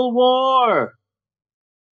Civil War.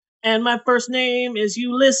 And my first name is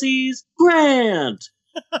Ulysses Grant.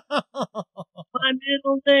 My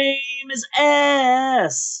middle name is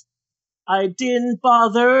S. I didn't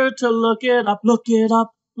bother to look it up.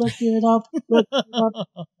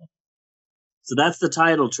 So that's the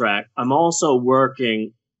title track. I'm also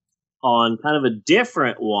working on kind of a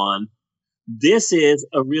different one. This is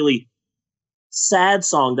a really sad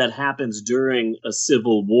song that happens during a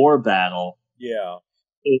Civil War battle. Yeah.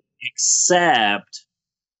 Except,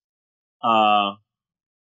 I've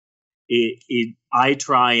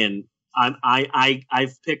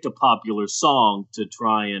picked a popular song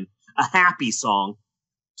a happy song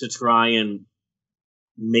to try and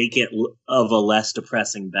make it of a less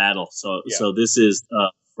depressing battle. So this is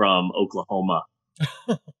from Oklahoma.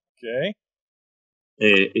 Okay.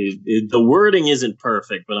 The wording isn't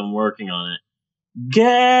perfect, but I'm working on it.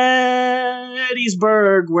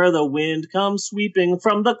 Gettysburg, where the wind comes sweeping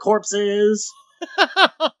from the corpses.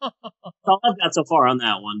 All I've got so far on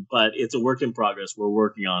that one, but it's a work in progress. We're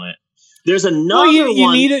working on it. There's another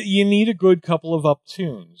one. You need a good couple of up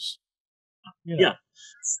tunes. Yeah.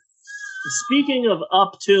 Speaking of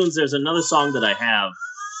up tunes, there's another song that I have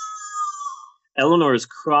Eleanor is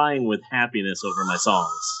crying with happiness over my songs.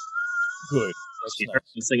 Good. She heard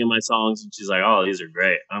me singing my songs, and she's like, "Oh, these are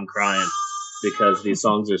great. I'm crying because these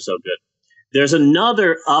songs are so good." There's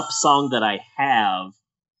another Up song that I have,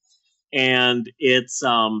 and it's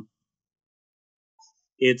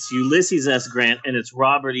Ulysses S. Grant and it's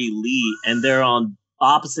Robert E. Lee, and they're on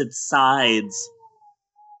opposite sides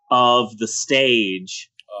of the stage,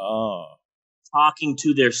 talking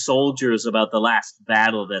to their soldiers about the last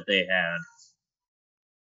battle that they had.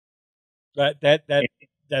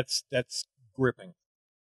 That's gripping.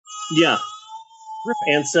 Yeah.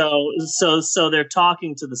 And so they're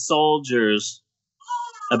talking to the soldiers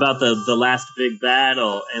about the last big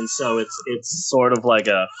battle, and so it's sort of like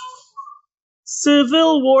a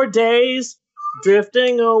Civil War days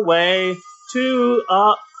drifting away to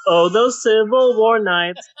those Civil War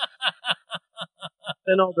nights.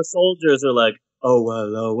 Then all the soldiers are like, "Oh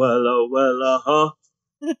well, oh well, oh well, huh?"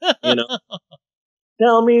 You know.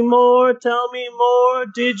 Tell me more,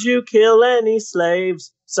 did you kill any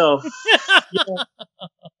slaves? So,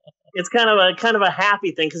 it's kind of a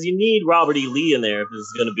happy thing, because you need Robert E. Lee in there if this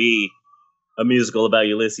is going to be a musical about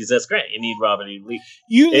Ulysses S. Grant. You need Robert E. Lee.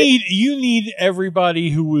 You need everybody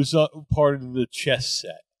who was part of the chess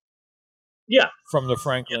set. Yeah. From the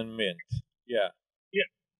Franklin Mint. Yeah.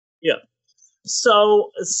 Yeah.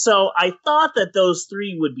 So I thought that those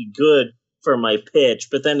three would be good for my pitch,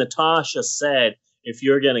 but then Natasha said, if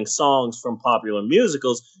you're getting songs from popular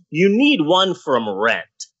musicals, you need one from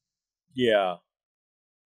Rent. Yeah.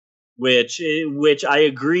 Which I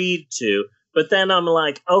agreed to. But then I'm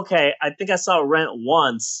like, okay, I think I saw Rent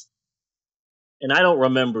once, and I don't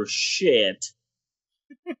remember shit.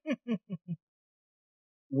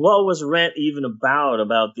 What was Rent even about?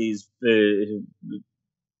 About these... the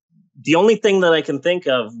only thing that I can think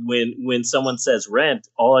of when someone says Rent,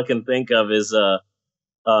 all I can think of is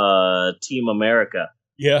Team America.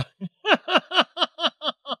 Yeah.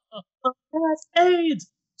 AIDS.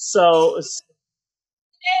 So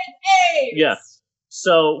yeah.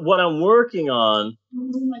 So what I'm working on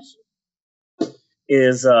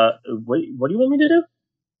is what do you want me to do?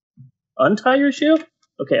 Untie your shoe?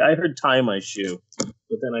 Okay, I heard tie my shoe,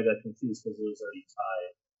 but then I got confused because it was already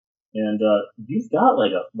tied. And you've got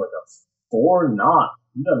like a 4-knot.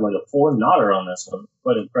 You got like a 4-knotter on this one.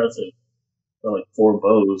 Quite impressive. Got like 4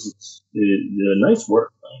 bows. It's nice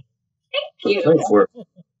work, man. Thank you. Nice work. The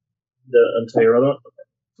untie your other one. Okay.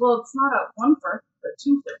 Well, it's not a 1-foot, but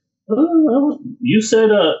 2-foot. You said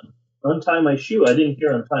untie my shoe. I didn't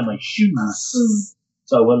hear untie my shoes.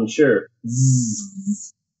 So I wasn't sure.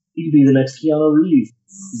 He could be the next Keanu Reeves.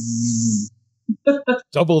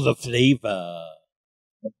 Double the flavor.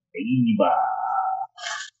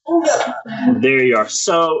 There you are.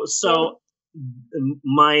 So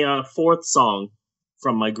my 4th song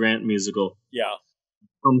from my Grant musical,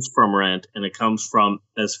 comes from Rent, and it comes from,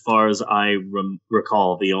 as far as I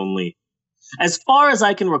recall, as far as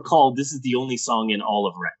I can recall, this is the only song in all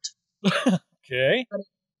of Rent. Okay.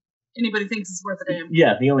 Anybody thinks it's worth a damn.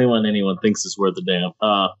 Yeah, the only one anyone thinks is worth a damn.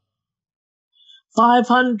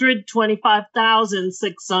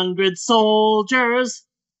 525,600 soldiers.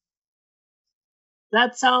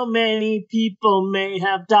 That's how many people may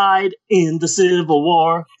have died in the Civil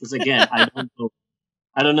War. Because again, I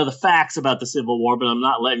don't know the facts about the Civil War, but I'm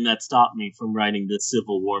not letting that stop me from writing the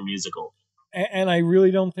Civil War musical. And I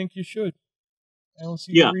really don't think you should. I don't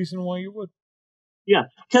see the reason why you would. Yeah,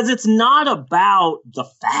 because it's not about the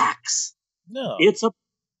facts. No. It's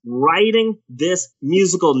writing this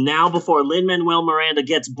musical now before Lin-Manuel Miranda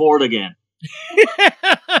gets bored again.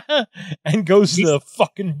 And goes to the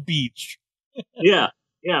fucking beach. Yeah.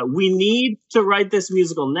 We need to write this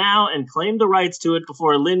musical now and claim the rights to it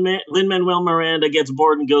before Lin-Manuel Miranda gets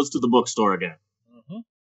bored and goes to the bookstore again. Mm-hmm.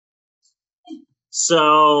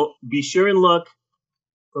 So be sure and look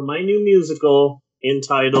for my new musical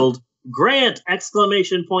entitled Grant!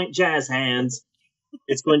 Jazz Hands.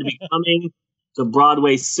 It's going to be coming to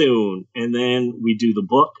Broadway soon. And then we do the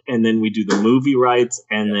book, and then we do the movie rights,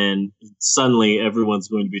 and then suddenly everyone's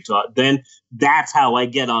going to be taught. Then that's how I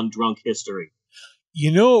get on Drunk History.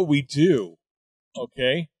 You know what we do,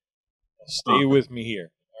 okay? Stay with me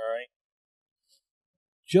here, all right?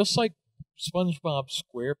 Just like SpongeBob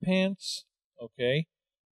SquarePants, okay?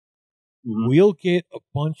 Mm-hmm. We'll get a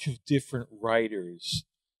bunch of different writers,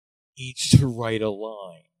 each to write a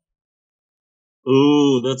line.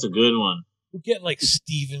 Ooh, that's a good one. We'll get like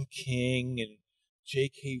Stephen King and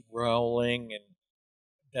J.K. Rowling, and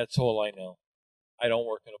that's all I know. I don't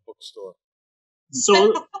work in a bookstore.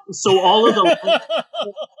 So all of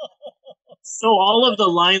the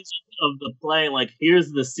lines of the play, like,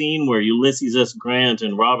 here's the scene where Ulysses S. Grant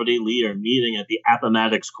and Robert E. Lee are meeting at the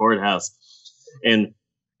Appomattox Courthouse. And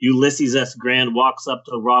Ulysses S. Grant walks up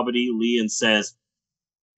to Robert E. Lee and says,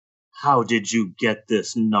 "How did you get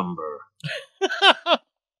this number?"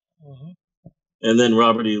 And then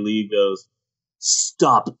Robert E. Lee goes,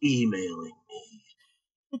 "Stop emailing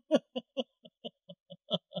me."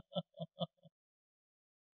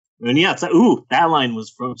 And yeah, it's like, ooh, that line was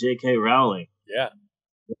from J.K. Rowling. Yeah.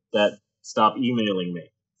 That "stop emailing me."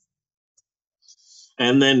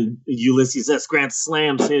 And then Ulysses S. Grant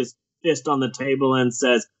slams his fist on the table and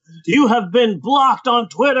says, "You have been blocked on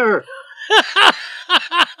Twitter."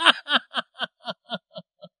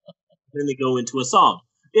 Then they go into a song.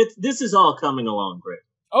 This is all coming along great.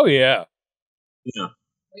 Oh, yeah. Yeah.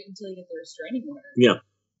 Wait until you get the restraining order. Yeah.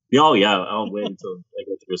 Oh, yeah. I'll wait until I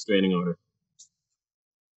get the restraining order.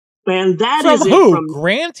 Man, that from is who? it from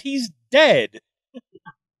Grant? He's dead.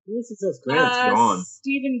 Ulysses S. Grant's gone.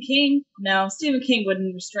 Stephen King? No, Stephen King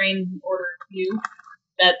wouldn't restrain order you.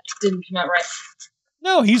 That didn't come out right.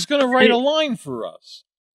 No, he's going to write a line for us.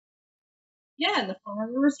 Yeah, in the form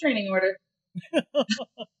of a restraining order.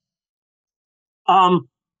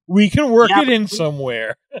 We can work it in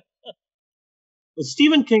somewhere.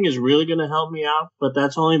 Stephen King is really going to help me out, but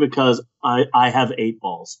that's only because I have 8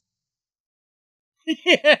 balls.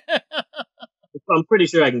 Yeah. I'm pretty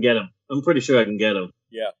sure I can get him.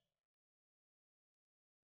 Yeah.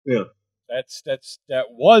 Yeah. That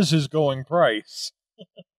was his going price.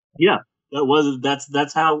 Yeah.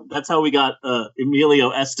 That's how we got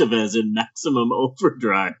Emilio Estevez in Maximum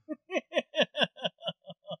Overdrive.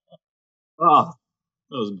 Oh,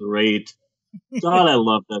 that was great. God, I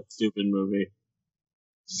love that stupid movie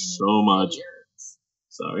so much.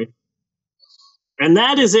 Sorry. And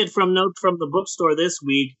that is it from Note from the Bookstore this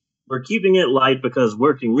week. We're keeping it light because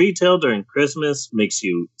working retail during Christmas makes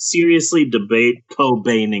you seriously debate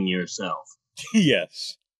Cobaining yourself.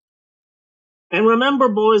 Yes. And remember,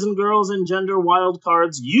 boys and girls and gender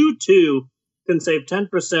wildcards, you too can save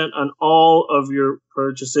 10% on all of your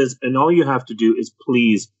purchases. And all you have to do is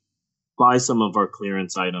please buy some of our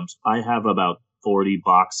clearance items. I have about 40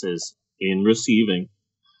 boxes in receiving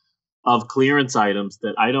of clearance items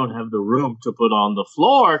that I don't have the room to put on the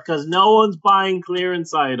floor because no one's buying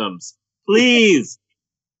clearance items. Please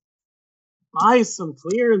buy some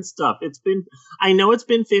clearance stuff. I know it's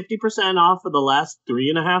been 50% off for the last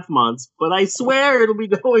 3.5 months, but I swear it'll be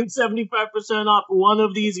going 75% off one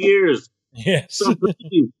of these years. Yes. So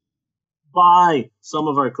please buy some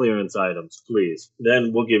of our clearance items, please.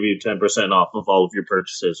 Then we'll give you 10% off of all of your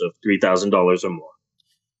purchases of $3,000 or more.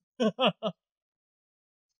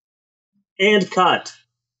 And cut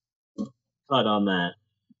on that.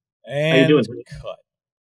 And how you doing, honey? Cut.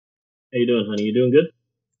 How you doing, honey? You doing good?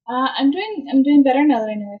 I'm doing better now that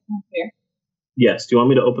I know I can clear. Yes. Do you want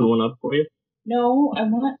me to open one up for you? No, I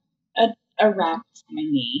want a wrap on my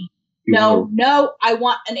knee. No, I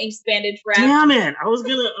want an ace bandage wrap. Damn it!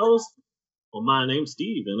 Well, my name's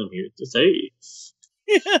Steve, and I'm here to say,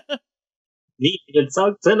 it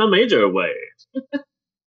sucks in a major way. It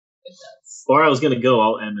does. Or I was gonna go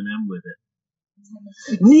all Eminem with it.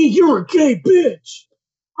 Nee, you're a gay bitch.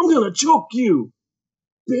 I'm gonna choke you,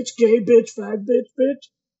 bitch, gay bitch, fag bitch, bitch.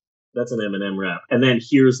 That's an Eminem rap. And then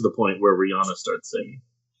here's the point where Rihanna starts singing,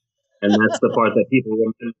 and that's the part that people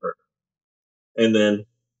remember. And then,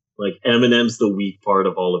 like, Eminem's the weak part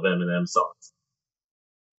of all of Eminem's songs.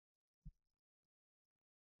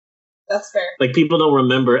 That's fair. Like, people don't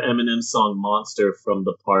remember Eminem's song Monster from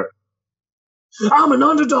the part, I'm an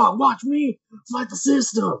underdog, watch me fight the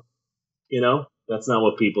system. You know? That's not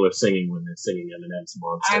what people are singing when they're singing Eminem's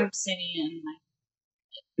Monster. I'm singing in my...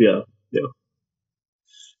 Yeah.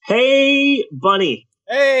 Hey, Bunny.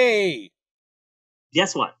 Hey!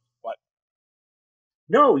 Guess what? What?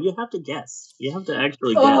 No, you have to guess. You have to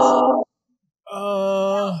actually guess.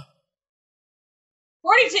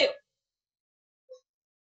 42.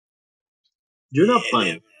 You're not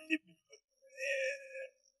funny.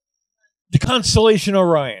 The constellation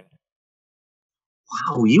Orion.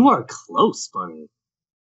 Wow, you are close, Bunny.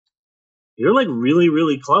 You're like really,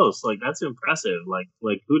 really close. Like, that's impressive. Like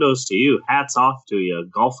kudos to you. Hats off to you.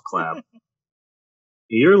 Golf clap.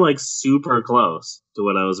 You're like super close to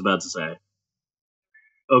what I was about to say.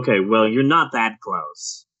 Okay, well, you're not that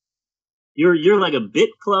close. You're like a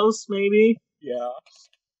bit close, maybe. Yeah.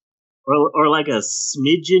 Or like a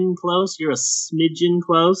smidgen close. You're a smidgen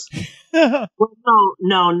close. Well,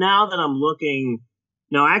 no. Now that I'm looking,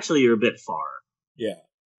 no, actually, you're a bit far. Yeah.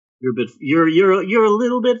 You're a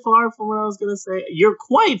little bit far from what I was gonna say. You're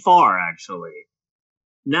quite far, actually.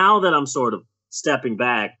 Now that I'm sort of stepping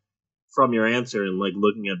back, from your answer and like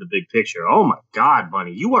looking at the big picture. Oh my God,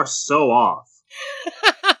 Bunny, you are so off.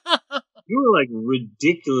 You were like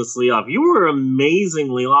ridiculously off. You were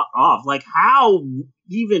amazingly off. Like, how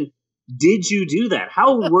even did you do that?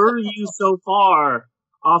 How were you so far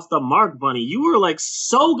off the mark, Bunny? You were like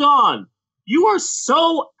so gone. You are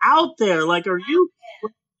so out there. Like, are you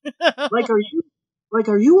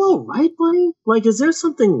all right, Bunny? Like, is there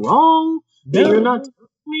something wrong that you're not telling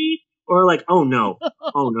me? Or like, oh no,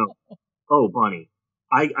 oh Bunny,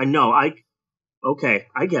 I know, okay,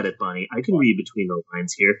 I get it, Bunny. I can read between the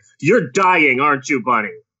lines here. You're dying, aren't you, Bunny?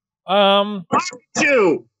 Aren't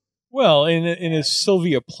you? Well, in a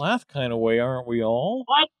Sylvia Plath kind of way, aren't we all?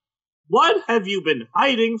 What have you been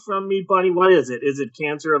hiding from me, Bunny? What is it? Is it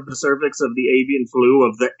cancer of the cervix, of the avian flu,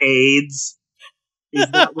 of the AIDS? Is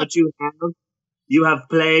that what you have? You have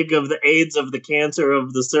plague of the AIDS, of the cancer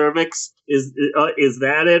of the cervix? Is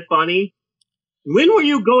that it, Bunny? When were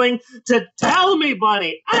you going to tell me,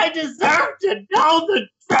 Bunny? I deserve to know the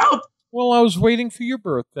truth! Well, I was waiting for your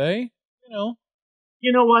birthday,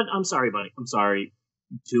 You know what? I'm sorry, Bunny. I'm sorry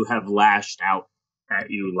to have lashed out at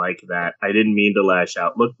you like that. I didn't mean to lash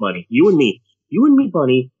out. Look, Bunny, you and me,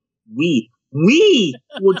 Bunny, we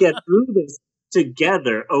will get through this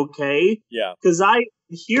together, okay? Yeah. Because I'm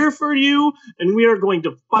here for you, and we are going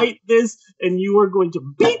to fight this, and you are going to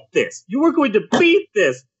beat this. You are going to beat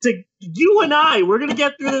this. You and I, we're going to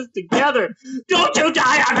get through this together. Don't you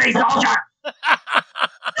die on me, soldier!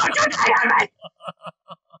 Don't you die on me!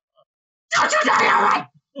 Don't you die on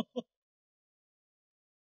me!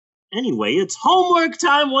 Anyway, it's homework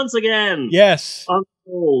time once again. Yes. On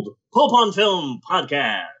Old Pulp on Film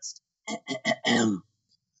podcast.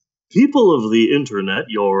 People of the internet,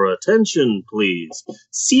 your attention, please.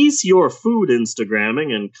 Cease your food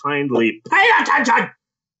Instagramming and kindly pay attention!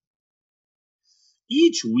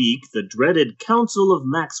 Each week, the dreaded Council of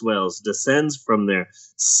Maxwells descends from their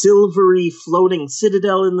silvery floating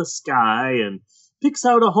citadel in the sky and picks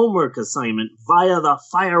out a homework assignment via the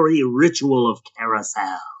fiery ritual of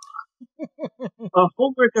carousel. A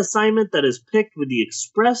homework assignment that is picked with the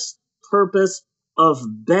express purpose of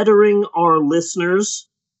bettering our listeners,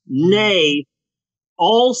 nay,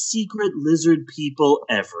 all secret lizard people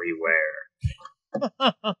everywhere.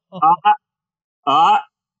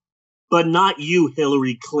 But not you,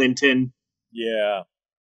 Hillary Clinton. Yeah.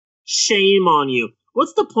 Shame on you.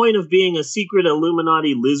 What's the point of being a secret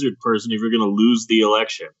Illuminati lizard person if you're going to lose the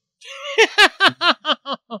election?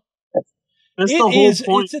 That's the whole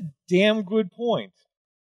point. It's a damn good point.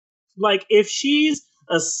 Like, if she's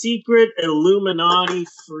a secret Illuminati,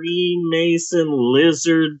 Freemason,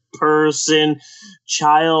 lizard person,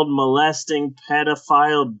 child molesting,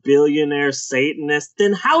 pedophile, billionaire, Satanist,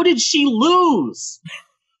 then how did she lose?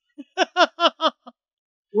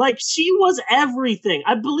 Like, she was everything.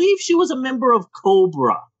 I believe she was a member of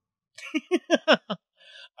Cobra.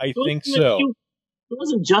 I think so. She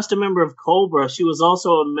wasn't just a member of Cobra. She was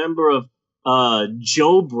also a member of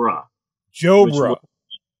Jobra.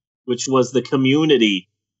 Which was the Community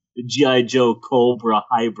G.I. Joe Cobra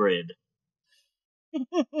hybrid.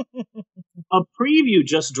 A preview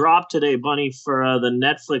just dropped today, Bunny, for the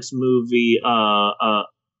Netflix movie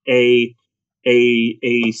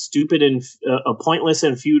a stupid and a pointless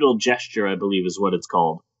and futile gesture, I believe is what it's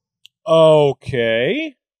called.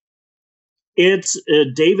 Okay. It's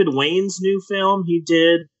David Wayne's new film. He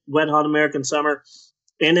did Wet Hot American Summer,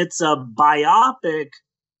 and it's a biopic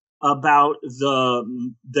about the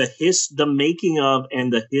making of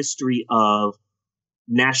and the history of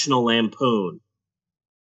National Lampoon.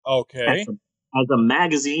 Okay. As a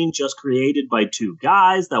magazine just created by two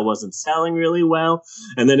guys that wasn't selling really well,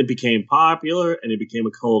 and then it became popular and it became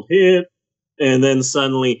a cult hit, and then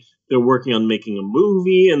suddenly they're working on making a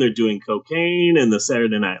movie and they're doing cocaine and the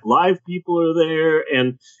Saturday Night Live people are there,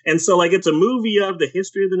 and so like it's a movie of the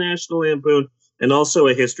history of the National Lampoon and also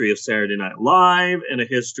a history of Saturday Night Live and a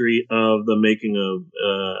history of the making of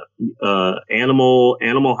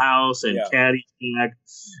Animal House and Caddyshack,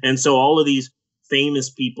 and so all of these famous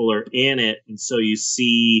people are in it, and so you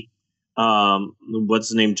see what's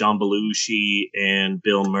his name, John Belushi and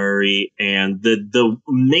Bill Murray, and the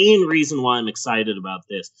main reason why I'm excited about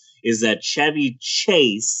this is that Chevy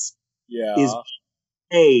Chase is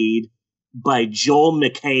played by Joel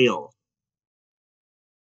McHale.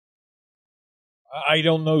 I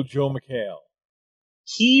don't know Joe McHale.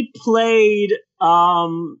 He played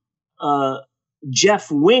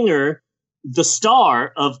Jeff Winger, the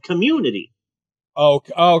star of Community. Oh,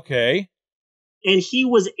 okay. And he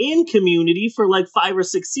was in Community for like 5 or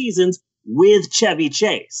 6 seasons with Chevy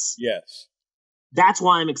Chase. Yes. That's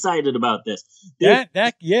why I'm excited about this.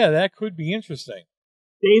 That could be interesting.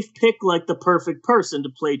 they've picked like the perfect person to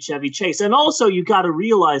play Chevy Chase. And also you got to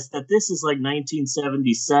realize that this is like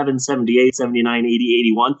 1977, 78, 79,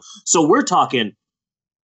 80, 81. So we're talking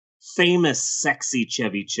famous, sexy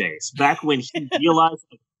Chevy Chase. Back when he realized,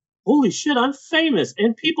 like, holy shit, I'm famous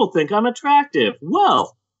and people think I'm attractive.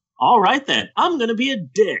 Well, all right then. I'm going to be a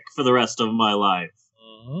dick for the rest of my life.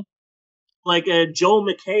 Mm-hmm. Like Joel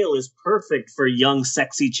McHale is perfect for young,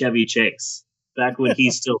 sexy Chevy Chase. Back when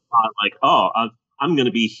he still thought like, oh, I'm going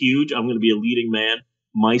to be huge. I'm going to be a leading man.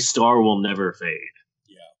 My star will never fade.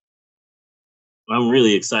 Yeah. I'm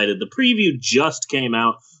really excited. The preview just came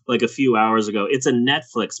out like a few hours ago. It's a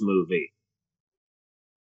Netflix movie.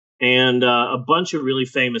 And a bunch of really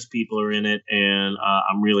famous people are in it, and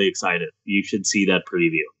I'm really excited. You should see that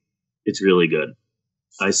preview. It's really good.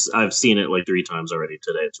 I've seen it like 3 times already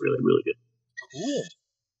today. It's really, really good. Cool.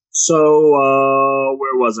 So,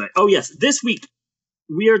 where was I? Oh, yes. This week,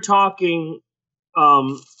 we are talking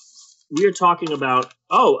about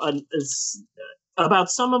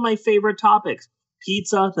about some of my favorite topics: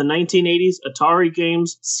 pizza, the 1980s, Atari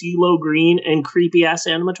games, CeeLo Green, and creepy ass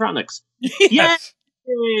animatronics. Yes.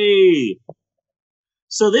 Yay!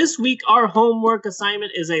 So this week, our homework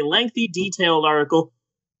assignment is a lengthy, detailed article,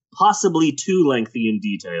 possibly too lengthy and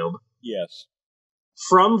detailed. Yes.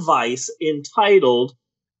 From Vice, entitled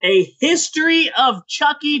 "A History of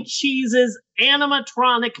Chuck E. Cheese's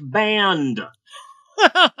Animatronic Band."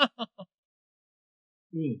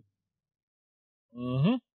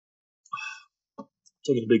 Mm-hmm.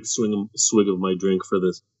 Taking a big swig of my drink for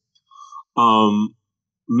this.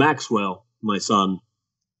 Maxwell, my son,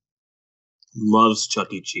 loves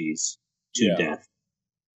Chuck E. Cheese to death.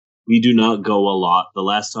 We do not go a lot. The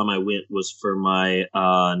last time I went was for my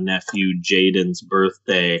nephew Jaden's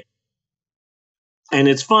birthday. And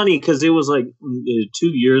it's funny because it was like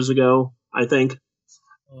 2 years ago, I think.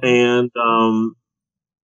 And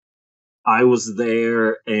I was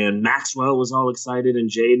there, and Maxwell was all excited, and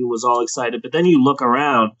Jaden was all excited. But then you look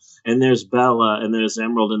around, and there's Bella, and there's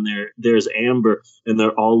Emerald, and there's Amber, and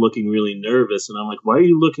they're all looking really nervous. And I'm like, why are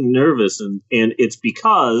you looking nervous? And it's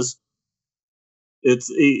because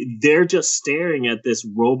they're just staring at this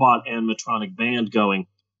robot animatronic band going,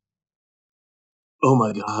 oh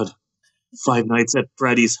my God, Five Nights at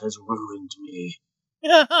Freddy's has ruined me.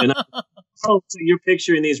 And so you're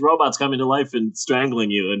picturing these robots coming to life and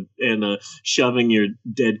strangling you and shoving your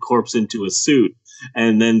dead corpse into a suit.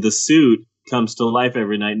 And then the suit comes to life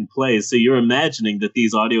every night and plays. So you're imagining that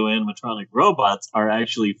these audio animatronic robots are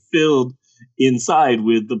actually filled inside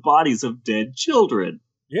with the bodies of dead children.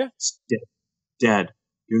 Yeah. Dad,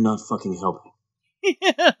 you're not fucking helping.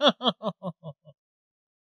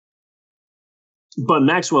 But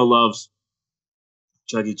Maxwell loves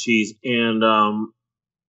Chuck E. Cheese, and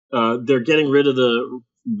they're getting rid of the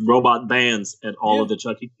robot bands at all of the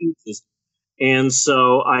Chuck E. Cheese's. And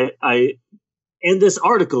so and this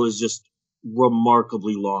article is just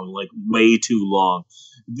remarkably long, like way too long.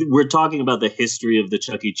 We're talking about the history of the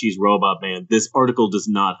Chuck E. Cheese robot band. This article does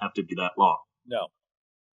not have to be that long. No.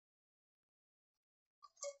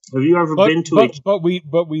 Have you ever been to But we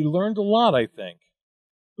learned a lot, I think.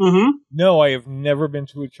 Mm-hmm. No, I have never been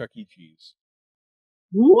to a Chuck E. Cheese.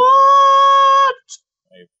 What?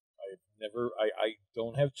 I've never. I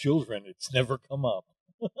don't have children. It's never come up.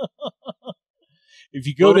 If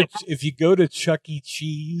you go to Chuck E.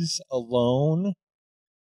 Cheese alone,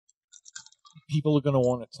 people are going to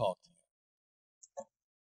want to talk to you.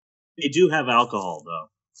 They do have alcohol, though.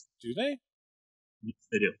 Do they? Yes,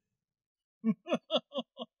 they do.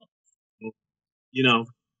 You know,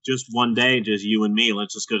 just one day, just you and me,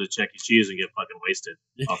 let's just go to Chuck E. Cheese and get fucking wasted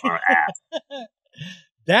off our ass.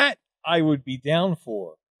 That I would be down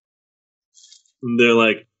for. And they're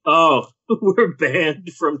like, oh, we're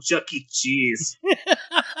banned from Chuck E. Cheese.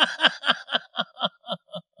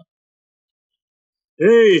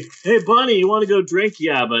 Hey, Bunny, you want to go drink?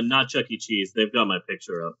 Yeah, but not Chuck E. Cheese. They've got my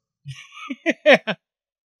picture up.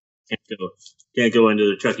 Can't go into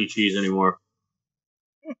the Chuck E. Cheese anymore.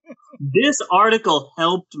 This article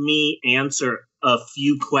helped me answer a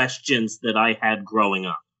few questions that I had growing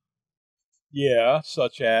up. Yeah,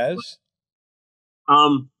 such as?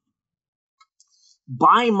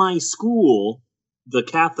 By my school, the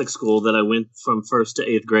Catholic school that I went from 1st to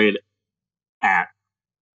 8th grade at,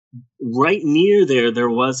 right near there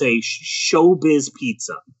was a Showbiz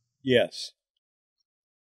Pizza. Yes.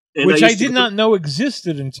 And which I did not know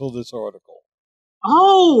existed until this article.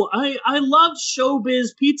 Oh, I loved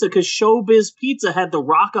Showbiz Pizza because Showbiz Pizza had the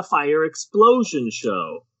Rock-afire Explosion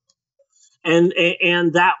show. And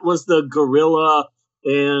that was the gorilla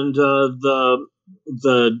and the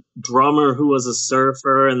the drummer who was a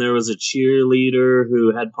surfer, and there was a cheerleader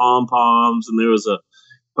who had pom-poms, and there was a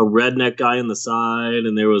redneck guy on the side,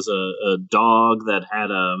 and there was a dog that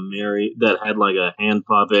had like a hand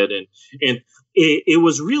puppet, and it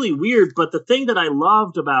was really weird. But the thing that I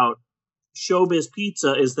loved about Showbiz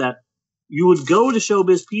Pizza is that you would go to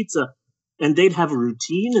Showbiz Pizza and they'd have a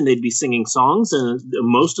routine and they'd be singing songs, and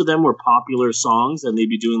most of them were popular songs, and they'd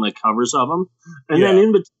be doing like covers of them. And then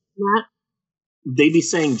in between that, they'd be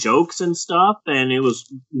saying jokes and stuff, and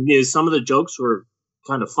some of the jokes were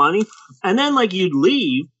kind of funny. And then like you'd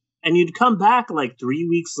leave and you'd come back like 3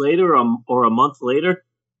 weeks later or a month later,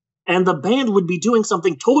 and the band would be doing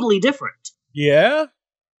something totally different. Yeah.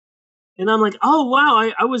 And I'm like, oh,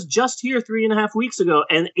 wow, I was just here 3.5 weeks ago,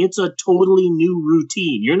 and it's a totally new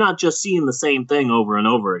routine. You're not just seeing the same thing over and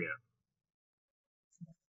over again.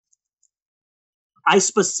 I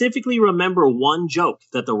specifically remember one joke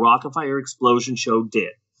that the Rock-afire Explosion show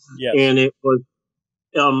did. Yes. And it was,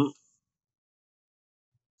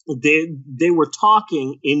 they were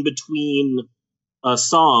talking in between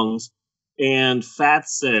songs, and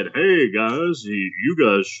Fats said, hey, guys, you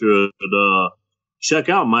guys should check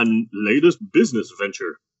out my latest business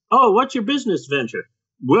venture. Oh, what's your business venture?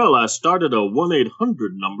 Well, I started a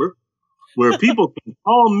 1-800 number where people can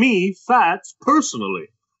call me Fats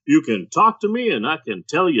personally. You can talk to me and I can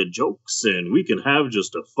tell you jokes and we can have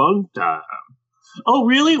just a fun time. Oh,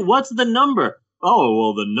 really? What's the number? Oh,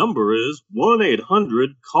 well, the number is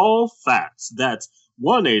 1-800-CALL-FATS. That's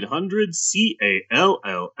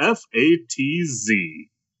 1-800-CALLFATZ.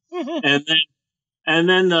 And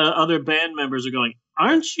then the other band members are going,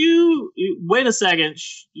 aren't you? Wait a second.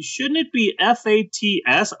 Shouldn't it be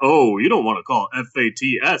FATS? Oh, you don't want to call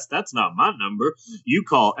FATS. That's not my number. You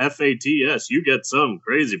call FATS. You get some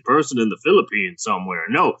crazy person in the Philippines somewhere.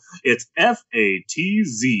 No, it's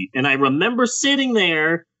FATZ. And I remember sitting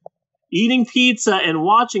there eating pizza and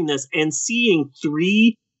watching this and seeing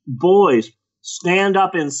 3 boys stand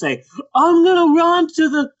up and say, I'm going to run to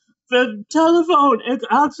the telephone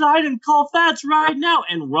outside and call Fats right now,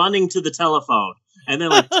 and running to the telephone. And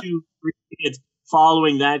then like 2-3 kids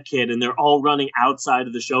following that kid, and they're all running outside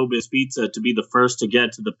of the Showbiz Pizza to be the first to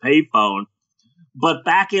get to the payphone. But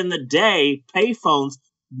back in the day, payphones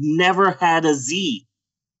never had a Z.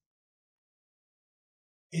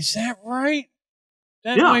 Is that right?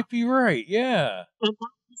 That Yeah. might be right, yeah. And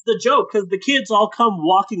that's the joke, because the kids all come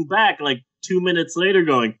walking back like 2 minutes later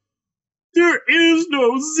going, there is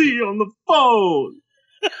no Z on the phone.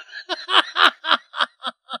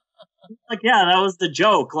 Like, yeah, that was the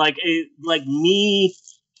joke. Like me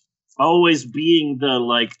always being the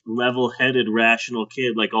like level-headed, rational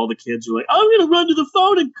kid. Like all the kids were like, I'm gonna run to the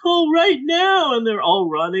phone and call right now, and they're all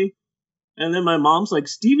running. And then my mom's like,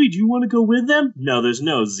 Stevie, do you want to go with them? No, there's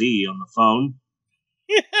no Z on the phone.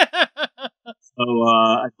 So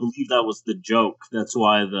I believe that was the joke. That's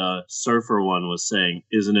why the surfer one was saying,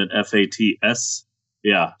 isn't it FATS?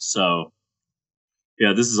 Yeah, so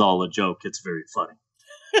yeah, this is all a joke. It's very funny.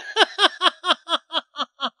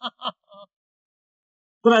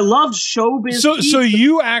 But I loved Showbiz. So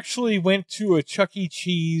you actually went to a Chuck E.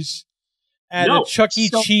 Cheese a Chuck E.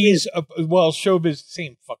 Cheese, well, Showbiz,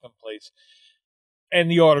 same fucking place. And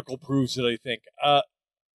the article proves it, I think.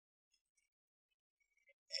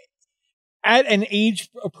 At an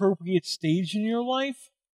age-appropriate stage in your life?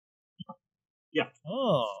 Yeah.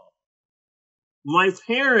 Oh. My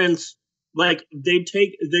parents, like, they'd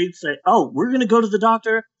say, oh, we're going to go to the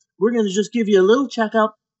doctor. We're going to just give you a little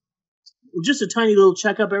checkup. Just a tiny little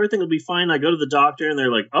checkup. Everything will be fine. I go to the doctor, and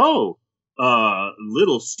they're like, oh,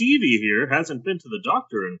 little Stevie here hasn't been to the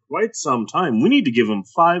doctor in quite some time. We need to give him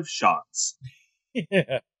 5 shots.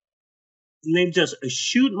 Yeah. And they just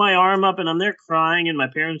shoot my arm up, and I'm there crying, and my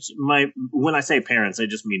parents, when I say parents, I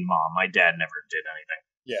just mean mom. My dad never did anything.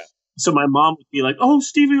 Yeah. So my mom would be like, oh,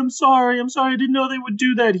 Stevie, I'm sorry. I didn't know they would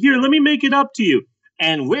do that. Here, let me make it up to you.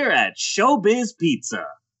 And we're at Showbiz Pizza.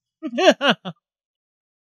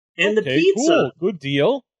 And the pizza. Cool. Good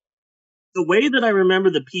deal. The way that I remember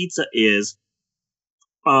the pizza is,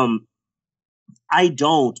 I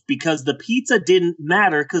don't, because the pizza didn't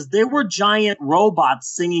matter, because there were giant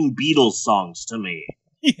robots singing Beatles songs to me.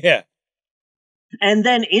 Yeah. And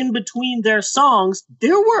then in between their songs,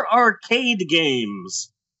 there were arcade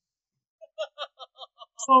games.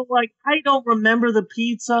 So, like, I don't remember the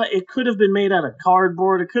pizza. It could have been made out of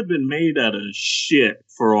cardboard. It could have been made out of shit,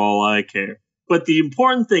 for all I care. But the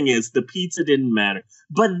important thing is, the pizza didn't matter.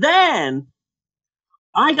 But then,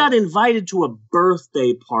 I got invited to a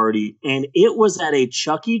birthday party, and it was at a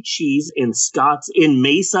Chuck E. Cheese in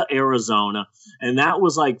Mesa, Arizona. And that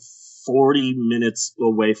was like 40 minutes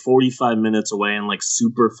away, 45 minutes away, and like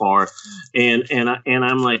super far. And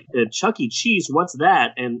I'm like, Chuck E. Cheese, what's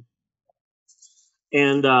that? And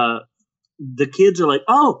the kids are like,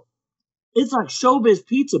 oh, it's like Showbiz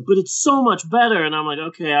Pizza, but it's so much better. And I'm like,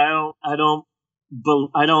 okay,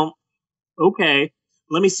 okay,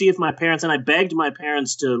 let me see if my parents, and I begged my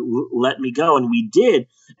parents to let me go, and we did.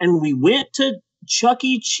 And we went to Chuck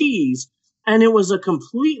E. Cheese, and it was a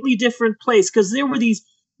completely different place because there were these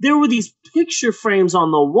picture frames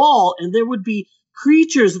on the wall, and there would be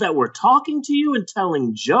creatures that were talking to you and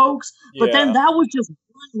telling jokes. But then that was just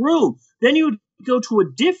one room. Then you would go to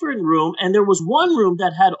a different room, and there was one room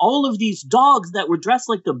that had all of these dogs that were dressed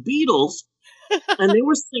like the Beatles, and they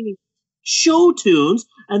were singing show tunes.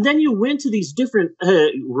 And then you went to these different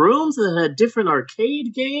rooms that had different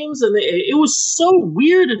arcade games, and it was so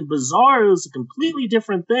weird and bizarre. It was a completely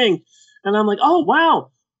different thing. And I'm like, oh,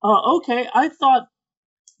 wow. Okay, I thought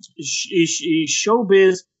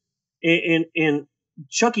Showbiz and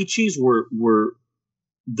Chuck E. Cheese were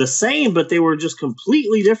the same, but they were just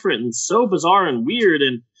completely different and so bizarre and weird.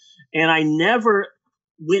 And I never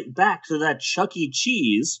went back to that Chuck E.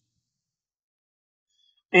 Cheese.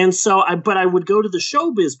 And so I would go to the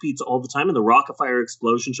Showbiz Pizza all the time, and the Rockafire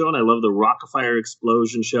Explosion Show, and I love the Rockafire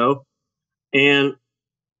Explosion Show. And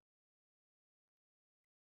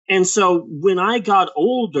so when I got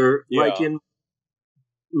older, like in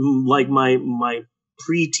like my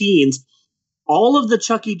preteens, all of the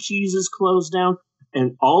Chuck E. Cheese's closed down,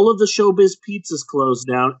 and all of the Showbiz Pizzas closed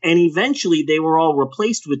down, and eventually they were all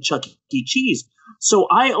replaced with Chuck E. Cheese. So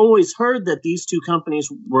I always heard that these two companies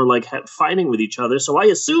were like fighting with each other. So I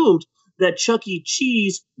assumed that Chuck E.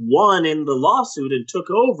 Cheese won in the lawsuit and took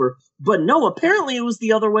over. But no, apparently it was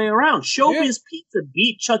the other way around. Showbiz Pizza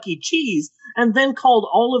beat Chuck E. Cheese and then called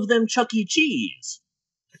all of them Chuck E. Cheese.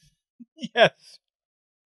 Yes.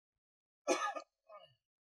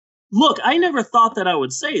 Look, I never thought that I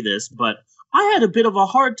would say this, but I had a bit of a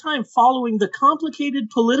hard time following the complicated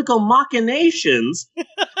political machinations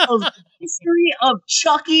of the history of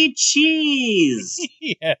Chuck E. Cheese.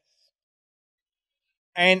 Yes.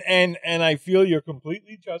 And I feel you're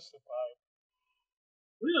completely justified.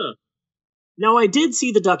 Yeah. Now, I did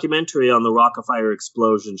see the documentary on the Rockafire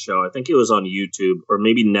Explosion Show. I think it was on YouTube or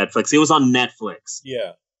maybe Netflix. It was on Netflix. Yeah.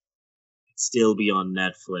 It'd still be on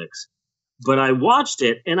Netflix. But I watched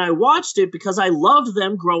it, and I watched it because I loved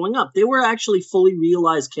them growing up. They were actually fully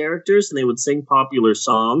realized characters, and they would sing popular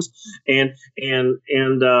songs, and I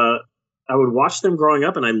would watch them growing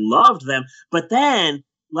up, and I loved them. But then,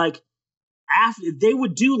 like, after they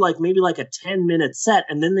would do like maybe like a 10-minute set,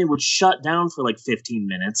 and then they would shut down for like 15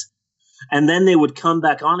 minutes, and then they would come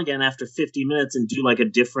back on again after 50 minutes and do like a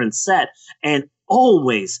different set, and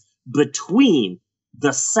always between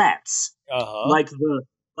the sets,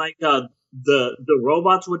 the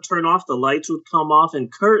robots would turn off, the lights would come off,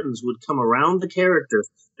 and curtains would come around the characters.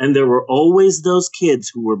 And there were always those kids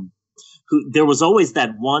who there was always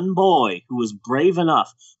that one boy who was brave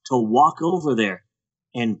enough to walk over there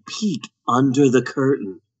and peek under the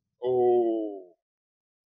curtain. Oh.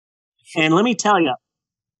 And let me tell you,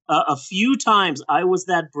 a few times I was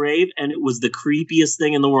that brave, and it was the creepiest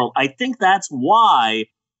thing in the world. I think that's why,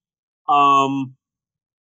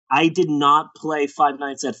 I did not play Five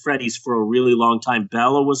Nights at Freddy's for a really long time.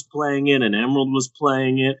 Bella was playing it, and Emerald was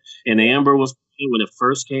playing it, and Amber was playing it when it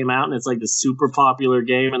first came out, and it's like this super popular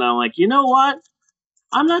game, and I'm like, you know what?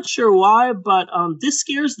 I'm not sure why, but this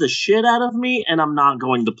scares the shit out of me, and I'm not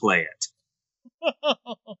going to play it.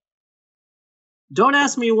 Don't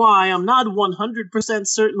ask me why. I'm not 100%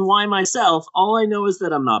 certain why myself. All I know is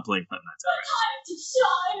that I'm not playing Five Nights at Freddy's.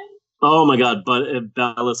 Oh my god, but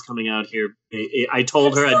Bella's coming out here. I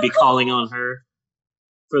told her I'd be calling on her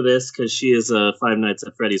for this because she is a Five Nights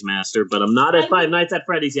at Freddy's master, but I'm not at Five Nights at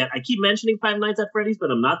Freddy's yet. I keep mentioning Five Nights at Freddy's, but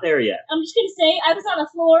I'm not there yet. I'm just going to say, I was on the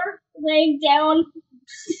floor, laying down.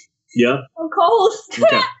 Yeah? I'm cold.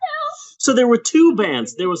 Okay. So there were two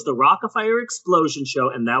bands. There was the Rockafire Explosion Show,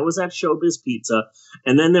 and that was at Showbiz Pizza.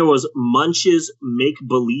 And then there was Munch's Make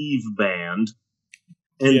Believe Band.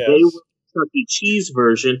 And they were Chuck E. Cheese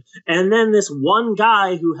version. And then this one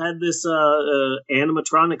guy who had this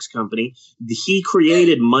animatronics company, he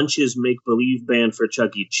created Munch's Make Believe Band for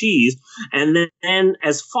Chuck E. Cheese. And then,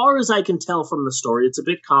 as far as I can tell from the story, it's a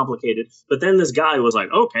bit complicated, but then this guy was like,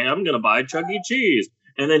 okay, I'm going to buy Chuck E. Cheese.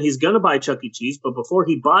 And then he's going to buy Chuck E. Cheese, but before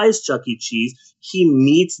he buys Chuck E. Cheese, he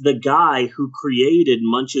meets the guy who created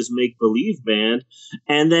Munch's Make Believe Band.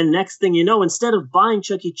 And then next thing you know, instead of buying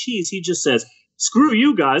Chuck E. Cheese, he just says, screw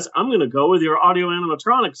you guys. I'm going to go with your audio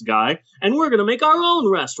animatronics guy, and we're going to make our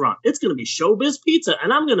own restaurant. It's going to be Showbiz Pizza,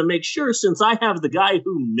 and I'm going to make sure, since I have the guy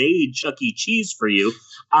who made Chuck E. Cheese for you,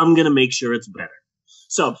 I'm going to make sure it's better.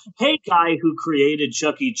 So, hey, guy who created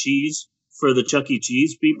Chuck E. Cheese for the Chuck E.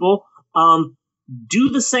 Cheese people, do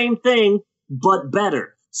the same thing, but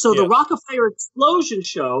better. So the Rockefeller Explosion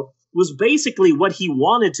Show was basically what he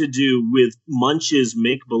wanted to do with Munch's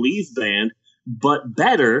Make-Believe Band, but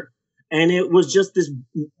better. And it was just this,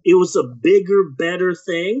 it was a bigger, better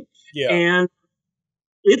thing. Yeah. And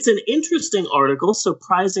it's an interesting article,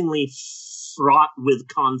 surprisingly fraught with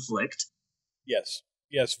conflict. Yes.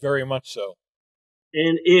 Yes, very much so.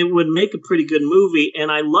 And it would make a pretty good movie. And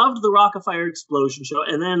I loved the Rockefeller Explosion Show.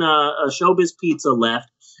 And then Showbiz Pizza left.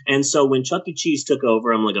 And so when Chuck E. Cheese took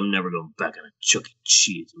over, I'm like, I'm never going back on a Chuck E.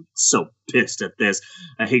 Cheese. I'm so pissed at this.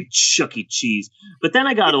 I hate Chuck E. Cheese. But then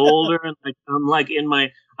I got older, and I'm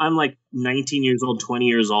like 19 years old, 20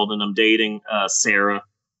 years old, and I'm dating Sarah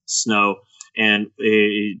Snow. And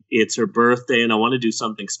it's her birthday, and I want to do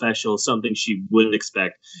something special, something she wouldn't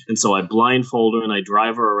expect. And so I blindfold her, and I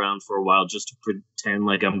drive her around for a while just to pretend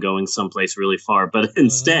like I'm going someplace really far. But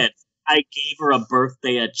instead, I gave her a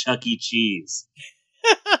birthday at Chuck E. Cheese.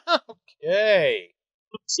 Okay.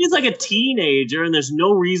 She's like a teenager, and there's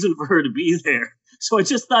no reason for her to be there. So I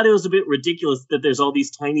just thought it was a bit ridiculous that there's all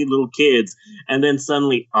these tiny little kids, and then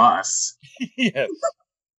suddenly us. Yes.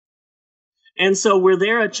 And so we're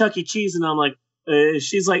there at Chuck E. Cheese, and I'm like,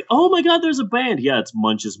 she's like, oh my God, there's a band. Yeah, it's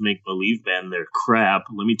Munch's Make-Believe Band. They're crap.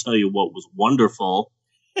 Let me tell you what was wonderful.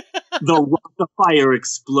 The Rockefeller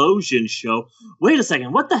Explosion Show. Wait a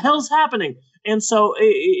second, what the hell's happening? And so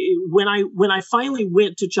when I finally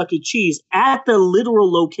went to Chuck E. Cheese at the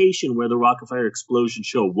literal location where the Rockefeller Explosion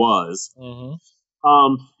Show was,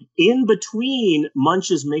 in between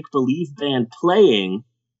Munch's Make-Believe Band playing,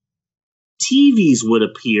 TVs would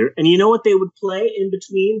appear, and you know what they would play in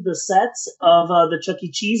between the sets of the Chuck E.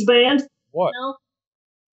 Cheese band? What? No.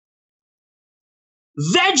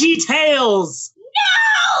 VeggieTales!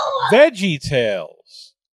 No!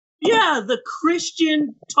 VeggieTales. Yeah, the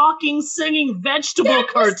Christian talking, singing vegetable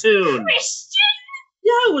cartoon. Christian?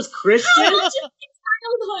 Yeah, it was Christian. How much of my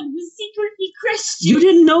childhood was secretly Christian? You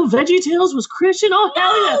didn't know VeggieTales was Christian? Oh,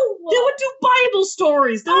 hell yeah. No! They would do Bible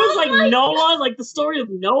stories. There was Oh like my Noah, like the story of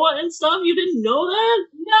Noah and stuff. You didn't know that?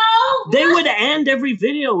 No! They would end every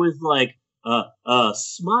video with like,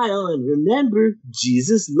 smile and remember,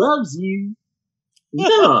 Jesus loves you.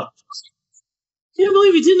 Yeah. Can't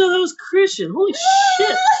believe you didn't know that was Christian. Holy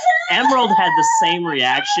shit. Emerald had the same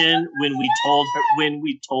reaction when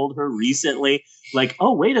we told her recently, like,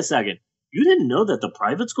 oh, wait a second. You didn't know that the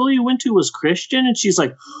private school you went to was Christian? And she's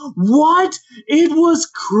like, what? It was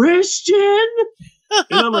Christian?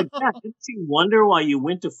 And I'm like, yeah, didn't you wonder why you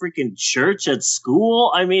went to freaking church at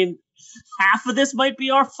school? I mean, half of this might be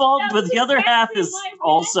our fault, but the other half is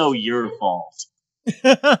also your fault.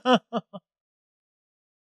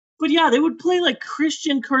 But yeah, they would play like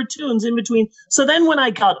Christian cartoons in between. So then when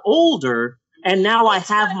I got older, and now I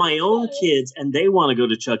have my own kids, and they want to go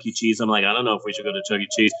to Chuck E. Cheese, I'm like, I don't know if we should go to Chuck E.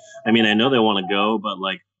 Cheese. I mean, I know they want to go, but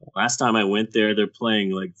like last time I went there, they're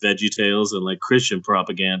playing like VeggieTales and like Christian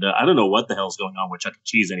propaganda. I don't know what the hell's going on with Chuck E.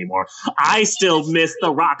 Cheese anymore. I still miss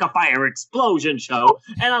the Rockefeller Explosion Show,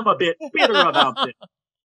 and I'm a bit bitter about it.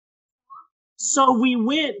 So we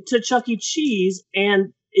went to Chuck E. Cheese,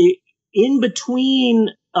 and in between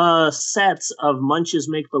sets of Munch's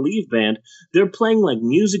Make-Believe Band, they're playing like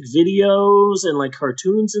music videos and like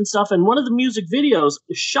cartoons and stuff. And one of the music videos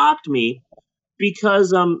shocked me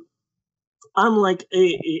because I'm like,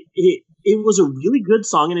 it was a really good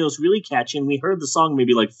song and it was really catchy. And we heard the song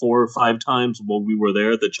maybe like 4 or 5 times while we were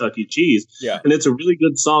there at the Chuck E. Cheese. Yeah. And it's a really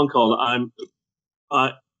good song called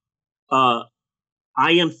I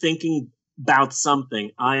Am Thinking About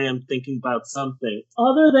Something. I am thinking about something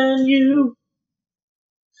other than you.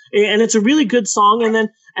 And it's a really good song, and then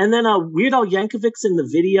Weird Al Yankovic's in the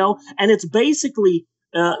video, and it's basically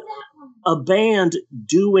a band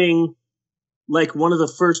doing like one of the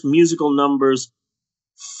first musical numbers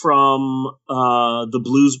from the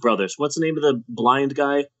Blues Brothers. What's the name of the blind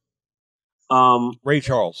guy? Ray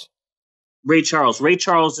Charles. Ray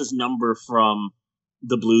Charles's number from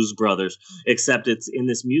the Blues Brothers, except it's in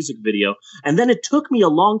this music video. And then it took me a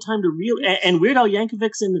long time to and Weird Al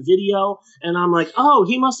Yankovic's in the video, and I'm like, oh,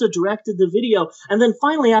 he must have directed the video. And then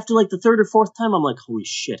finally, after like the 3rd or 4th time, I'm like, holy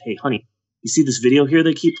shit, hey, honey, you see this video here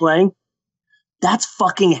they keep playing? That's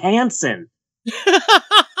fucking Hanson. She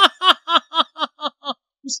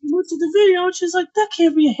looked at the video, and she's like, that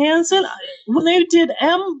can't be Hanson. When they did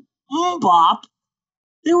M-Bop,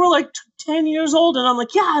 they were like 10 years old. And I'm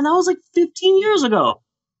like, yeah, and that was like 15 years ago.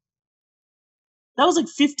 That was like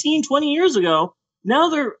 15, 20 years ago. Now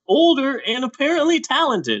they're older and apparently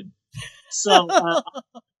talented. So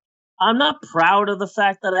I'm not proud of the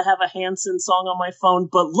fact that I have a Hanson song on my phone,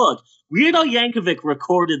 but look, Weird Al Yankovic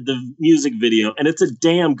recorded the music video, and it's a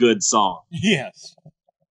damn good song. Yes.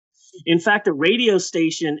 In fact, a radio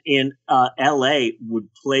station in L.A. would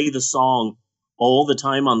play the song all the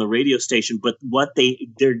time on the radio station, but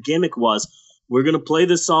their gimmick was, we're going to play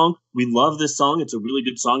this song. We love this song. It's a really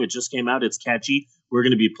good song. It just came out. It's catchy. We're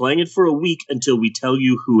going to be playing it for a week until we tell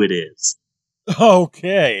you who it is.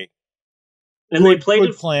 Okay. And they played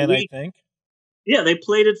it for a week. I think. Yeah, they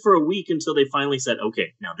played it for a week until they finally said,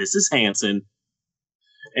 okay, now this is Hanson.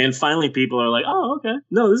 And finally people are like, oh, okay.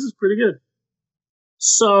 No, this is pretty good.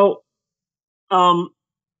 So, I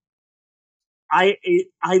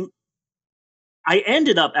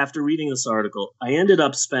ended up, after reading this article, I ended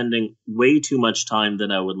up spending way too much time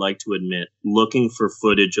than I would like to admit looking for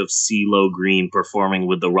footage of CeeLo Green performing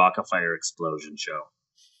with the Rockafire Explosion show.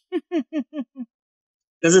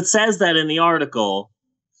 Because it says that in the article,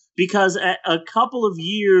 because a couple of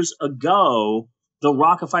years ago, the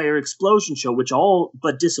Rockafire Explosion show, which all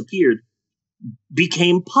but disappeared,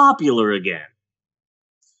 became popular again.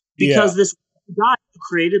 Because this guy who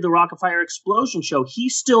created the Rockafire Explosion show, he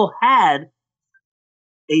still had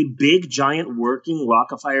a big, giant working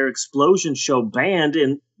Rockafire Explosion show band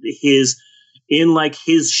in his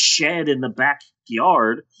shed in the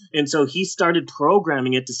backyard. And so he started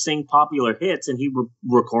programming it to sing popular hits, and he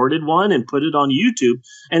recorded one and put it on YouTube.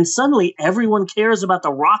 And suddenly everyone cares about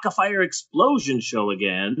the Rockafire Explosion show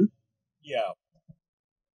again. Yeah.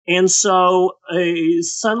 And so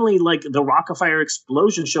suddenly, like, the Rockafire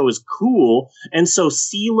Explosion show is cool. And so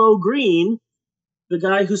CeeLo Green, the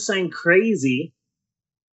guy who sang Crazy,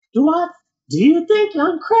 do you think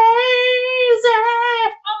I'm crazy?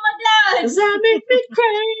 Oh my God! Does that make me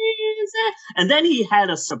crazy? And then he had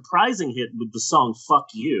a surprising hit with the song Fuck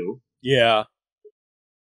You. Yeah.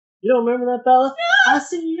 You don't remember that, Bella? No. I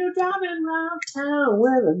see you driving around town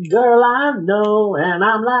with a girl I know, and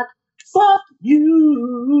I'm like, fuck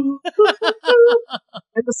you.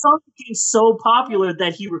 And the song became so popular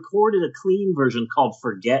that he recorded a clean version called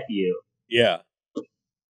Forget You. Yeah.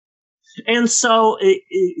 And so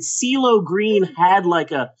CeeLo Green had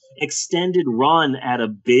like a extended run at a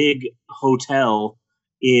big hotel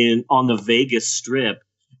on the Vegas Strip.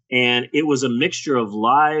 And it was a mixture of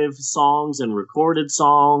live songs and recorded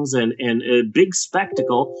songs and a big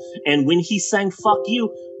spectacle. And when he sang Fuck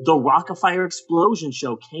You, the Rockafire Explosion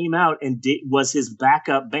show came out and was his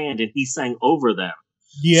backup band, and he sang over them.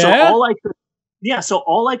 Yeah. So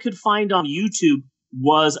all I could find on YouTube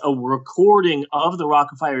was a recording of the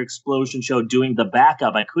Rockafire Explosion show doing the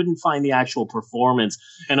backup. I couldn't find the actual performance.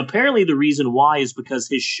 And apparently the reason why is because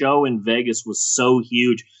his show in Vegas was so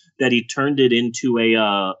huge that he turned it into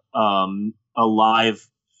a live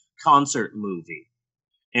concert movie.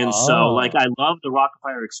 And so, like, I love the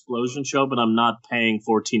Rockafire Explosion show, but I'm not paying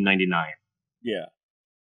 $14.99. Yeah.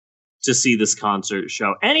 To see this concert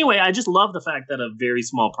show. Anyway, I just love the fact that a very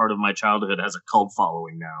small part of my childhood has a cult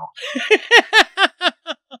following now.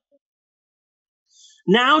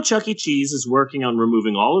 Now Chuck E. Cheese is working on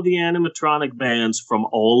removing all of the animatronic bands from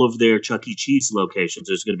all of their Chuck E. Cheese locations.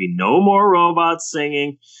 There's going to be no more robots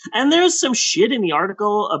singing. And there's some shit in the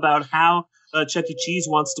article about how Chuck E. Cheese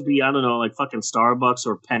wants to be, I don't know, like fucking Starbucks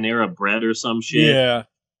or Panera Bread or some shit. Yeah.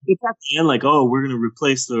 It's at the end like, oh, we're going to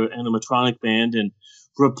replace the animatronic band and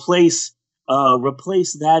replace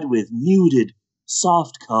that with muted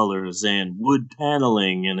soft colors and wood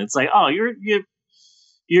paneling. And it's like, oh, you're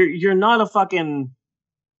not a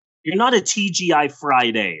TGI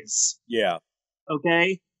Fridays. Yeah.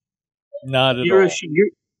 Okay? Not at all.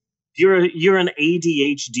 You're an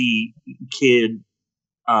ADHD kid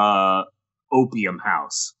opium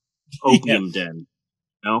house. Opium den.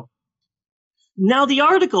 You know? Now the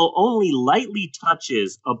article only lightly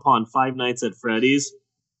touches upon Five Nights at Freddy's.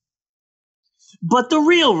 But the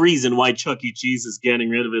real reason why Chuck E. Cheese is getting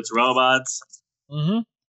rid of its robots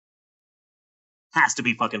has to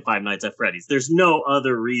be fucking Five Nights at Freddy's. There's no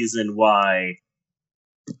other reason why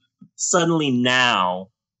suddenly now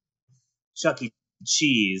Chuck E.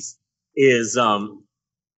 Cheese is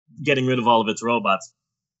getting rid of all of its robots.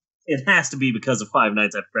 It has to be because of Five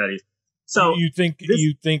Nights at Freddy's. So you think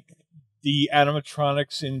the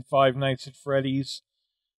animatronics in Five Nights at Freddy's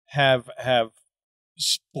have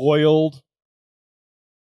spoiled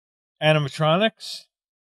animatronics?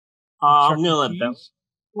 I'm gonna let Bella.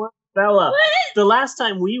 Bella, the last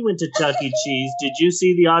time we went to Chuck E. Cheese, did you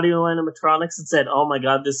see the audio animatronics and said, "Oh my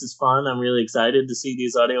god, this is fun. I'm really excited to see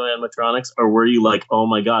these audio animatronics"? Or were you like, "Oh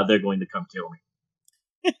my god, they're going to come kill me"?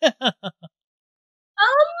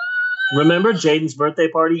 Remember Jaden's birthday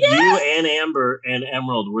party? Yes! You and Amber and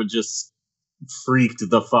Emerald were just freaked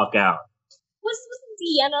the fuck out. Was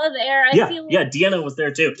Deanna there? Yeah, Deanna was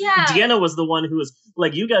there too. Yeah. Deanna was the one who was,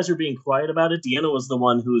 like, you guys were being quiet about it. Deanna was the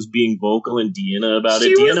one who was being vocal and Deanna about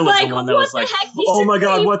it. Deanna was the one that was like, "Oh my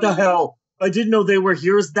god, what the hell? I didn't know they were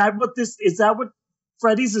here. Is that what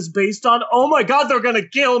Freddy's is based on? Oh my god, they're gonna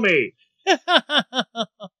kill me!" Deanna,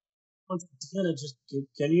 just,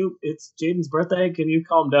 can you, it's Jaden's birthday, can you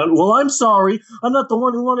calm down? Well, I'm sorry. I'm not the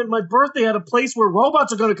one who wanted my birthday at a place where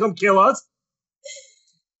robots are gonna come kill us.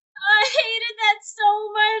 I hated that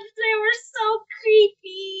so much. They were so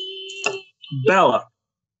creepy. Bella,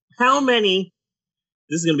 how many,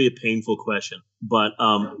 this is going to be a painful question, but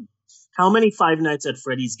how many Five Nights at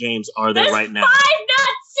Freddy's games are there right now? 5,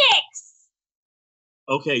 not 6!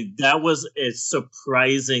 Okay, that was a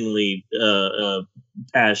surprisingly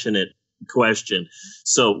passionate question.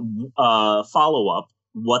 So, follow-up,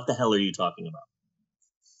 what the hell are you talking about?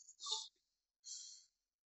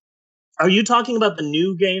 Are you talking about the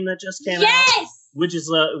new game that just came out? Yes! Which is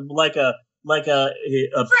like a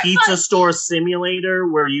pizza store simulator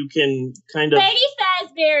where you can kind of... Freddy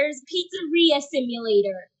Fazbear's Pizzeria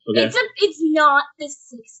Simulator. Okay. It's not the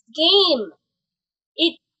 6th game.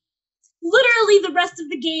 It literally the rest of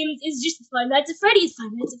the games is just Five Nights at Freddy's,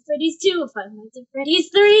 Five Nights at Freddy's 2, Five Nights at Freddy's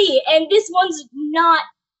 3, and this one's not.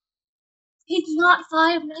 It's not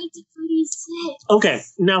Five Nights at Freddy's 6. Okay,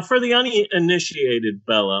 now for the uninitiated,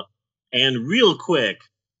 Bella, and real quick,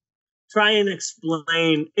 try and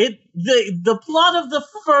explain it. The plot of the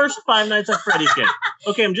first Five Nights at Freddy's game.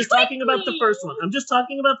 Okay, I'm just talking about the first one. I'm just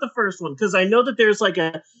talking about the first one because I know that there's like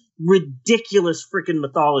a ridiculous freaking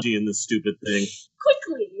mythology in this stupid thing.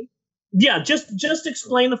 Quickly. Yeah, just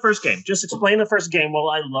explain the first game. Just explain the first game while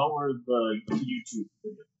I lower the YouTube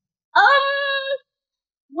video.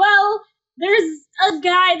 Well, there's a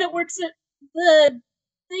guy that works at the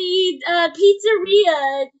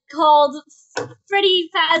pizzeria called Freddy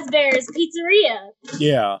Fazbear's Pizzeria.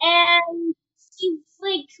 Yeah. And he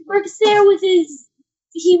works there with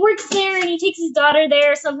he works there and he takes his daughter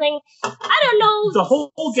there or something. I don't know. The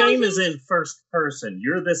whole game is in first person.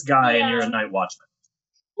 You're this guy and you're a night watchman.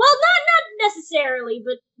 Well, not necessarily,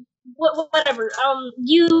 but whatever.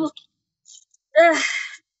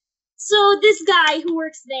 So this guy who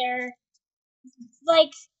works there, it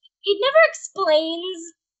never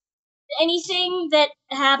explains anything that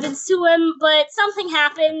happens to him, but something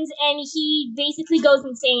happens and he basically goes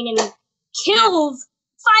insane and kills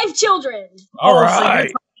 5 children. All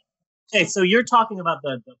right. So you're talking about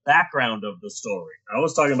the background of the story. I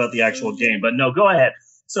was talking about the actual game, but no, go ahead.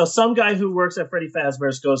 So some guy who works at Freddy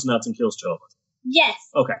Fazbear's goes nuts and kills children. Yes.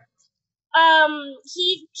 Okay.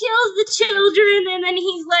 He kills the children and then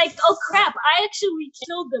he's like, "Oh crap, I actually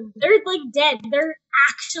killed them. They're dead. They're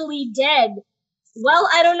actually dead. Well,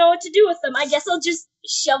 I don't know what to do with them. I guess I'll just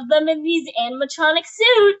shove them in these animatronic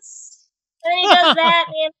suits." And he does that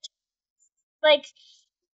and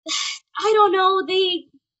I don't know, they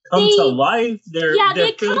come to life. They're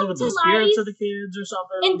they filled come with to the spirits life, of the kids or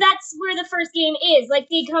something. and that's where the first game is.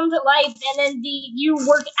 They come to life, and then you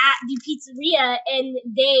work at the pizzeria, and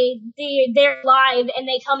they're alive, and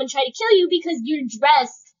they come and try to kill you because you're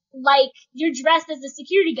dressed as a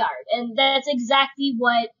security guard, and that's exactly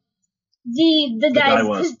what the guy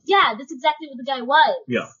was. Yeah, that's exactly what the guy was.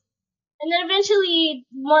 Yeah. And then eventually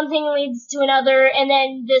one thing leads to another, and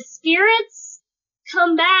then the spirits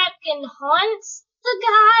come back and haunt the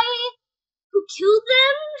guy who killed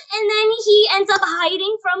them, and then he ends up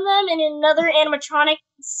hiding from them in another animatronic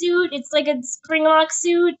suit. It's like a Springlock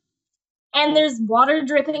suit, and there's water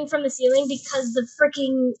dripping from the ceiling because the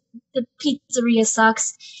pizzeria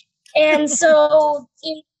sucks. And so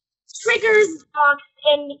it triggers Fox,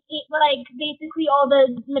 and it basically all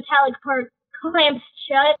the metallic part clamps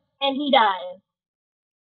shut, and he dies.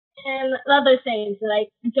 And other things that I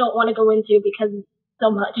don't want to go into because so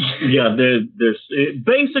much. Yeah, there's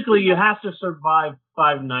basically you have to survive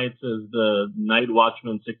 5 nights as the night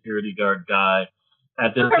watchman security guard guy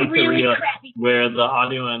at this pizzeria really where the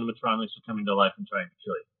audio animatronics are coming to life and trying to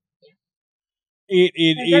kill you.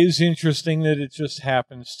 It is interesting that it just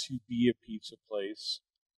happens to be a pizza place.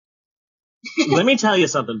 Let me tell you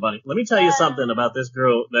something, buddy. Let me tell you something about this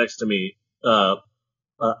girl next to me,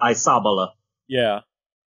 Isabella. Yeah.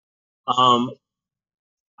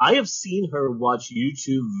 I have seen her watch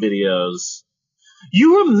YouTube videos.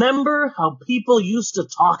 You remember how people used to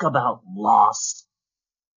talk about Lost?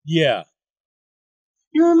 Yeah.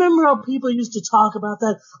 You remember how people used to talk about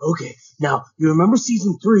that? Okay, now, you remember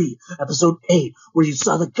season 3, episode 8, where you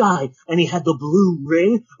saw the guy and he had the blue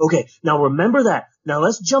ring? Okay, now remember that. Now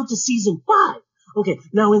let's jump to season 5. Okay,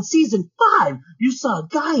 now in season 5, you saw a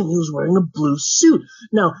guy and he was wearing a blue suit.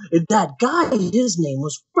 Now, that guy, his name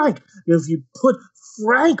was Frank. Now, if you put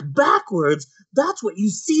Frank backwards, that's what you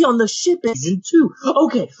see on the ship in season 2.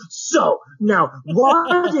 Okay, so, now,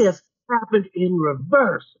 what if happened in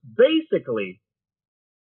reverse? Basically,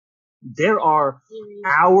 there are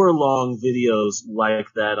hour-long videos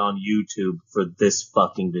like that on YouTube for this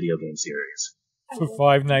fucking video game series. For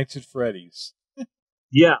Five Nights at Freddy's.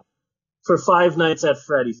 Yeah, for Five Nights at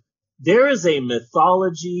Freddy's. There is a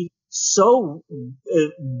mythology so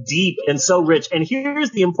deep and so rich, and here's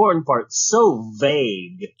the important part, so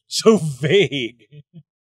vague. So vague.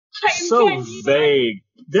 So vague.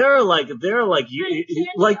 They're like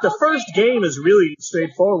the first game is really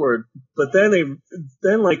straightforward, but then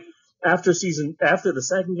after the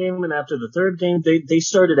second game and after the third game, they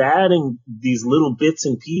started adding these little bits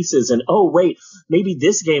and pieces, and oh wait, maybe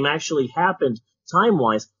this game actually happened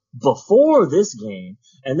time-wise before this game,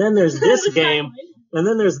 and then there's this game, and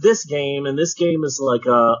then there's this game, and this game is like,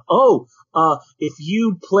 if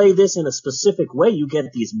you play this in a specific way, you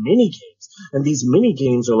get these mini games, and these mini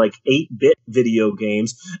games are like 8-bit video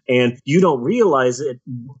games, and you don't realize it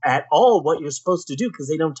at all what you're supposed to do because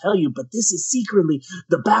they don't tell you, but this is secretly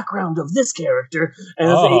the background of this character,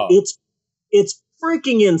 and it's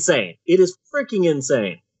freaking insane. It is freaking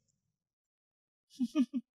insane.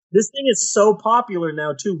 This thing is so popular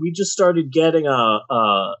now too. We just started getting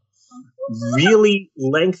really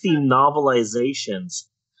lengthy novelizations.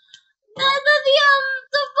 The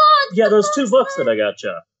books. Yeah, those 2 books that I got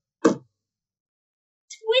you. The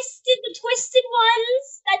twisted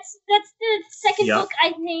ones. That's the second book,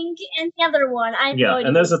 I think, and the other one. I have no idea.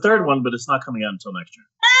 And there's a third one, but it's not coming out until next year.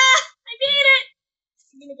 I made it.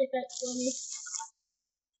 You're gonna get that for me.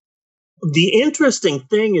 The interesting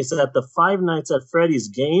thing is that the Five Nights at Freddy's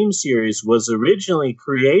game series was originally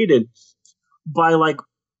created by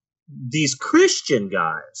these Christian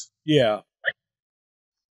guys. Yeah.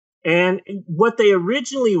 And what they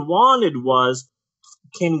originally wanted was,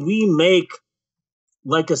 can we make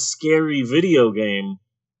like a scary video game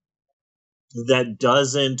that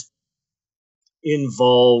doesn't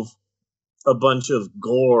involve a bunch of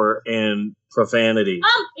gore and profanity?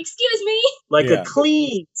 Excuse me. Like a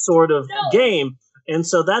clean sort of game. And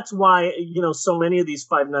so that's why, so many of these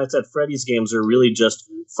Five Nights at Freddy's games are really just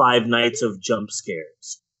 5 nights of jump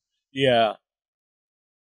scares. Yeah.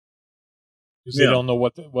 Because they don't know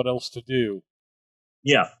what else to do.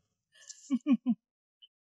 Yeah.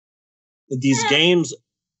 These games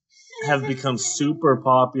have become super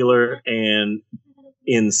popular and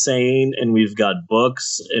insane, and we've got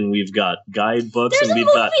books, and we've got guidebooks, and we've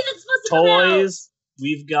got toys.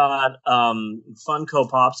 We've got Funko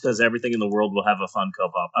Pops, because everything in the world will have a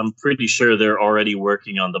Funko Pop. I'm pretty sure they're already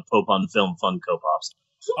working on the Pope on Film Funko Pops.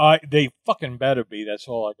 They fucking better be. That's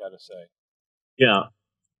all I gotta say. Yeah.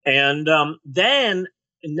 And then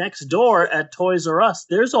next door at Toys R Us,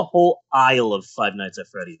 there's a whole aisle of Five Nights at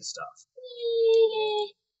Freddy's stuff.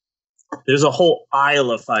 There's a whole aisle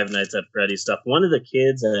of Five Nights at Freddy's stuff. One of the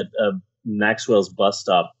kids at Maxwell's bus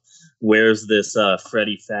stop wears this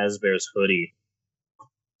Freddy Fazbear's hoodie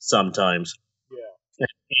sometimes. Yeah.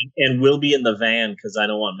 And we'll be in the van because I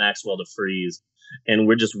don't want Maxwell to freeze. And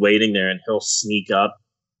we're just waiting there, and he'll sneak up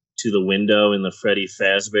to the window in the Freddy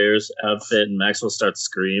Fazbear's outfit, and Maxwell starts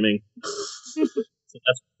screaming. So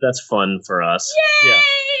that's fun for us. Yay! Yeah.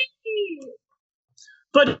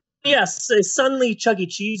 But yes, suddenly Chuck E.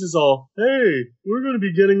 Cheese is all, hey, we're going to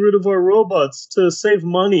be getting rid of our robots to save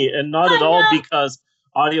money, and not at all because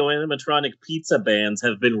audio animatronic pizza bands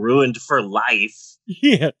have been ruined for life.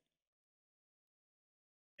 Yeah.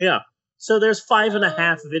 Yeah. So there's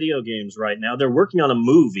 5.5 video games right now. They're working on a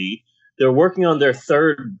movie. They're working on their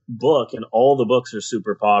 3rd book, and all the books are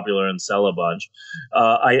super popular and sell a bunch.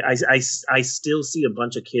 I still see a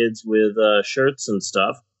bunch of kids with shirts and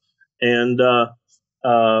stuff, and a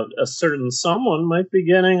certain someone might be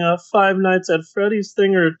getting a Five Nights at Freddy's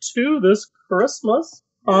thing or 2 this Christmas.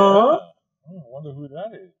 Yeah. I wonder who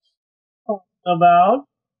that is.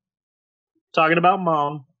 Talking about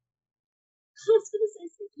Mom. I was gonna say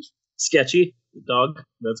Sketchy, the dog.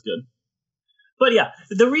 That's good. But yeah,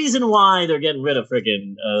 the reason why they're getting rid of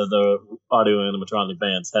freaking the audio animatronic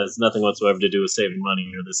bands has nothing whatsoever to do with saving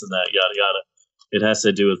money or this and that, yada yada. It has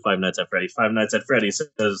to do with Five Nights at Freddy's. Five Nights at Freddy's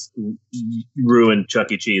has ruined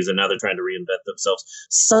Chuck E. Cheese, and now they're trying to reinvent themselves.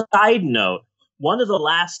 Side note, one of the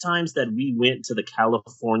last times that we went to the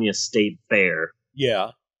California State Fair,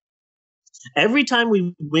 yeah, Every time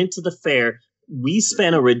we went to the fair, we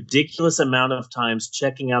spent a ridiculous amount of times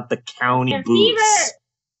checking out the county booths.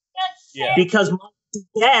 Yeah. Because my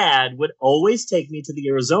dad would always take me to the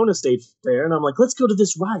Arizona State Fair, and I'm like, let's go to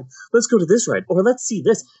this ride. Let's go to this ride. Or let's see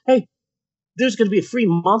this. Hey, there's going to be a free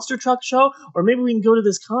monster truck show, or maybe we can go to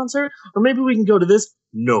this concert, or maybe we can go to this.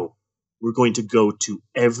 No, we're going to go to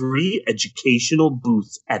every educational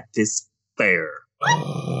booth at this fair.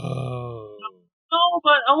 No,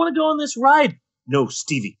 but I want to go on this ride. No,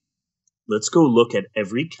 Stevie, let's go look at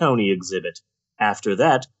every county exhibit. After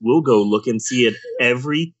that, we'll go look and see at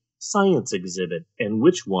every science exhibit and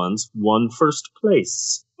which ones won first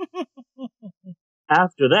place.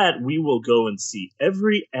 After that, we will go and see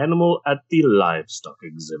every animal at the livestock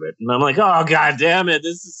exhibit. And I'm like, oh, God damn it,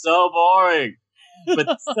 this is so boring.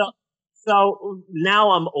 But so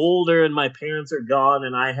now I'm older and my parents are gone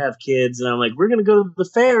and I have kids. And I'm like, we're going to go to the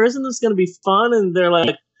fair. Isn't this going to be fun? And they're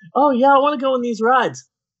like, oh, yeah, I want to go on these rides.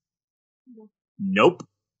 Nope.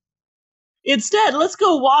 Instead, let's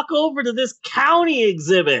go walk over to this county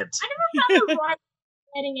exhibit. I never found the ride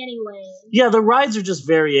exciting anyway. Yeah, the rides are just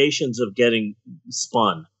variations of getting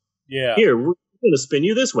spun. Yeah. Here, we're going to spin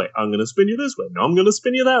you this way. I'm going to spin you this way. No, I'm going to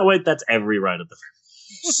spin you that way. That's every ride at the fair.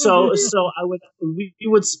 So we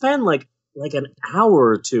would spend like an hour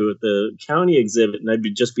or two at the county exhibit, and I'd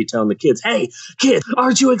just be telling the kids, "Hey, kids,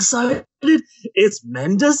 aren't you excited? It's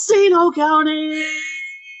Mendocino County."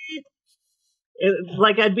 And,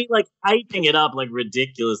 like, I'd be like hyping it up like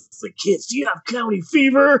ridiculous. It's like, kids, do you have county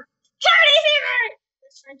fever? County fever!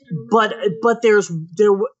 But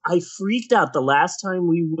I freaked out the last time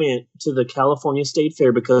we went to the California State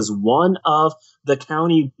Fair because one of the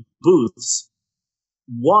county booths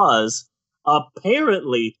was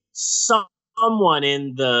apparently someone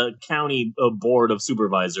in the county board of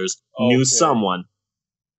supervisors knew someone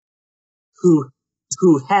who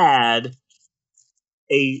had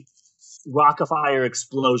a Rock-afire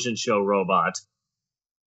explosion show robot.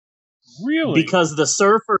 Really? Because the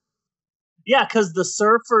surfer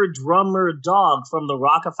drummer dog from the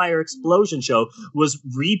Rock-afire explosion show was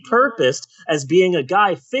repurposed as being a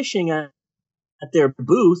guy fishing at their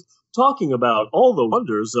booth talking about all the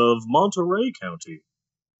wonders of Monterey County.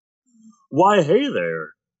 Why, hey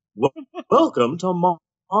there. Welcome to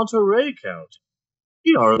Monterey County.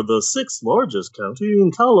 We are the 6th largest county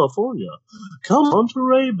in California. Come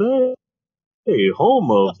Monterey Bay.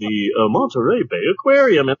 Home of the Monterey Bay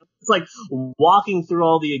Aquarium. And it's like walking through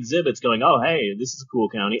all the exhibits going, oh, hey, this is a cool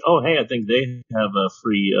county. Oh, hey, I think they have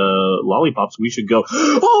free lollipops. We should go.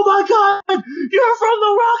 Oh, my God, you're from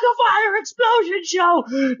the Rock-afire Explosion Show.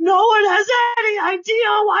 No one has any idea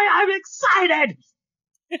why I'm excited.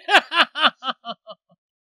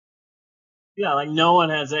 Yeah, like no one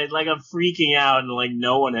has any, like I'm freaking out and like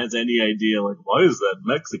no one has any idea, like, why is that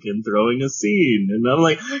Mexican throwing a scene? And I'm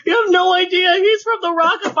like, you have no idea, he's from the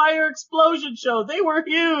Rock-afire Explosion Show. They were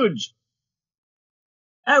huge.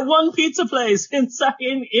 At one pizza place in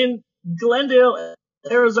Glendale,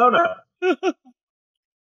 Arizona.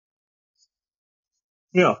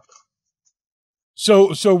 Yeah. So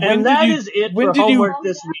when and did that you, is it when for did homework you,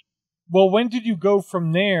 this week. Well, when did you go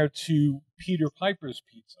from there to Peter Piper's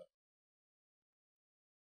Pizza?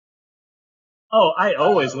 Oh, I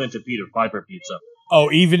always went to Peter Piper Pizza. Oh,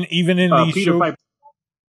 even in these Peter Piper.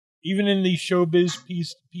 Even in these showbiz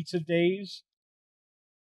pizza days?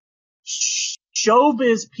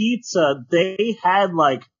 Showbiz Pizza, they had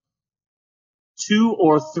like 2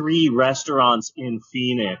 or 3 restaurants in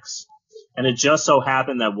Phoenix, and it just so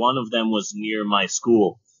happened that one of them was near my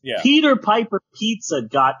school. Yeah. Peter Piper Pizza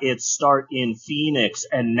got its start in Phoenix,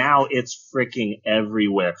 and now it's freaking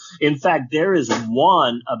everywhere. In fact, there is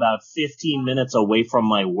one about 15 minutes away from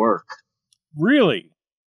my work. Really?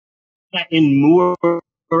 In Moore,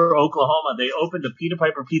 Oklahoma. They opened a Peter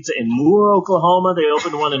Piper Pizza in Moore, Oklahoma. They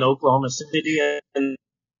opened one in Oklahoma City, and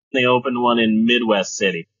they opened one in Midwest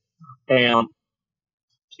City. And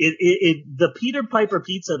the Peter Piper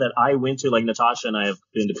Pizza that I went to, like Natasha and I have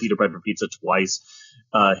been to Peter Piper Pizza twice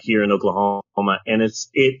here in Oklahoma, and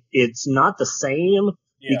it's not the same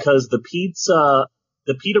because the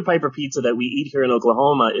Peter Piper Pizza that we eat here in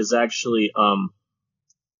Oklahoma is actually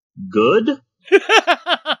good.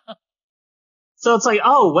 So it's like,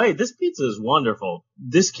 oh wait, this pizza is wonderful.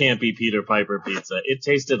 This can't be Peter Piper Pizza. It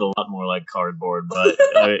tasted a lot more like cardboard, but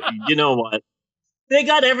you know what? They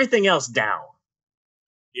got everything else down.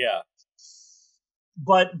 Yeah.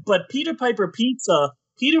 But Peter Piper Pizza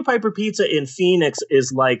in Phoenix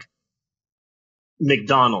is like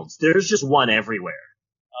McDonald's. There's just one everywhere.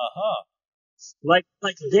 Uh-huh. Like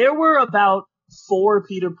there were about 4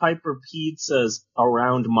 Peter Piper pizzas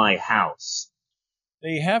around my house.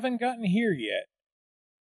 They haven't gotten here yet.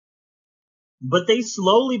 But they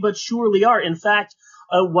slowly but surely are. In fact,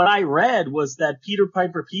 what I read was that Peter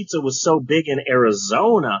Piper Pizza was so big in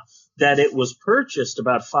Arizona that it was purchased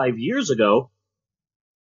about 5 years ago.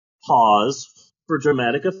 Pause for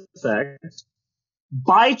dramatic effect.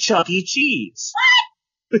 By Chuck E. Cheese.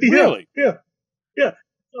 Really? Yeah.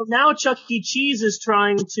 So now Chuck E. Cheese is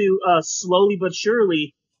trying to slowly but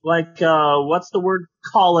surely, what's the word?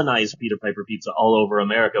 Colonize Peter Piper Pizza all over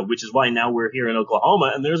America, which is why now we're here in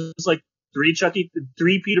Oklahoma, and there's like three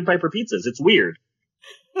Peter Piper pizzas. It's weird.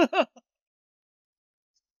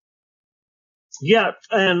 Yeah,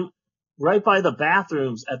 and right by the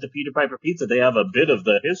bathrooms at the Peter Piper Pizza, they have a bit of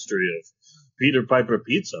the history of Peter Piper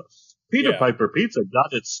Pizza. Peter Piper Pizza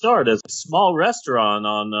got its start as a small restaurant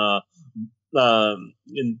on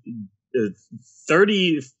in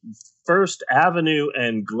 31st Avenue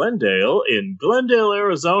and Glendale in Glendale,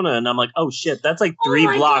 Arizona. And I'm like, oh shit, that's like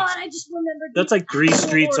 3 blocks. God, I just remembered. That's like 3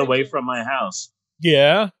 streets away from my house.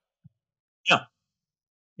 Yeah.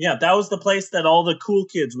 Yeah, that was the place that all the cool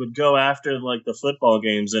kids would go after, like, the football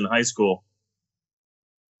games in high school.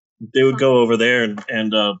 They would go over there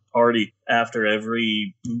and party after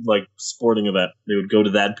every, like, sporting event. They would go to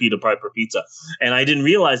that Peter Piper Pizza. And I didn't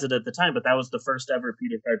realize it at the time, but that was the first ever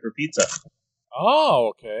Peter Piper Pizza. Oh,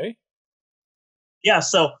 okay. Yeah,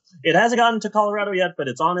 so it hasn't gotten to Colorado yet, but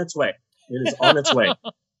it's on its way. It is on its way.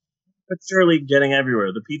 It's surely getting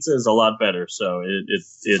everywhere. The pizza is a lot better, so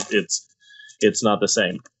it's not the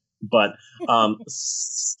same. But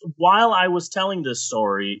while I was telling this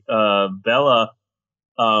story, Bella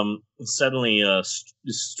suddenly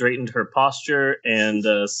straightened her posture and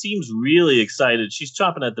seems really excited. She's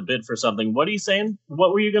chomping at the bit for something. What are you saying?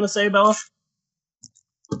 What were you going to say, Bella?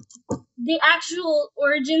 The actual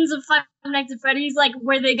origins of Five Nights at Freddy's, like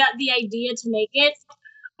where they got the idea to make it.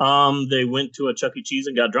 They went to a Chuck E. Cheese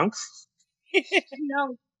and got drunk?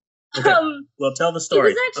 No. Okay. Well, tell the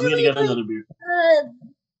story. I'm going to get another beer.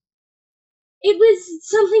 It was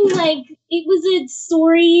something like, it was a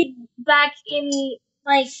story back in,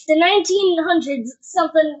 like, the 1900s,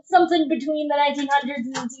 something between the 1900s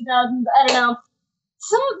and the 2000s, I don't know.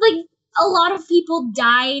 A lot of people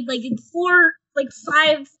died, like, there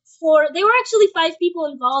were actually 5 people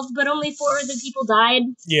involved, but only 4 of the people died.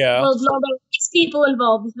 Yeah. Well, no, there were 6 people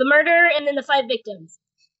involved. The murder and then the 5 victims.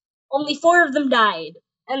 Only 4 of them died,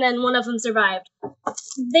 and then 1 of them survived.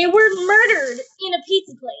 They were murdered in a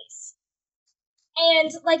pizza place.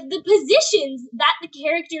 And, like, the positions that the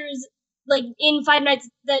characters, like, in Five Nights,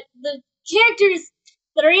 that the characters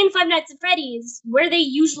that are in Five Nights at Freddy's, where they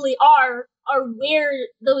usually are where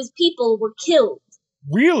those people were killed.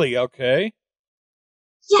 Really? Okay.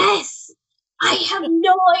 Yes! I have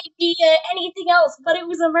no idea anything else, but it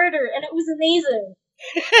was a murder, and it was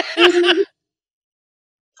amazing.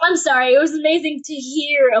 I'm sorry, it was amazing to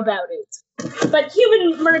hear about it. But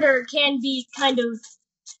human murder can be kind of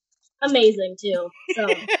amazing, too. So.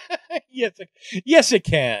 Yes, it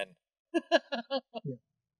can.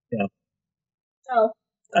 Yeah. Oh.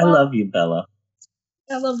 I love you, Bella.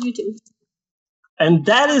 I love you, too. And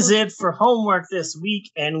that is it for homework this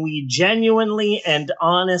week, and we genuinely and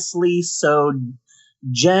honestly so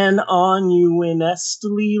genuinely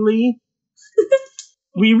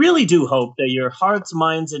we really do hope that your hearts,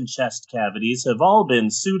 minds, and chest cavities have all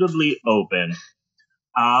been suitably open.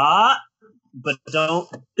 But don't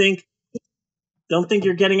think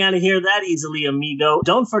you're getting out of here that easily, amigo.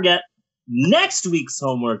 Don't forget next week's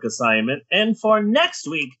homework assignment, and for next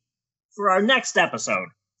week, for our next episode,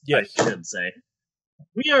 yes. I should say,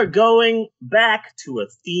 we are going back to a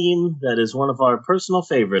theme that is one of our personal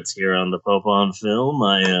favorites here on the Pope on Film.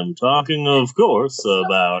 I am talking, of course,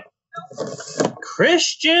 about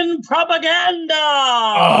Christian propaganda!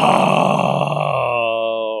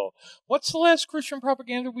 Oh! What's the last Christian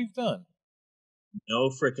propaganda we've done? No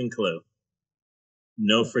freaking clue.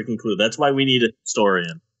 No freaking clue. That's why we need a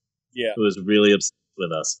historian. Yeah. Who is really obsessed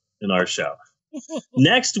with us in our show.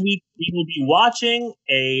 Next week, we will be watching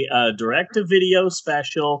a direct-to-video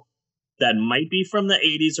special that might be from the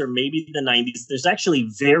 80s or maybe the 90s. There's actually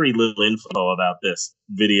very little info about this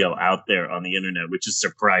video out there on the internet, which is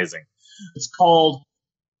surprising. It's called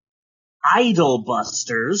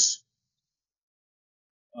Idolbusters.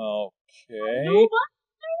 Okay.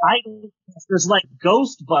 Idolbusters, like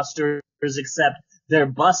Ghostbusters, except they're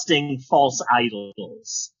busting false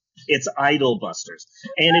idols. It's Idolbusters.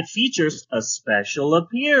 And it features a special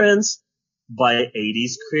appearance by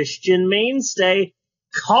 80s Christian mainstay,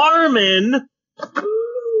 Carmen.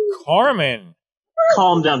 Carmen.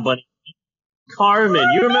 Calm down, buddy. Carmen.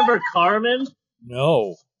 You remember Carmen?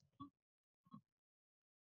 No.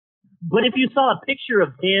 But if you saw a picture of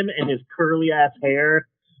him and his curly ass hair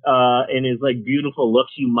and his like beautiful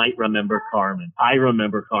looks, you might remember Carmen. I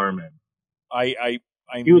remember Carmen.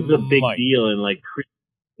 He was a big deal in like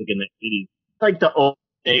in the 80s. It's like the old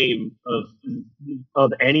name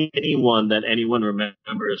of anyone that anyone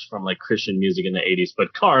remembers from like Christian music in the 80s.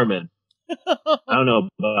 But Carmen, I don't know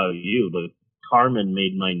about you, but Carmen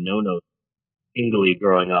made my no-no tingly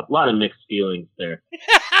growing up. A lot of mixed feelings there.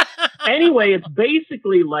 Anyway, it's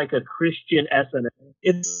basically like a Christian SNL.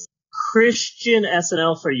 It's Christian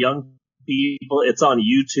SNL for young people. It's on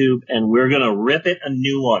YouTube, and we're going to rip it a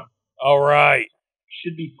new one. All right.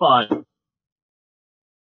 Should be fun.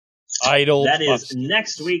 Idol That Busters. is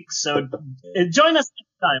next week, so join us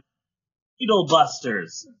next time. Idol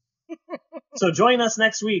Busters. So join us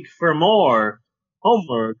next week for more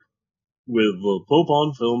homework with the Pope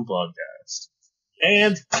on Film podcast.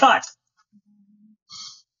 And cut!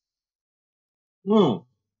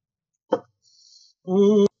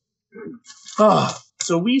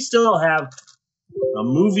 So we still have a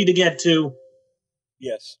movie to get to.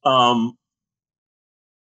 Yes. We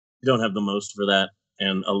don't have the most for that,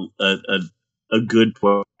 and a good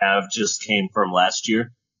quote have just came from last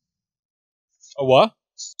year. A what?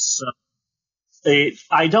 So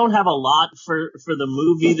I don't have a lot for the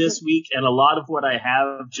movie this week, and a lot of what I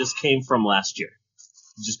have just came from last year.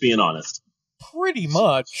 Just being honest. Pretty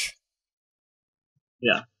much.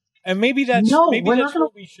 Yeah. And maybe that's what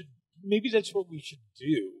we should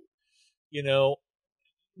do. You know,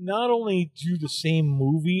 not only do the same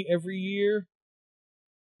movie every year,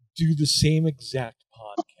 do the same exact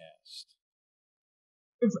podcast.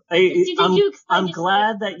 I'm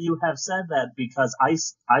glad that you have said that because I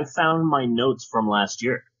found my notes from last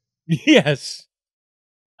year. Yes.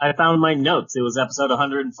 I found my notes. It was episode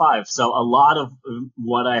 105. So a lot of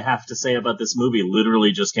what I have to say about this movie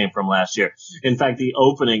literally just came from last year. In fact, the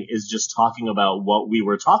opening is just talking about what we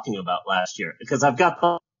were talking about last year because I've got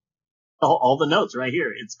all the notes right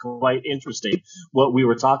here. It's quite interesting what we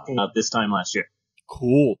were talking about this time last year.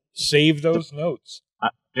 Cool. Save those notes.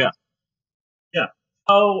 Yeah.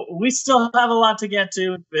 Oh, we still have a lot to get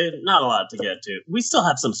to. Not a lot to get to. We still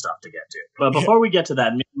have some stuff to get to. But before we get to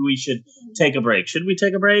that, maybe we should take a break. Should we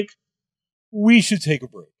take a break? We should take a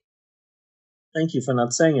break. Thank you for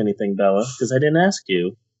not saying anything, Bella, because I didn't ask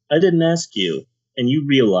you. And you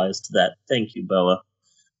realized that. Thank you, Bella.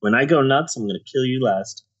 When I go nuts, I'm going to kill you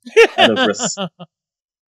last. Out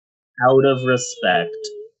of respect.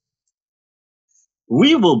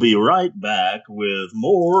 We will be right back with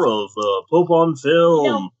more of Pope on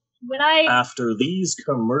Film after these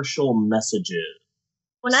commercial messages.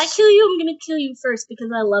 When I kill you, I'm gonna kill you first because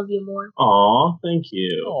I love you more. Aw, thank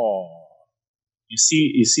you. Aw. You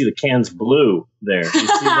see the can's blue there. You see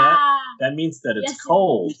that? That means that it's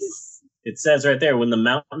cold. It says right there, when the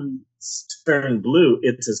mountains turn blue,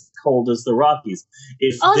 it's as cold as the Rockies.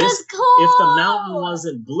 That's cold! If the mountain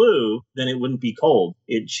wasn't blue, then it wouldn't be cold.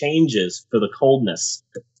 It changes for the coldness.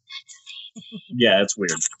 Yeah, it's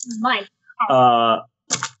weird. Mine.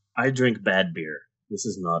 I drink bad beer. This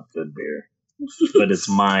is not good beer. But it's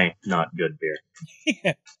my not good beer.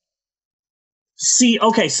 Yeah. See,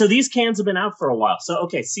 okay, so these cans have been out for a while. So,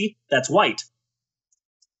 okay, see, that's white.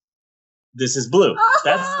 This is blue.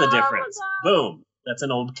 That's the difference. Boom. That's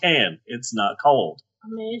an old can. It's not cold.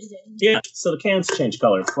 Amazing. Yeah, so the cans change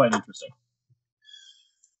color. It's quite interesting.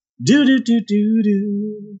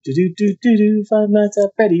 Do-do-do-do-do. Do-do-do-do-do. Five Nights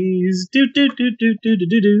at Freddy's.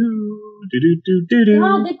 Do-do-do-do-do-do-do. Do-do-do-do-do.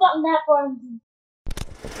 Oh, they buttoned that for me.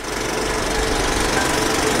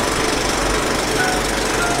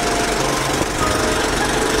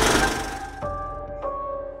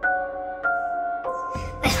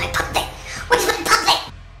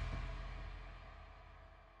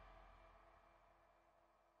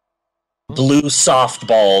 Blue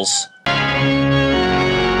softballs.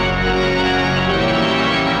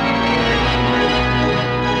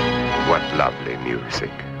 What lovely music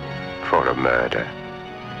for a murder,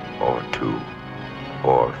 or 2,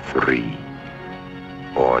 or 3,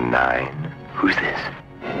 or 9. Who's this?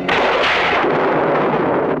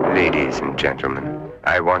 Ladies and gentlemen,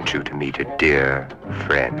 I want you to meet a dear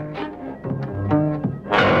friend.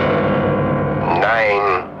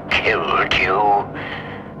 9 killed you.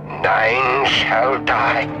 9 shall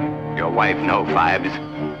die. Your wife, no 5s.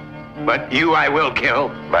 But you I will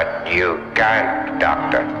kill. But you can't,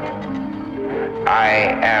 Doctor. I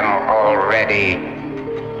am already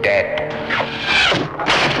dead.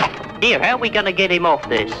 Here, how are we going to get him off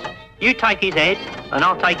this? You take his head, and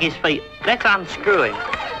I'll take his feet. Let's unscrew him.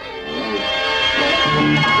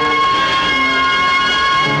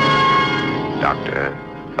 Dr.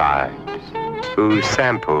 Vibes. who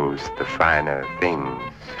samples the finer things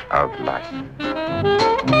of life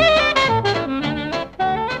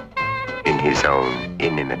in his own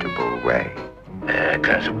inimitable way.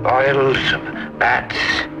 Glass of oil, some bats.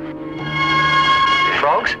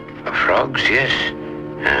 Frogs? Frogs, yes.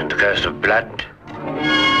 And a glass of blood.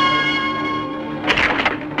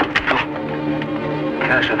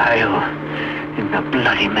 Glass of hail in the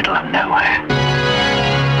bloody middle of nowhere.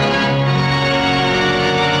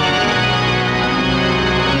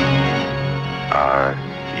 Are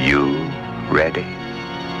you ready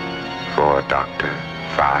for Dr.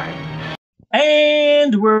 Five?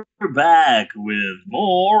 And we're back with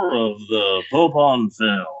more of the Pope on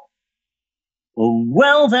Film.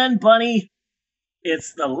 Well then, Bunny,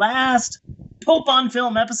 it's the last Pope on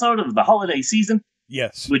Film episode of the holiday season.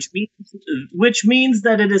 Yes. Which means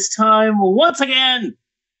that it is time once again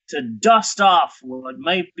to dust off what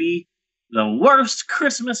might be the worst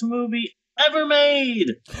Christmas movie ever made.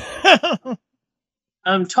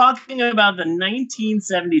 I'm talking about the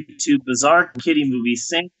 1972 bizarre kiddie movie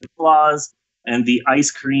Santa Claus and the Ice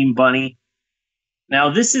Cream Bunny. Now,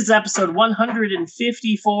 this is episode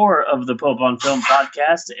 154 of the Pope on Film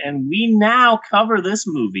podcast, and we now cover this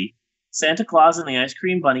movie, Santa Claus and the Ice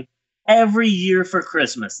Cream Bunny, every year for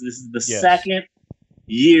Christmas. This is the second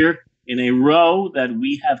year in a row that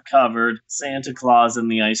we have covered Santa Claus and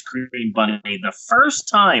the Ice Cream Bunny. The first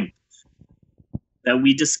time that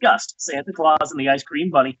we discussed Santa Claus and the Ice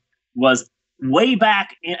Cream Bunny was way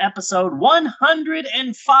back in episode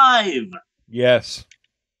 105. Yes.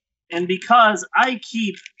 And because I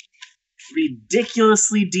keep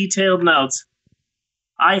ridiculously detailed notes,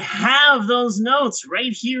 I have those notes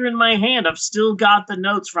right here in my hand. I've still got the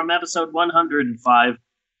notes from episode 105.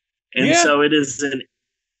 And so it is an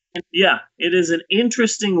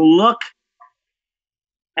interesting look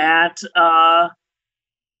at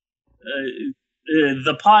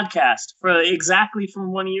the podcast exactly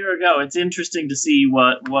from 1 year ago. It's interesting to see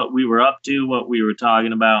what we were up to, what we were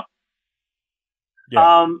talking about.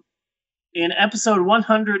 Yeah. In episode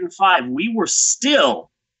 105, we were still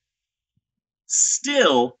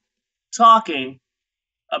talking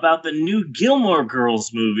about the new Gilmore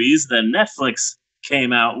Girls movies that Netflix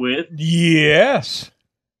came out with. Yes.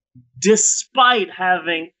 Despite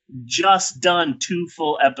having just done 2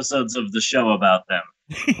 full episodes of the show about them.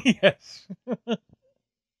 Yes.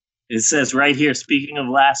 It says right here, speaking of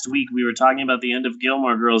last week, we were talking about the end of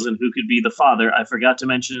Gilmore Girls and who could be the father. I forgot to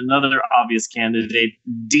mention another obvious candidate,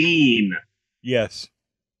 Dean. Yes.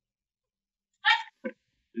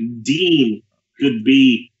 Dean could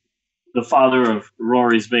be the father of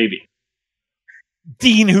Rory's baby.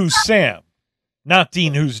 Dean who's Sam, not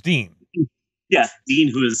Dean who's Dean. Yeah, Dean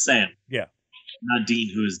who is Sam. Yeah. Not Dean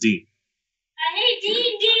who is Dean. I hate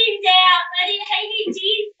Dean Sam. I hate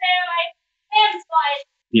Dean Sam. Sam's fine.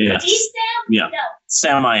 Yeah. Dean Sam? Yeah. No.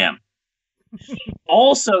 Sam I am.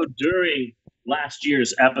 Also, during last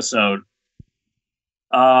year's episode,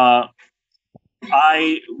 I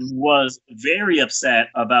was very upset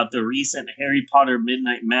about the recent Harry Potter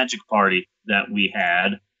Midnight Magic Party that we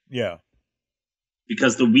had. Yeah.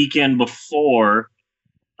 Because the weekend before,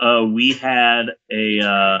 we had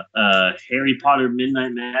a Harry Potter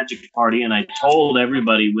Midnight Magic Party, and I told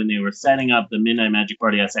everybody when they were setting up the Midnight Magic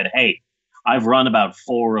Party, I said, hey, I've run about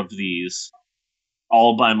 4 of these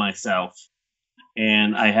all by myself.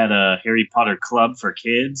 And I had a Harry Potter club for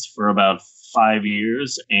kids for about 5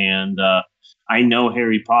 years, and I know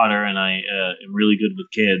Harry Potter, and I am really good with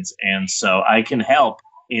kids, and so I can help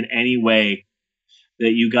in any way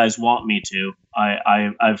that you guys want me to.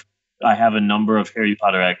 I have a number of Harry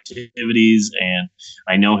Potter activities, and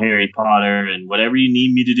I know Harry Potter, and whatever you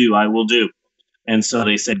need me to do, I will do. And so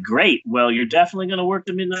they said, great, well, you're definitely going to work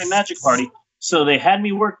the Midnight Magic Party. So they had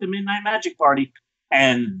me work the Midnight Magic Party,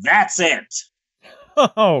 and that's it.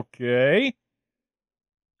 Okay.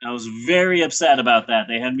 I was very upset about that.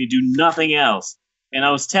 They had me do nothing else. And I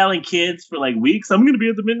was telling kids for like weeks, I'm going to be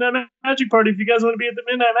at the Midnight Magic Party if you guys want to be at the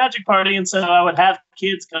Midnight Magic Party. And so I would have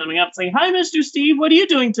kids coming up saying, hi, Mr. Steve, what are you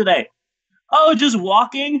doing today? Oh, just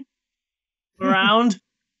walking around.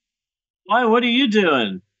 Why? What are you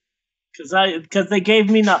doing? Because they gave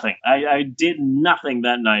me nothing. I did nothing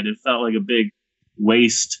that night. It felt like a big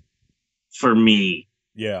waste for me.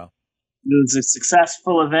 Yeah. It was a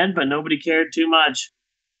successful event, but nobody cared too much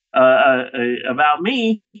about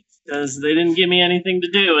me because they didn't give me anything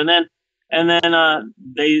to do. And then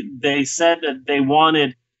they said that they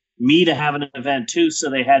wanted me to have an event too, so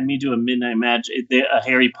they had me do a Midnight Magic, a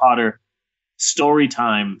Harry Potter story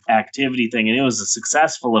time activity thing, and it was a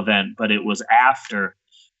successful event, but it was after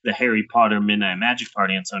the Harry Potter Midnight Magic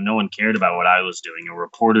Party, and so no one cared about what I was doing. A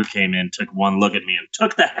reporter came in, took one look at me, and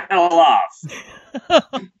took the hell off. So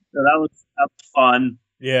that was fun.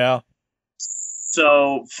 Yeah.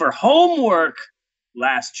 So for homework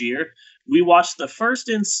last year, we watched the first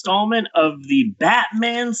installment of the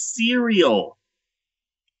Batman serial.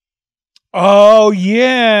 Oh,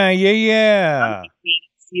 yeah.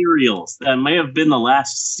 Serials. That may have been the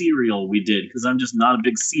last serial we did, because I'm just not a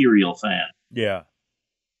big serial fan. Yeah.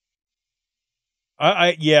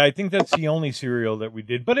 I think that's the only serial that we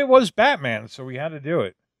did, but it was Batman, so we had to do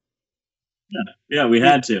it. Yeah, we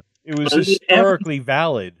had to. It was historically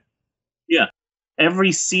valid. Yeah.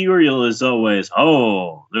 Every serial is always,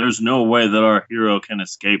 there's no way that our hero can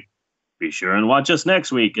escape. Be sure and watch us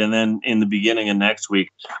next week. And then in the beginning of next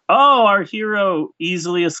week, our hero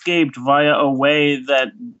easily escaped via a way that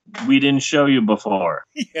we didn't show you before.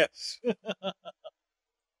 Yes.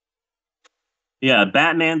 Yeah,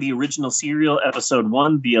 Batman, the original serial, episode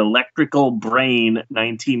 1, The Electrical Brain,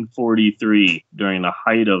 1943, during the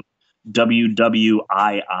height of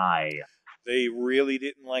WWII. They really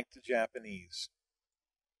didn't like the Japanese.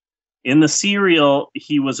 In the serial,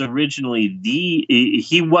 he was originally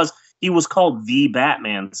he was called the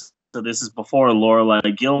Batman. So this is before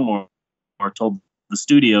Lorelai Gilmore told the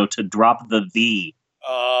studio to drop the.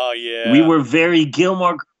 Oh, yeah. We were very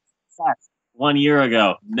Gilmore 1 year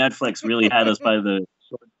ago. Netflix really had us by the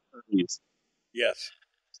short curlies. Yes.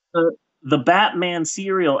 The Batman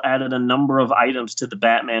serial added a number of items to the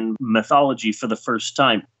Batman mythology for the first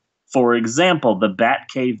time. For example, the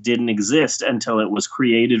Batcave didn't exist until it was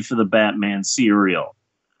created for the Batman serial.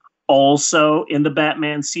 Also, in the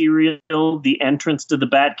Batman serial, the entrance to the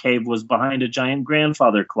Batcave was behind a giant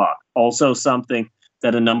grandfather clock. Also something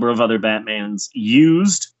that a number of other Batmans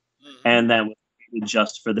used, and that was created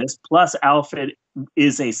just for this. Plus, Alfred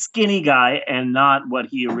is a skinny guy and not what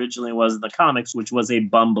he originally was in the comics, which was a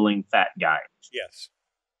bumbling fat guy. Yes.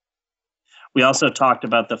 We also talked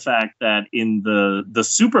about the fact that in the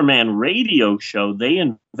Superman radio show, they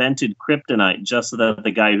invented kryptonite just so that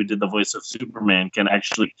the guy who did the voice of Superman can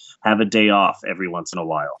actually have a day off every once in a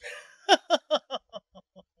while.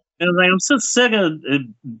 And I'm so sick of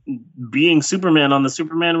being Superman on the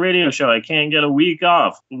Superman radio show. I can't get a week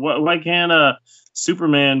off. Why can't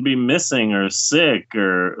Superman be missing or sick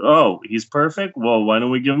or, he's perfect? Well, why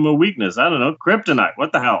don't we give him a weakness? I don't know. Kryptonite.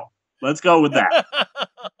 What the hell? Let's go with that.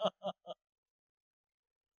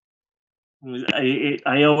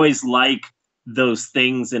 I always like those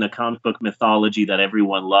things in a comic book mythology that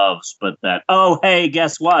everyone loves, but that, hey,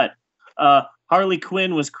 guess what? Harley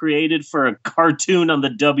Quinn was created for a cartoon on the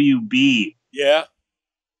WB. Yeah.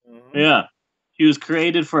 Mm-hmm. Yeah. She was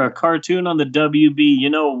created for a cartoon on the WB. You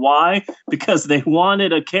know why? Because they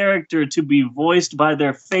wanted a character to be voiced by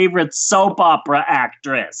their favorite soap opera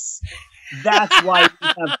actress. That's why we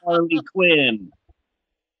have Harley Quinn.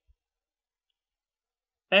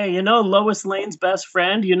 Hey, you know Lois Lane's best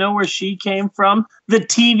friend? You know where she came from? The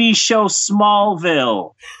TV show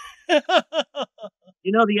Smallville.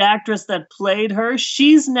 You know the actress that played her?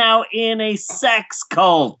 She's now in a sex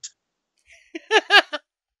cult.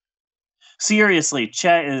 Seriously,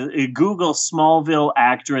 Google Smallville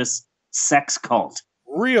actress sex cult.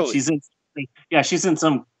 Really? She's in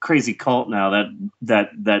some crazy cult now.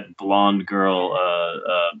 That blonde girl,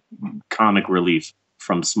 comic relief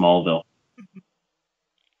from Smallville.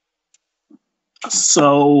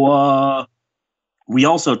 So we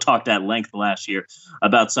also talked at length last year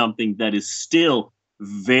about something that is still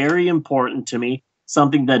very important to me,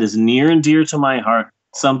 something that is near and dear to my heart,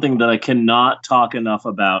 something that I cannot talk enough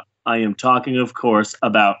about. I am talking, of course,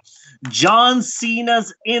 about John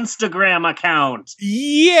Cena's Instagram account.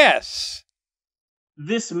 Yes.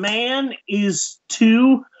 This man is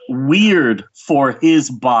too weird for his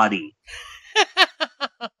body.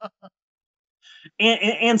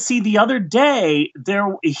 And see, the other day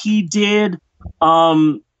he did.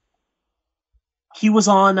 He was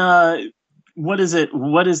on what is it?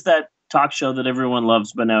 What is that talk show that everyone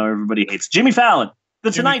loves but now everybody hates? Jimmy Fallon,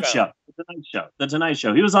 The Tonight Show.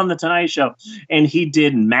 He was on The Tonight Show, and he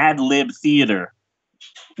did Mad Lib Theater,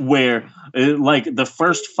 where like the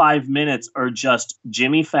first 5 minutes are just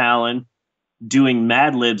Jimmy Fallon doing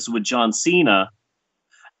Mad Libs with John Cena,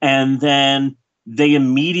 and then they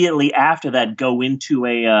immediately after that go into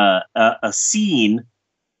a scene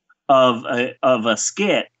of a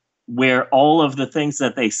skit where all of the things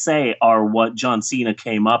that they say are what John Cena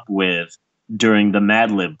came up with during the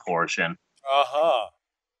Mad Lib portion. Uh-huh.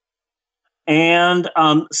 And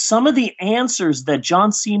some of the answers that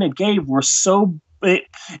John Cena gave were so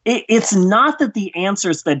It's not that the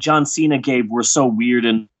answers that John Cena gave were so weird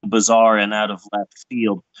and bizarre and out of left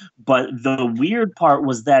field, but the weird part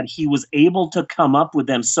was that he was able to come up with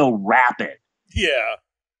them so rapid. Yeah.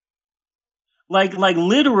 Like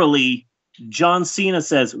literally, John Cena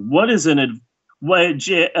says, Jimmy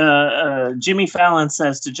Fallon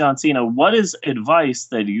says to John Cena, what is advice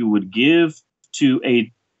that you would give to a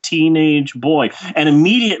teenage boy? And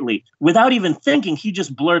immediately, without even thinking, he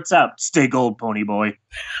just blurts out, "Stay gold, pony boy."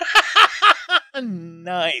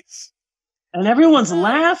 Nice. And everyone's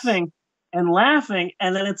laughing and laughing,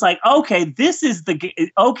 and then it's like, okay, this is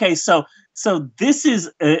so this is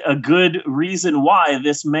a good reason why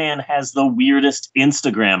this man has the weirdest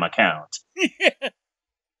Instagram account.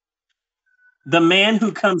 The man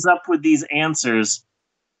who comes up with these answers,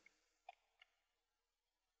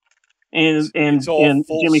 and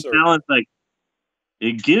Jimmy Fallon's like,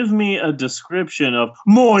 give me a description of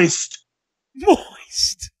moist.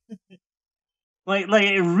 Like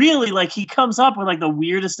it really, like, he comes up with like the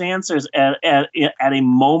weirdest answers at a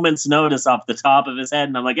moment's notice off the top of his head,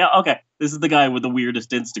 and I'm like, yeah, okay, this is the guy with the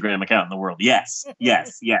weirdest Instagram account in the world. Yes.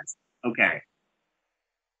 Okay.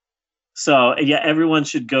 So yeah, everyone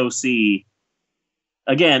should go see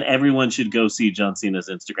John Cena's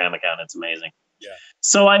Instagram account. It's amazing. Yeah.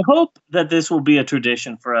 So I hope that this will be a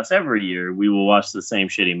tradition for us every year. We will watch the same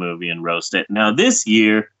shitty movie and roast it. Now this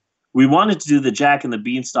year, we wanted to do the Jack and the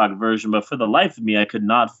Beanstalk version, but for the life of me, I could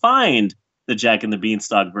not find the Jack and the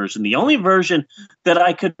Beanstalk version. The only version that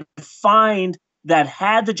I could find that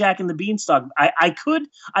had the Jack and the Beanstalk,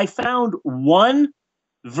 I found one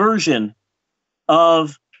version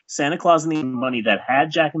of Santa Claus and the Bunny that had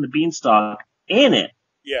Jack and the Beanstalk in it.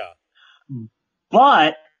 Yeah.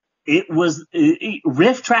 But it was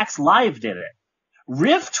Riff Tracks Live did it.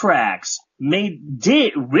 Riff Tracks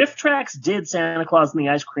did Santa Claus and the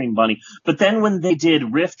Ice Cream Bunny, but then when they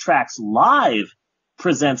did Riff Tracks Live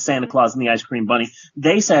presents Santa Claus and the Ice Cream Bunny,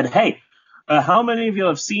 they said, hey, how many of you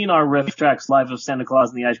have seen our Riff Tracks Live of Santa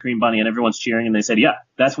Claus and the Ice Cream Bunny? And everyone's cheering, and they said, yeah,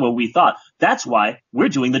 that's what we thought. That's why we're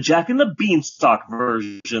doing the Jack and the Beanstalk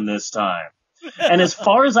version this time. And as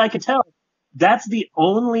far as I can tell, that's the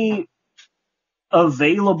only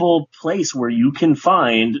available place where you can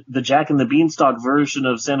find the Jack and the Beanstalk version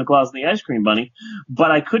of Santa Claus and the Ice Cream Bunny,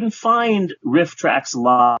 but I couldn't find Riff Tracks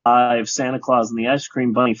Live Santa Claus and the Ice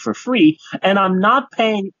Cream Bunny for free, and I'm not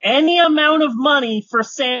paying any amount of money for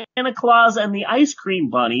Santa Claus and the Ice Cream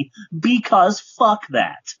Bunny because fuck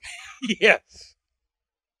that. Yes.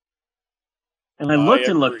 And I looked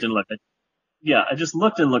and looked and looked. Yeah, I just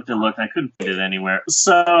looked and looked and looked. I couldn't find it anywhere.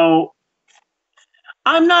 So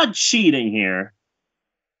I'm not cheating here.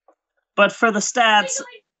 But for the stats,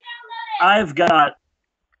 I've got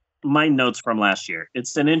my notes from last year.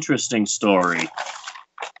 It's an interesting story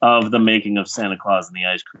of the making of Santa Claus and the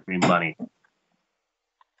Ice Cream Bunny.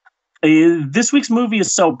 This week's movie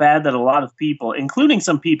is so bad that a lot of people, including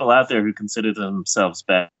some people out there who consider themselves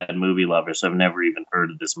bad movie lovers, have never even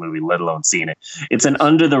heard of this movie, let alone seen it. It's an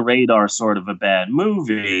under-the-radar sort of a bad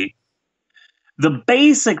movie. The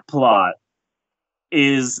basic plot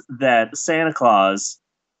is that Santa Claus,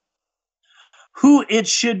 who, it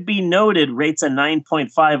should be noted, rates a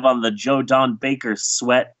 9.5 on the Joe Don Baker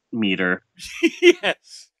sweat meter.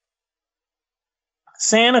 Yes.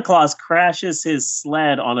 Santa Claus crashes his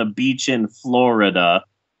sled on a beach in Florida,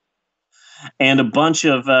 and a bunch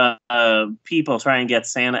of people try and get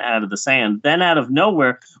Santa out of the sand. Then out of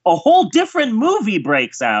nowhere, a whole different movie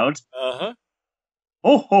breaks out. Uh-huh.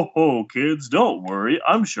 Oh, ho, ho, kids, don't worry.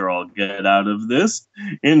 I'm sure I'll get out of this.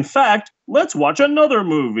 In fact, let's watch another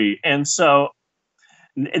movie. And so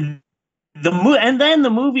then the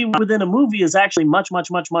movie within a movie is actually much, much,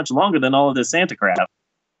 much, much longer than all of this Santa crap.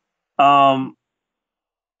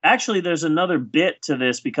 Actually, there's another bit to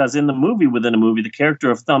this, because in the movie within a movie, the character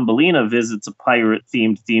of Thumbelina visits a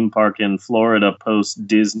pirate-themed theme park in Florida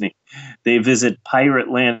post-Disney. They visit Pirate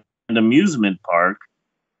Land Amusement Park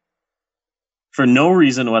for no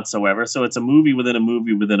reason whatsoever. So it's a movie within a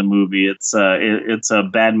movie within a movie. It's a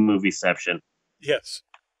bad movieception. Yes.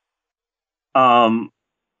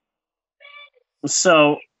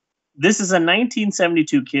 So this is a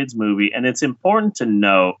 1972 kids movie, and it's important to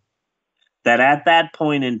know that at that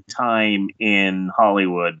point in time in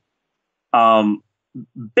Hollywood,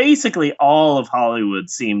 basically all of Hollywood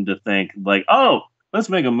seemed to think like, oh, let's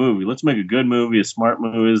make a movie. Let's make a good movie, a smart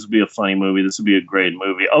movie. This would be a funny movie. This would be a great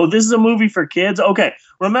movie. Oh, this is a movie for kids? Okay.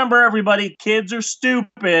 Remember, everybody, kids are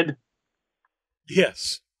stupid.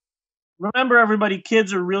 Yes. Remember, everybody,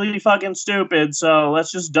 kids are really fucking stupid. So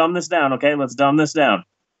let's just dumb this down, okay? Let's dumb this down.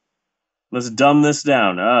 Let's dumb this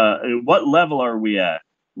down. What level are we at?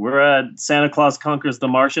 We're at Santa Claus Conquers the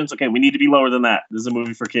Martians. Okay, we need to be lower than that. This is a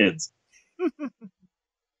movie for kids.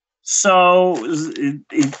 So,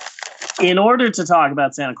 in order to talk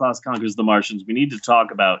about Santa Claus Conquers the Martians, we need to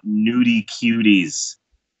talk about nudie cuties.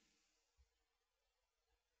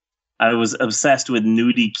 I was obsessed with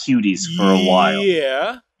nudie cuties for a while.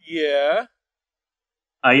 Yeah.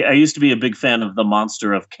 I used to be a big fan of the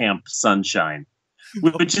Monster of Camp Sunshine,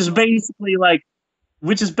 which is basically like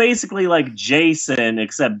Jason,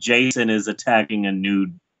 except Jason is attacking a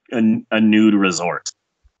nude resort.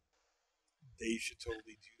 They should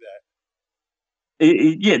totally do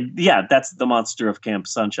that. Yeah, that's the Monster of Camp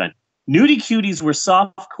Sunshine. Nudie Cuties were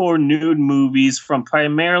softcore nude movies from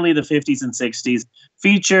primarily the 50s and 60s.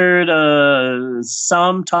 Featured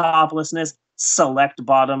some toplessness, select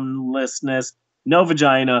bottomlessness, no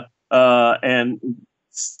vagina, and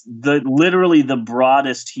literally the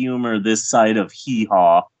broadest humor this side of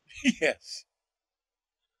hee-haw. Yes.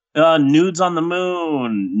 Nudes on the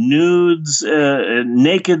Moon, Nudes,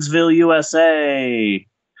 Nakedsville, USA,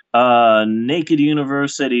 Naked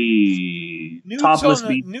University, Topless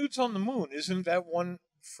Beach. Nudes on the Moon. Isn't that one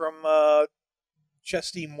from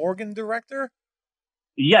Chesty Morgan director?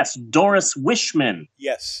 Yes, Doris Wishman.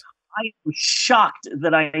 Yes. I was shocked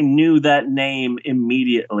that I knew that name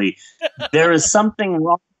immediately. There is something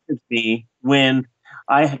wrong with me when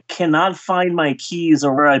I cannot find my keys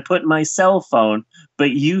or where I put my cell phone,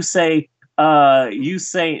 but you say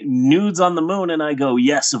Nudes on the Moon, and I go,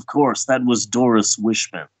 yes, of course, that was Doris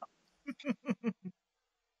Wishman.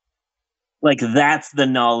 Like, that's the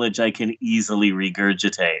knowledge I can easily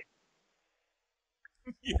regurgitate.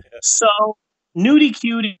 Yeah. So, nudie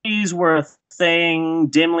cuties were a thing,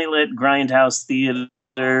 dimly lit grindhouse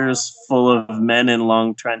theaters full of men in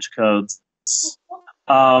long trench coats.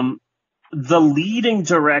 The leading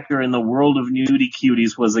director in the world of nudie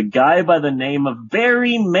cuties was a guy by the name of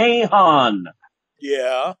Barry Mahon.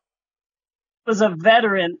 Yeah. He was a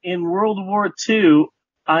veteran in World War II.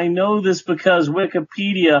 I know this because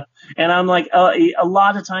Wikipedia, and I'm like, a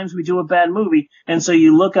lot of times we do a bad movie, and so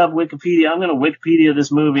you look up Wikipedia, I'm going to Wikipedia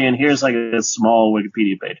this movie, and here's like a small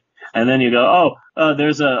Wikipedia page. And then you go,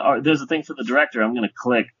 there's a thing for the director. I'm going to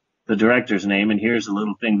click the director's name, and here's a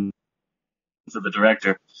little thing for the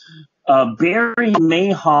director. Barry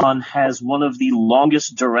Mahon has one of the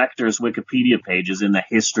longest director's Wikipedia pages in the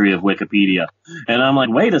history of Wikipedia. And I'm like,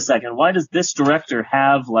 wait a second, why does this director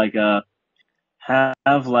have like a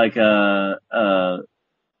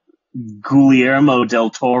Guillermo del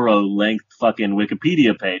Toro length fucking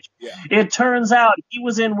Wikipedia page? Yeah. It turns out he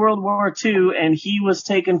was in World War II and he was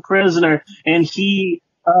taken prisoner, and he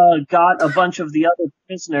got a bunch of the other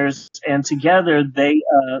prisoners, and together they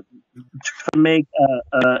to make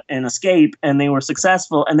an escape, and they were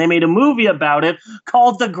successful, and they made a movie about it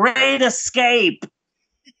called The Great Escape.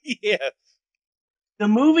 Yes. The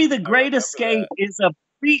movie The Great Escape is a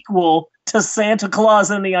prequel to Santa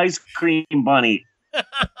Claus and the Ice Cream Bunny.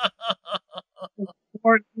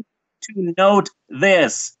 Important to note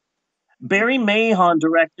this. Barry Mahon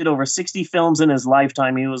directed over 60 films in his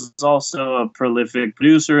lifetime. He was also a prolific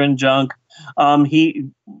producer and junk.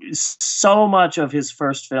 So much of his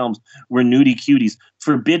first films were nudie cuties.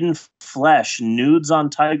 Forbidden Flesh, Nudes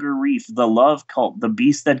on Tiger Reef, The Love Cult, The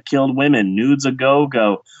Beast That Killed Women, Nudes a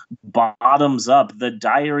Go-Go, Bottoms Up, The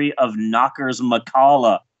Diary of Knockers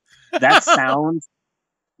McCullough. That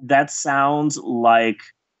sounds like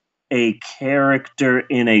a character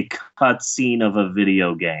in a cutscene of a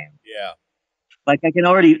video game. Yeah.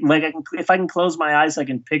 If I can close my eyes, I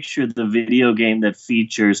can picture the video game that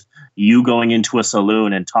features you going into a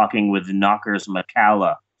saloon and talking with Knockers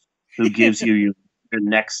McCullough, who gives you your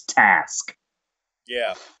next task.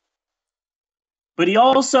 Yeah. But he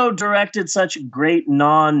also directed such great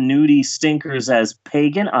non-nudie stinkers as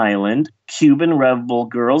Pagan Island, Cuban Rebel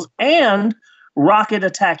Girls, and Rocket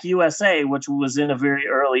Attack USA, which was in a very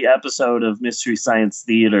early episode of Mystery Science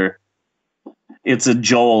Theater. It's a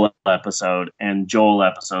Joel episode, and Joel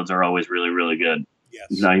episodes are always really, really good.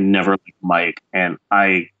 Yes. I never like Mike, and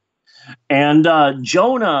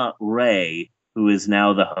Jonah Ray, who is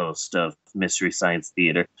now the host of Mystery Science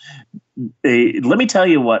Theater. Let me tell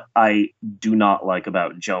you what I do not like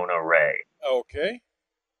about Jonah Ray. Okay.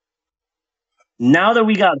 Now that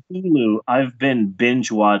we got Hulu, I've been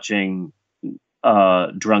binge watching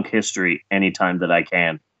Drunk History anytime that I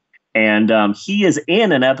can. And he is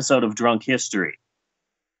in an episode of Drunk History.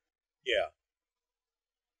 Yeah.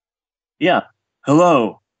 Yeah.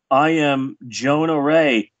 Hello, I am Jonah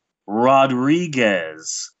Ray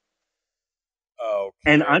Rodriguez. Okay.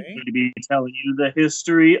 And I'm going to be telling you the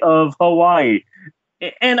history of Hawaii.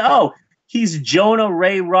 And he's Jonah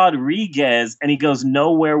Ray Rodriguez, and he goes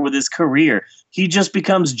nowhere with his career. He just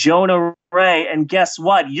becomes Jonah Ray, and guess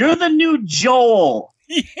what? You're the new Joel.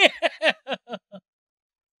 Yeah.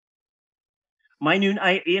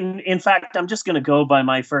 In fact, I'm just gonna go by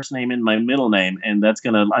my first name and my middle name, and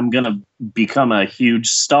I'm gonna become a huge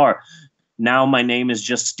star. Now my name is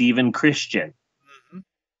just Steven Christian. Mm-hmm.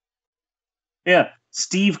 Yeah,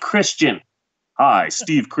 Steve Christian. Hi,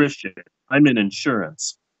 Steve Christian. I'm in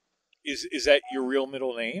insurance. Is that your real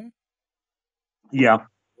middle name? Yeah.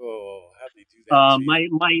 Oh, how'd they do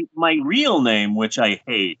that? My real name, which I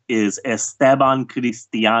hate, is Esteban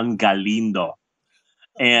Cristian Galindo.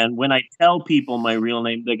 And when I tell people my real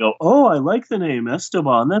name, they go, "Oh, I like the name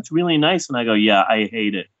Esteban. That's really nice." And I go, "Yeah, I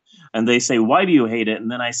hate it." And they say, "Why do you hate it?" And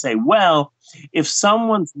then I say, "Well, if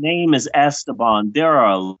someone's name is Esteban, there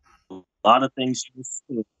are a lot of things you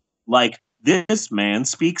say, like this man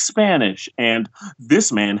speaks Spanish, and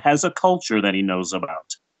this man has a culture that he knows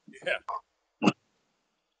about." Yeah.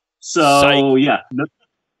 So yeah.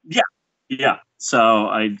 So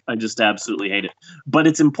I just absolutely hate it. But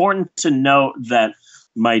it's important to note that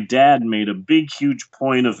my dad made a big, huge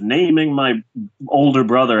point of naming my older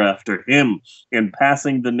brother after him and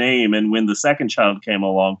passing the name. And when the second child came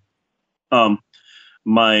along,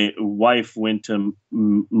 my wife went to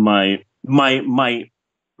my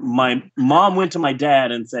mom went to my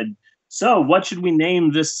dad and said, "So what should we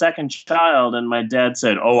name this second child?" And my dad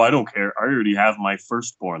said, "Oh, I don't care. I already have my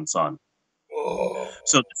firstborn son." Oh.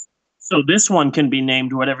 So this one can be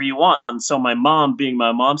named whatever you want. And so my mom, being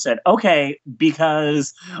my mom, said, "Okay,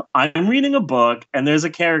 because I'm reading a book and there's a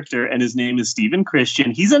character and his name is Steven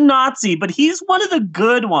Christian. He's a Nazi, but he's one of the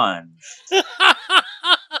good ones."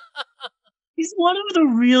 He's one of the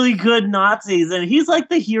really good Nazis, and he's like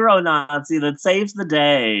the hero Nazi that saves the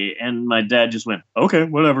day. And my dad just went, "Okay,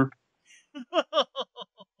 whatever."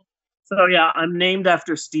 So yeah, I'm named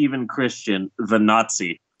after Steven Christian, the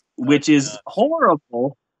Nazi, which is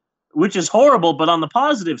horrible. But on the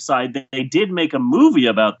positive side, they did make a movie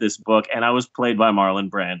about this book, and I was played by Marlon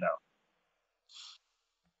Brando.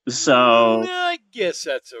 So I guess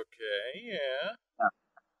that's okay. Yeah.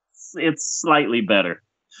 It's slightly better.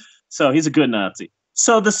 So he's a good Nazi.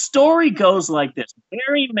 So the story goes like this.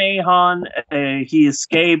 Barry Mahon, he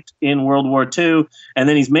escaped in World War II, and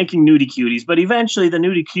then he's making nudie cuties, but eventually the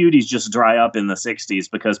nudie cuties just dry up in the 60s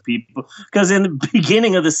because in the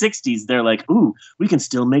beginning of the 60s, they're like, "Ooh, we can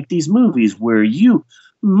still make these movies where you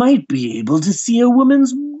might be able to see a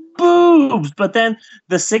woman's boobs." But then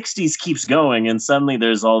the 60s keeps going, and suddenly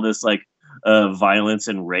there's all this like violence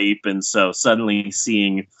and rape, and so suddenly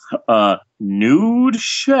seeing nude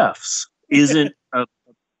chefs isn't a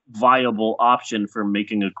viable option for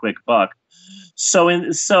making a quick buck. So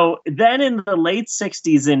then in the late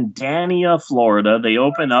 60s in Dania, Florida, they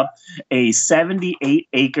open up a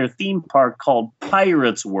 78-acre theme park called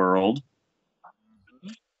Pirates World.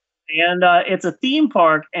 And it's a theme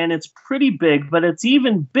park, and it's pretty big, but it's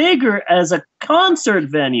even bigger as a concert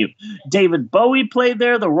venue. David Bowie played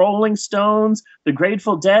there, the Rolling Stones, the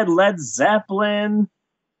Grateful Dead, Led Zeppelin.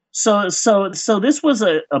 So this was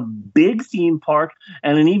a big theme park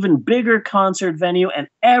and an even bigger concert venue, and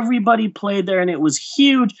everybody played there, and it was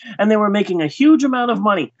huge, and they were making a huge amount of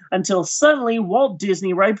money until suddenly Walt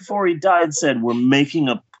Disney, right before he died, said, "We're making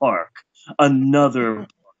a park, another park.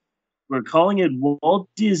 We're calling it Walt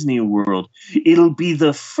Disney World. It'll be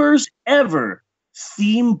the first ever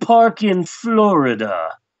theme park in Florida."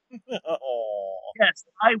 Yes,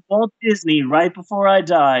 Walt Disney, right before I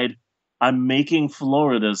died, I'm making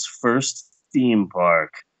Florida's first theme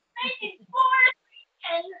park.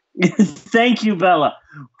 Thank you, Bella.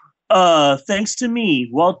 Thanks to me,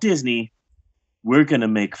 Walt Disney, we're going to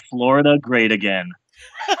make Florida great again.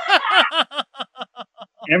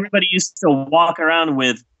 Everybody used to walk around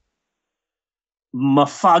with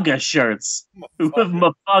Mafaga shirts, with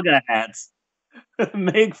Mafaga hats.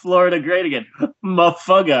 Make Florida great again.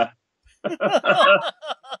 Mafaga.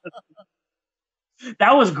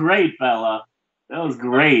 That was great, Bella. That was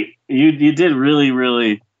great. You did really,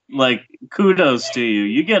 really, like, kudos to you.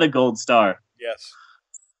 You get a gold star. Yes.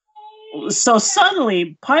 So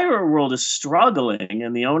suddenly, Pirate World is struggling,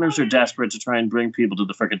 and the owners are desperate to try and bring people to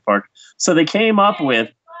the frickin' park. So they came up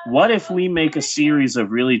with, what if we make a series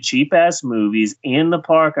of really cheap-ass movies in the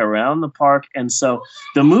park, around the park, and so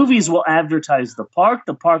the movies will advertise the park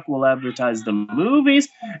will advertise the movies,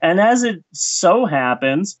 and as it so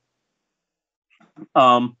happens,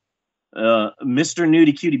 Mr.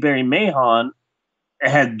 Nudie Cutie Barry Mahon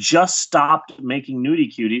had just stopped making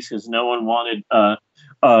nudie cuties because no one wanted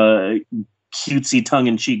cutesy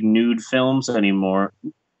tongue-in-cheek nude films anymore.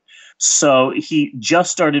 So he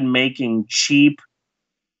just started making cheap,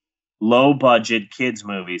 low-budget kids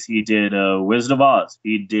movies. He did Wizard of Oz.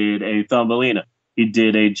 He did a Thumbelina. He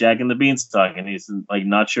did a Jack and the Beanstalk, and he's like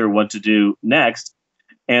not sure what to do next.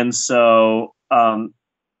 And so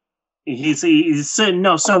he's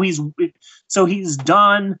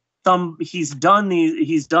done he's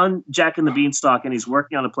done Jack and the Beanstalk, and he's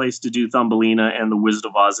working on a place to do Thumbelina and the Wizard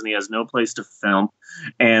of Oz, and he has no place to film.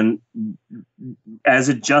 And as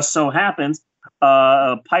it just so happens,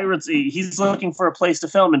 Pirates, he's looking for a place to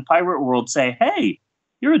film, and Pirate World say, "Hey,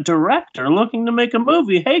 you're a director looking to make a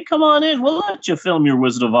movie. Hey, come on in. We'll let you film your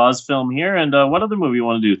Wizard of Oz film here. And what other movie you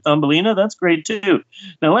want to do? Thumbelina? That's great too.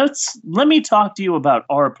 Now let me talk to you about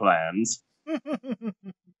our plans."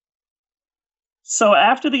 So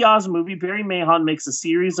after the Oz movie, Barry Mahon makes a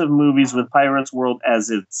series of movies with Pirates World as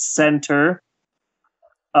its center.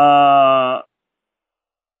 And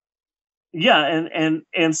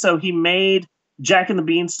so he made Jack and the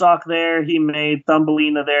Beanstalk there. He made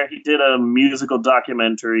Thumbelina there. He did a musical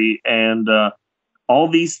documentary, and all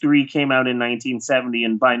these three came out in 1970.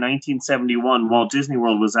 And by 1971, Walt Disney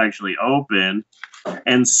World was actually open.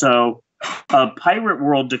 And so Pirate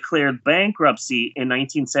World declared bankruptcy in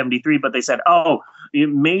 1973, but they said, "Oh,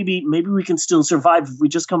 maybe we can still survive if we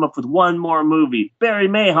just come up with one more movie. Barry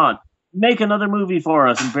Mahon, make another movie for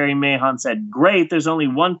us." And Barry Mahon said, "Great, there's only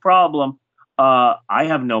one problem. I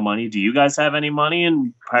have no money. Do you guys have any money?"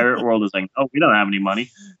 And Pirate World is like, "Oh, we don't have any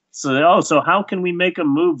money." So how can we make a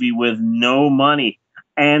movie with no money?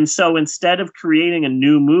 And so instead of creating a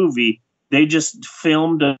new movie, they just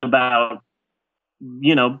filmed about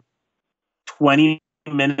 20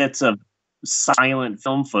 minutes of silent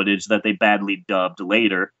film footage that they badly dubbed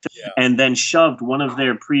later, and then shoved one of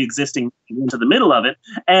their pre-existing into the middle of it.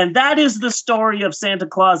 And that is the story of Santa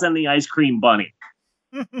Claus and the Ice Cream Bunny.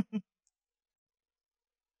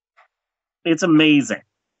 It's amazing.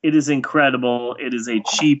 It is incredible. It is a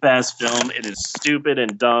cheap-ass film. It is stupid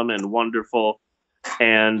and dumb and wonderful.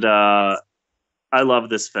 And I love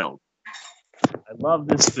this film.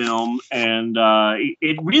 And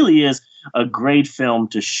it really is a great film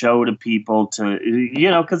to show to people,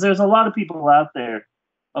 because there's a lot of people out there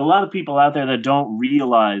that don't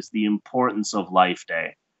realize the importance of Life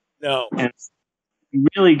Day. No. And you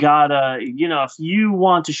really gotta, if you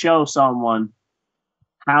want to show someone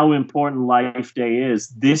how important Life Day is,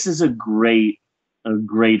 this is a great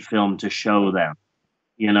film to show them,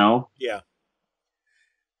 Yeah.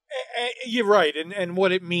 You're right, and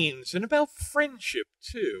what it means, and about friendship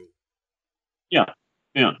too. Yeah.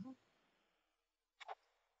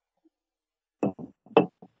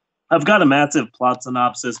 I've got a massive plot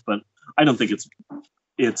synopsis, but I don't think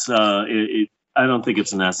I don't think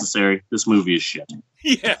it's necessary. This movie is shit.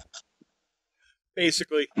 Yeah.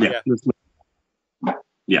 Basically.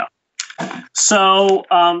 Yeah. So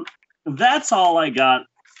that's all I got.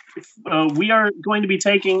 We are going to be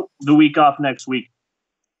taking the week off next week.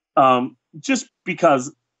 Just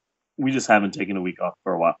because we just haven't taken a week off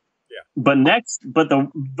for a while. Yeah. But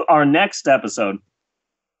our next episode,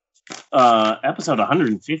 episode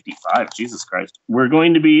 155, Jesus Christ, we're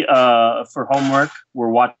going to be for homework. We're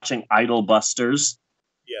watching Idol Busters.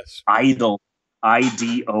 Yes. Idol,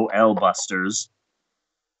 IDOL Busters.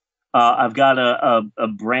 I've got a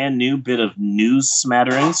brand new bit of news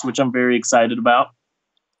smatterings, which I'm very excited about.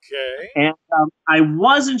 Okay. And I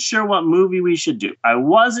wasn't sure what movie we should do. And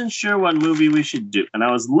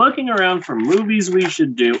I was looking around for movies we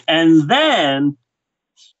should do. And then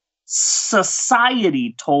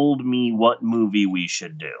society told me what movie we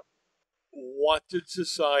should do. What did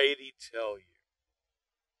society tell you?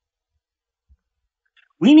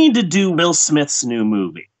 We need to do Will Smith's new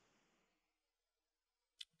movie.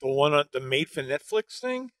 The one on the made for Netflix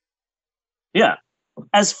thing? Yeah.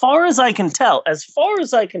 As far as I can tell,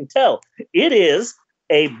 it is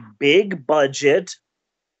a big budget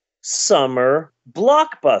summer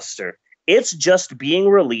blockbuster. It's just being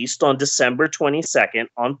released on December 22nd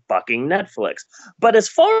on fucking Netflix. But as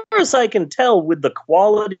far as I can tell, with the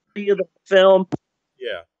quality of the film,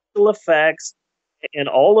 effects, and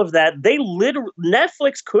all of that,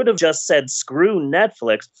 Netflix could have just said, "Screw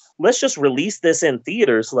Netflix, let's just release this in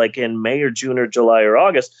theaters like in May or June or July or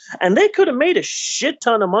August," and they could have made a shit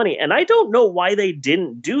ton of money. And I don't know why they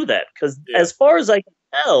didn't do that, because as far as I can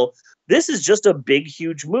tell, this is just a big,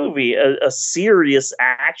 huge movie, a serious,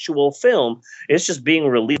 actual film. It's just being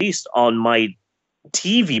released on my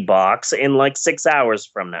TV box in like 6 hours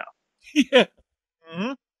from now. Yeah.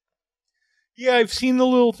 Mm-hmm. Yeah, I've seen the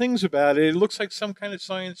little things about it. It looks like some kind of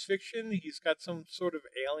science fiction. He's got some sort of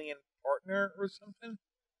alien partner or something.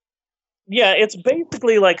 Yeah, it's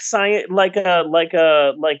basically like science, like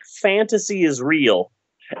fantasy is real,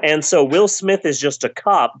 and so Will Smith is just a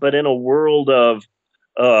cop, but in a world of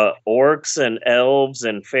orcs and elves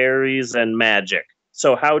and fairies and magic.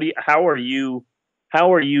 So how are you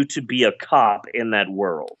to be a cop in that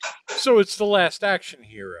world? So it's the Last Action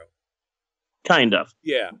Hero. Kind of.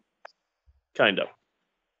 Yeah. Kind of.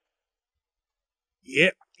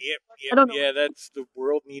 Yep. I don't know. Yeah, that's the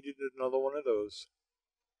world needed another one of those.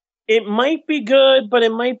 It might be good, but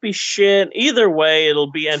it might be shit. Either way,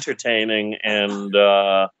 it'll be entertaining, and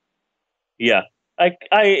yeah.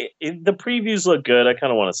 The previews look good. I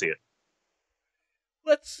kind of want to see it.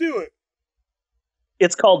 Let's do it.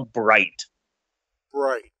 It's called Bright.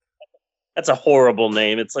 Bright. That's a horrible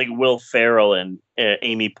name. It's like Will Ferrell and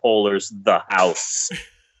Amy Poehler's The House.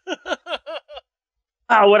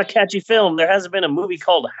 Wow, what a catchy film. There hasn't been a movie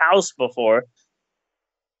called House before.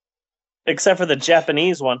 Except for the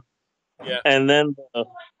Japanese one. Yeah. And then the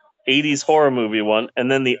 80s horror movie one.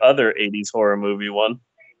 And then the other 80s horror movie one.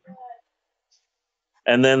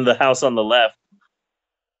 And then The House on the Left.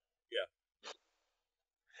 Yeah.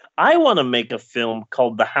 I want to make a film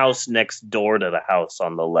called The House Next Door to the House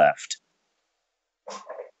on the Left.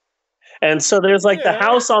 And so there's like the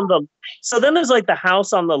house on the... So then there's like the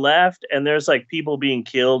house on the left, and there's like people being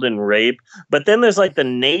killed and raped. But then there's like the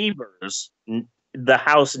neighbors, the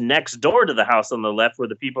house next door to the house on the left, where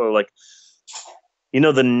the people are like, you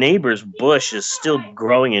know, the neighbor's bush is still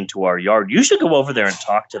growing into our yard. You should go over there and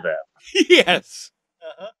talk to them. Yes.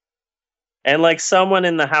 And like someone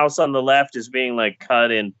in the house on the left is being like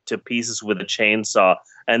cut into pieces with a chainsaw.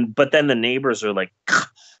 But then the neighbors are like,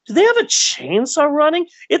 do they have a chainsaw running?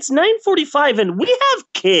 It's 9:45 and we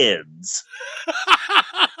have kids.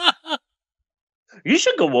 You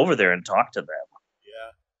should go over there and talk to them.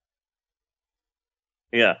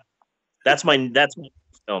 Yeah. That's my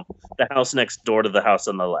film. The House Next Door to the House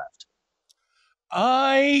on the Left.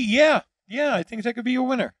 Yeah, I think that could be a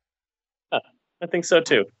winner. I think so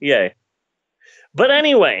too. Yay. But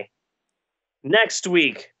anyway, next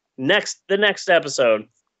week, the next episode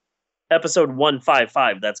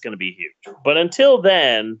 155, that's going to be huge. But until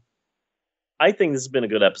then, I think this has been a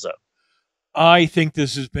good episode. I think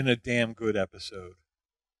this has been a damn good episode.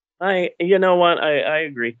 You know what? I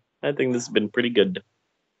agree. I think this has been pretty good.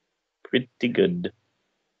 Pretty good.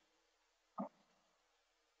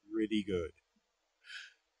 Pretty good.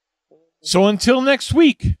 So until next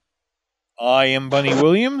week, I am Bunny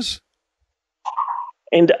Williams.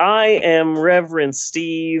 And I am Reverend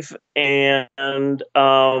Steve. And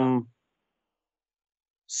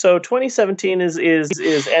so 2017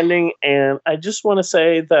 is ending, and I just want to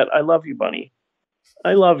say that I love you, Bunny.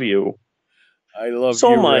 I love you. I love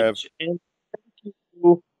so you, much. Rev. And thank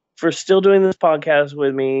you for still doing this podcast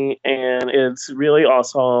with me, and it's really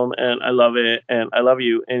awesome, and I love it, and I love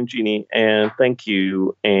you and Jeannie, and thank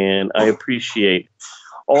you, and I appreciate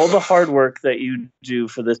all the hard work that you do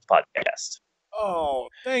for this podcast. Oh,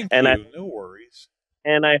 thank you. No worries.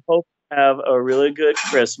 And I hope you have a really good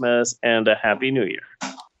Christmas and a Happy New Year.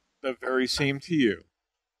 The very same to you.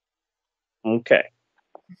 Okay.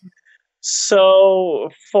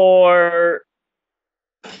 So for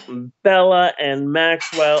Bella and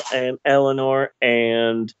Maxwell and Eleanor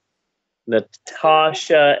and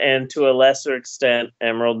Natasha and to a lesser extent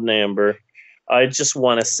Emerald and Amber, I just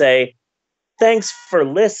want to say thanks for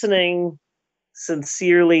listening.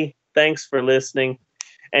 Sincerely, thanks for listening.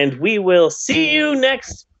 And we will see you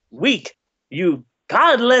next week, you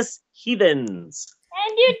godless heathens.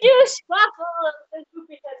 And you do squaffle.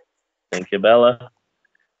 Thank you, Bella.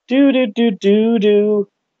 Do.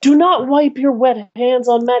 Do not wipe your wet hands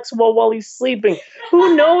on Maxwell while he's sleeping.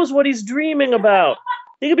 Who knows what he's dreaming about?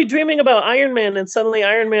 He could be dreaming about Iron Man, and suddenly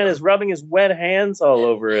Iron Man is rubbing his wet hands all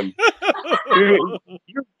over him. You're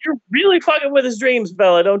really fucking with his dreams,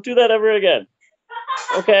 Bella. Don't do that ever again.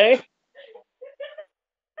 Okay?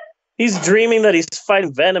 He's dreaming that he's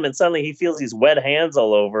fighting Venom, and suddenly he feels these wet hands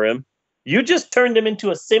all over him. You just turned him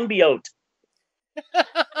into a symbiote.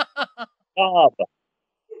 Bob.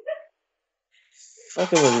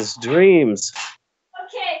 Fucking with his dreams.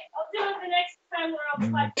 Okay, I'll do it the next time where I'll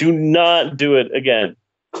fight. Do not do it again.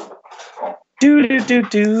 Do.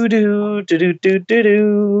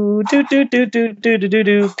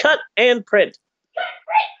 Cut and print.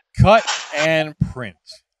 Cut and print.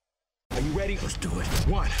 Are you ready? Let's do it.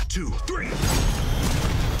 1, 2, 3.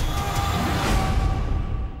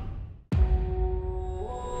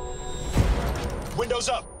 Windows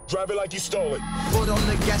up. Drive it like you stole it. Put on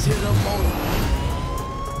the gas, hit the motor.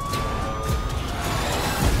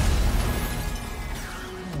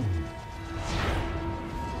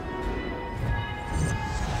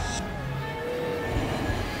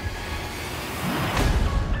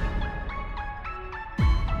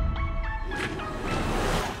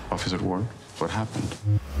 Officer Ward, what happened?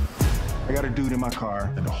 I got a dude in my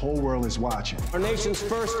car, and the whole world is watching. Our nation's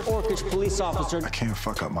first Orcish police officer. I can't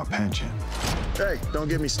fuck up my pension. Hey, don't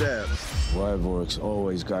get me stabbed. Wyvorks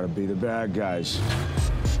always gotta be the bad guys.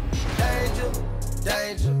 Danger,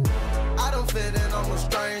 danger. I don't fit in, I'm a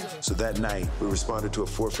stranger. So that night, we responded to a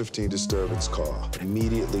 415 disturbance call.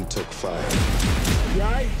 Immediately took fire. You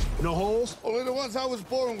all right? No holes? Only the ones I was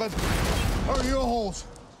born with. Are your holes?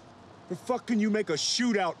 The fuck can you make a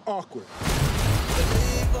shootout awkward?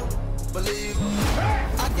 Believe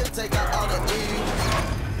I can take out all the evil.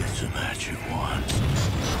 It's a magic wand.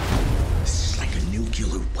 This is like a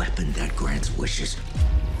nuclear weapon that grants wishes.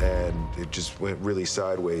 And it just went really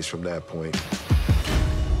sideways from that point.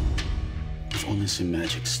 I've only seen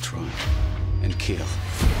magic strike and kill. Look,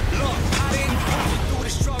 I didn't go through the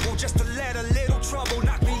struggle just to let a little trouble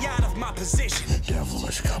knock me out of my position. The devil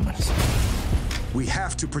is coming. We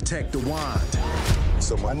have to protect the wand.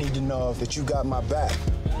 So I need to know that you got my back.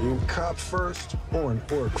 You a cop first or an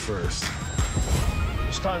orc first?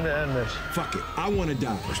 It's time to end this. Fuck it. I want to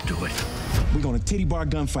die. Let's do it. We're gonna titty bar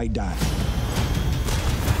gunfight die.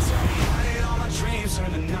 How did all my dreams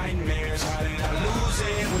turn to nightmares? How did I lose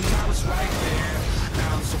it when I was right there?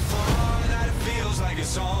 Now I'm so far that it feels like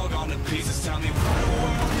it's all gone to pieces. Tell me why the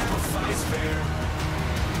world never fights fair.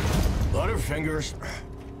 Butterfingers.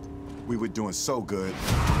 We were doing so good.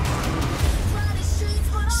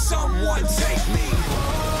 Someone take me.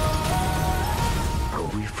 Are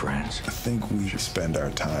we friends? I think we should spend our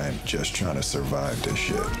time just trying to survive this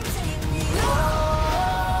shit.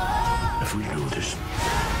 If we do this,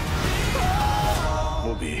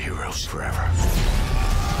 we'll be heroes forever.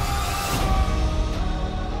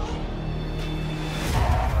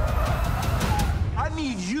 I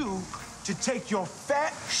need you to take your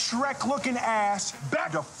fat, Shrek-looking ass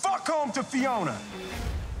back the fuck home to Fiona.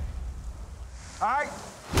 All right?